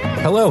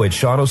 Hello, it's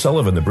Sean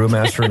O'Sullivan, the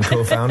brewmaster and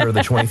co-founder of the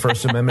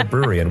 21st Amendment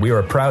Brewery, and we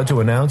are proud to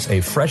announce a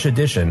fresh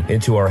addition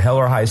into our Hell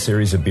or High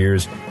series of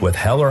beers with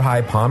Hell or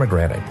High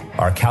Pomegranate.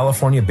 Our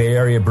California Bay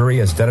Area brewery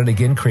has done it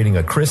again, creating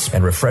a crisp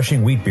and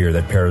refreshing wheat beer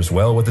that pairs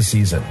well with the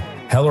season.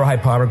 Hell or High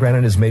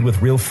Pomegranate is made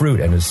with real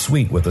fruit and is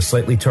sweet with a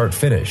slightly tart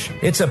finish.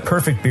 It's a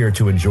perfect beer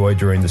to enjoy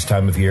during this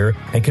time of year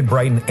and can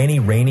brighten any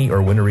rainy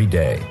or wintry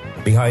day.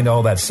 Behind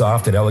all that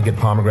soft and elegant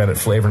pomegranate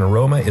flavor and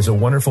aroma is a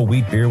wonderful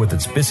wheat beer with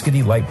its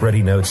biscuity, light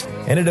bready notes,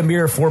 and at a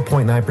mere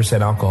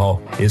 4.9%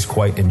 alcohol is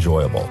quite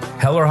enjoyable.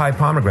 Hell or High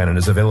Pomegranate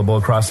is available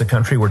across the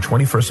country where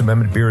 21st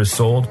Amendment beer is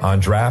sold on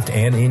draft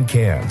and in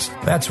cans.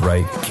 That's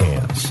right,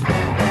 cans.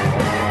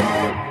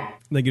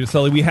 Thank you to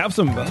Sully. We have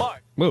some.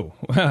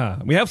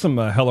 We have some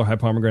Hell or High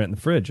Pomegranate in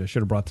the fridge. I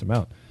should have brought some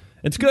out.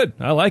 It's good.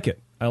 I like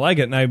it.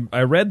 And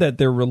I read that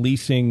they're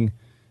releasing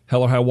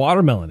Hell or High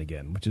Watermelon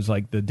again, which is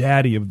like the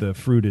daddy of the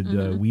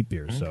fruited wheat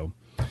beer. So,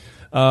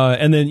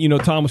 and then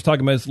Tom was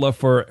talking about his love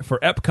for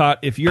Epcot.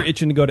 If you're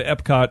itching to go to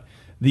Epcot,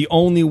 the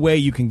only way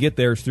you can get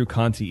there is through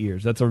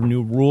concierge. That's a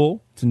new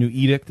rule. It's a new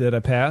edict that I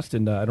passed,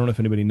 and I don't know if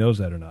anybody knows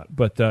that or not.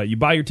 But you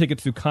buy your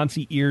tickets through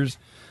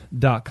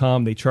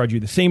concierge.com. They charge you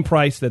the same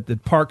price that the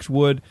parks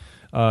would,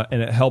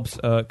 and it helps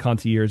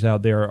concierge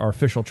out. They're our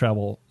official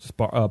travel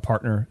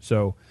partner.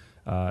 So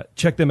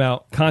check them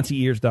out,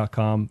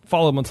 concierge.com.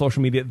 Follow them on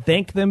social media.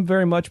 Thank them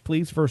very much,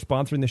 please, for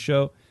sponsoring the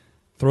show.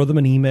 Throw them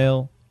an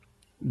email.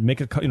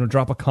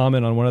 Drop a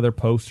comment on one of their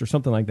posts or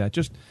something like that.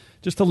 Just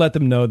to let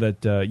them know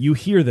that you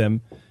hear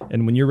them,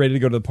 and when you're ready to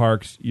go to the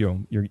parks, you're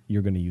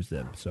going to use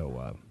them.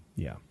 So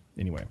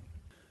Anyway,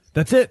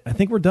 that's it. I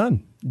think we're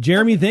done.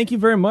 Jeremy, thank you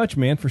very much,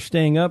 man, for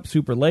staying up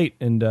super late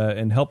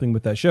and helping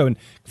with that show and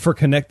for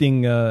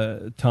connecting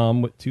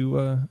Tom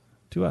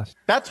to us.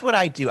 That's what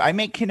I do. I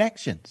make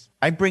connections.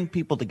 I bring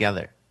people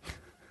together.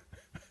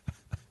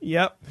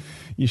 Yep,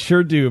 you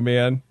sure do,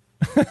 man.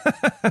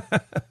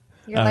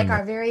 You're like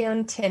our very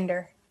own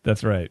Tinder.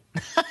 That's right.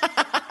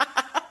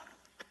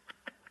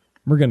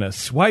 We're going to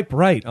swipe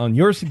right on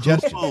your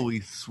suggestion. Oh, we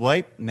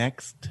swipe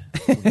next.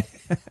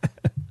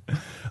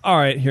 All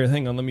right, here,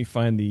 hang on. Let me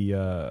find the...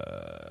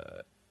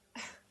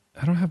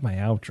 I don't have my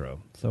outro,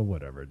 so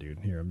whatever, dude.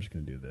 Here, I'm just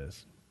going to do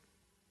this.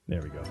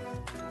 There we go.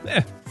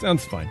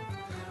 Sounds fine.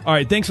 All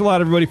right, thanks a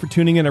lot, everybody, for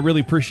tuning in. I really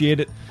appreciate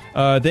it.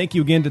 Thank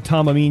you again to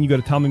Tom Amin. You go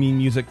to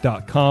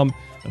TomAminMusic.com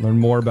and learn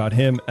more about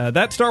him.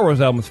 That Star Wars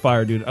album is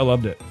fire, dude. I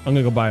loved it. I'm going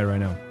to go buy it right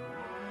now.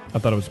 I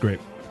thought it was great.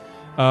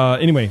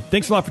 Anyway,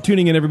 thanks a lot for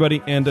tuning in,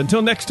 everybody. And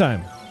until next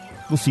time,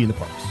 we'll see you in the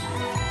parks.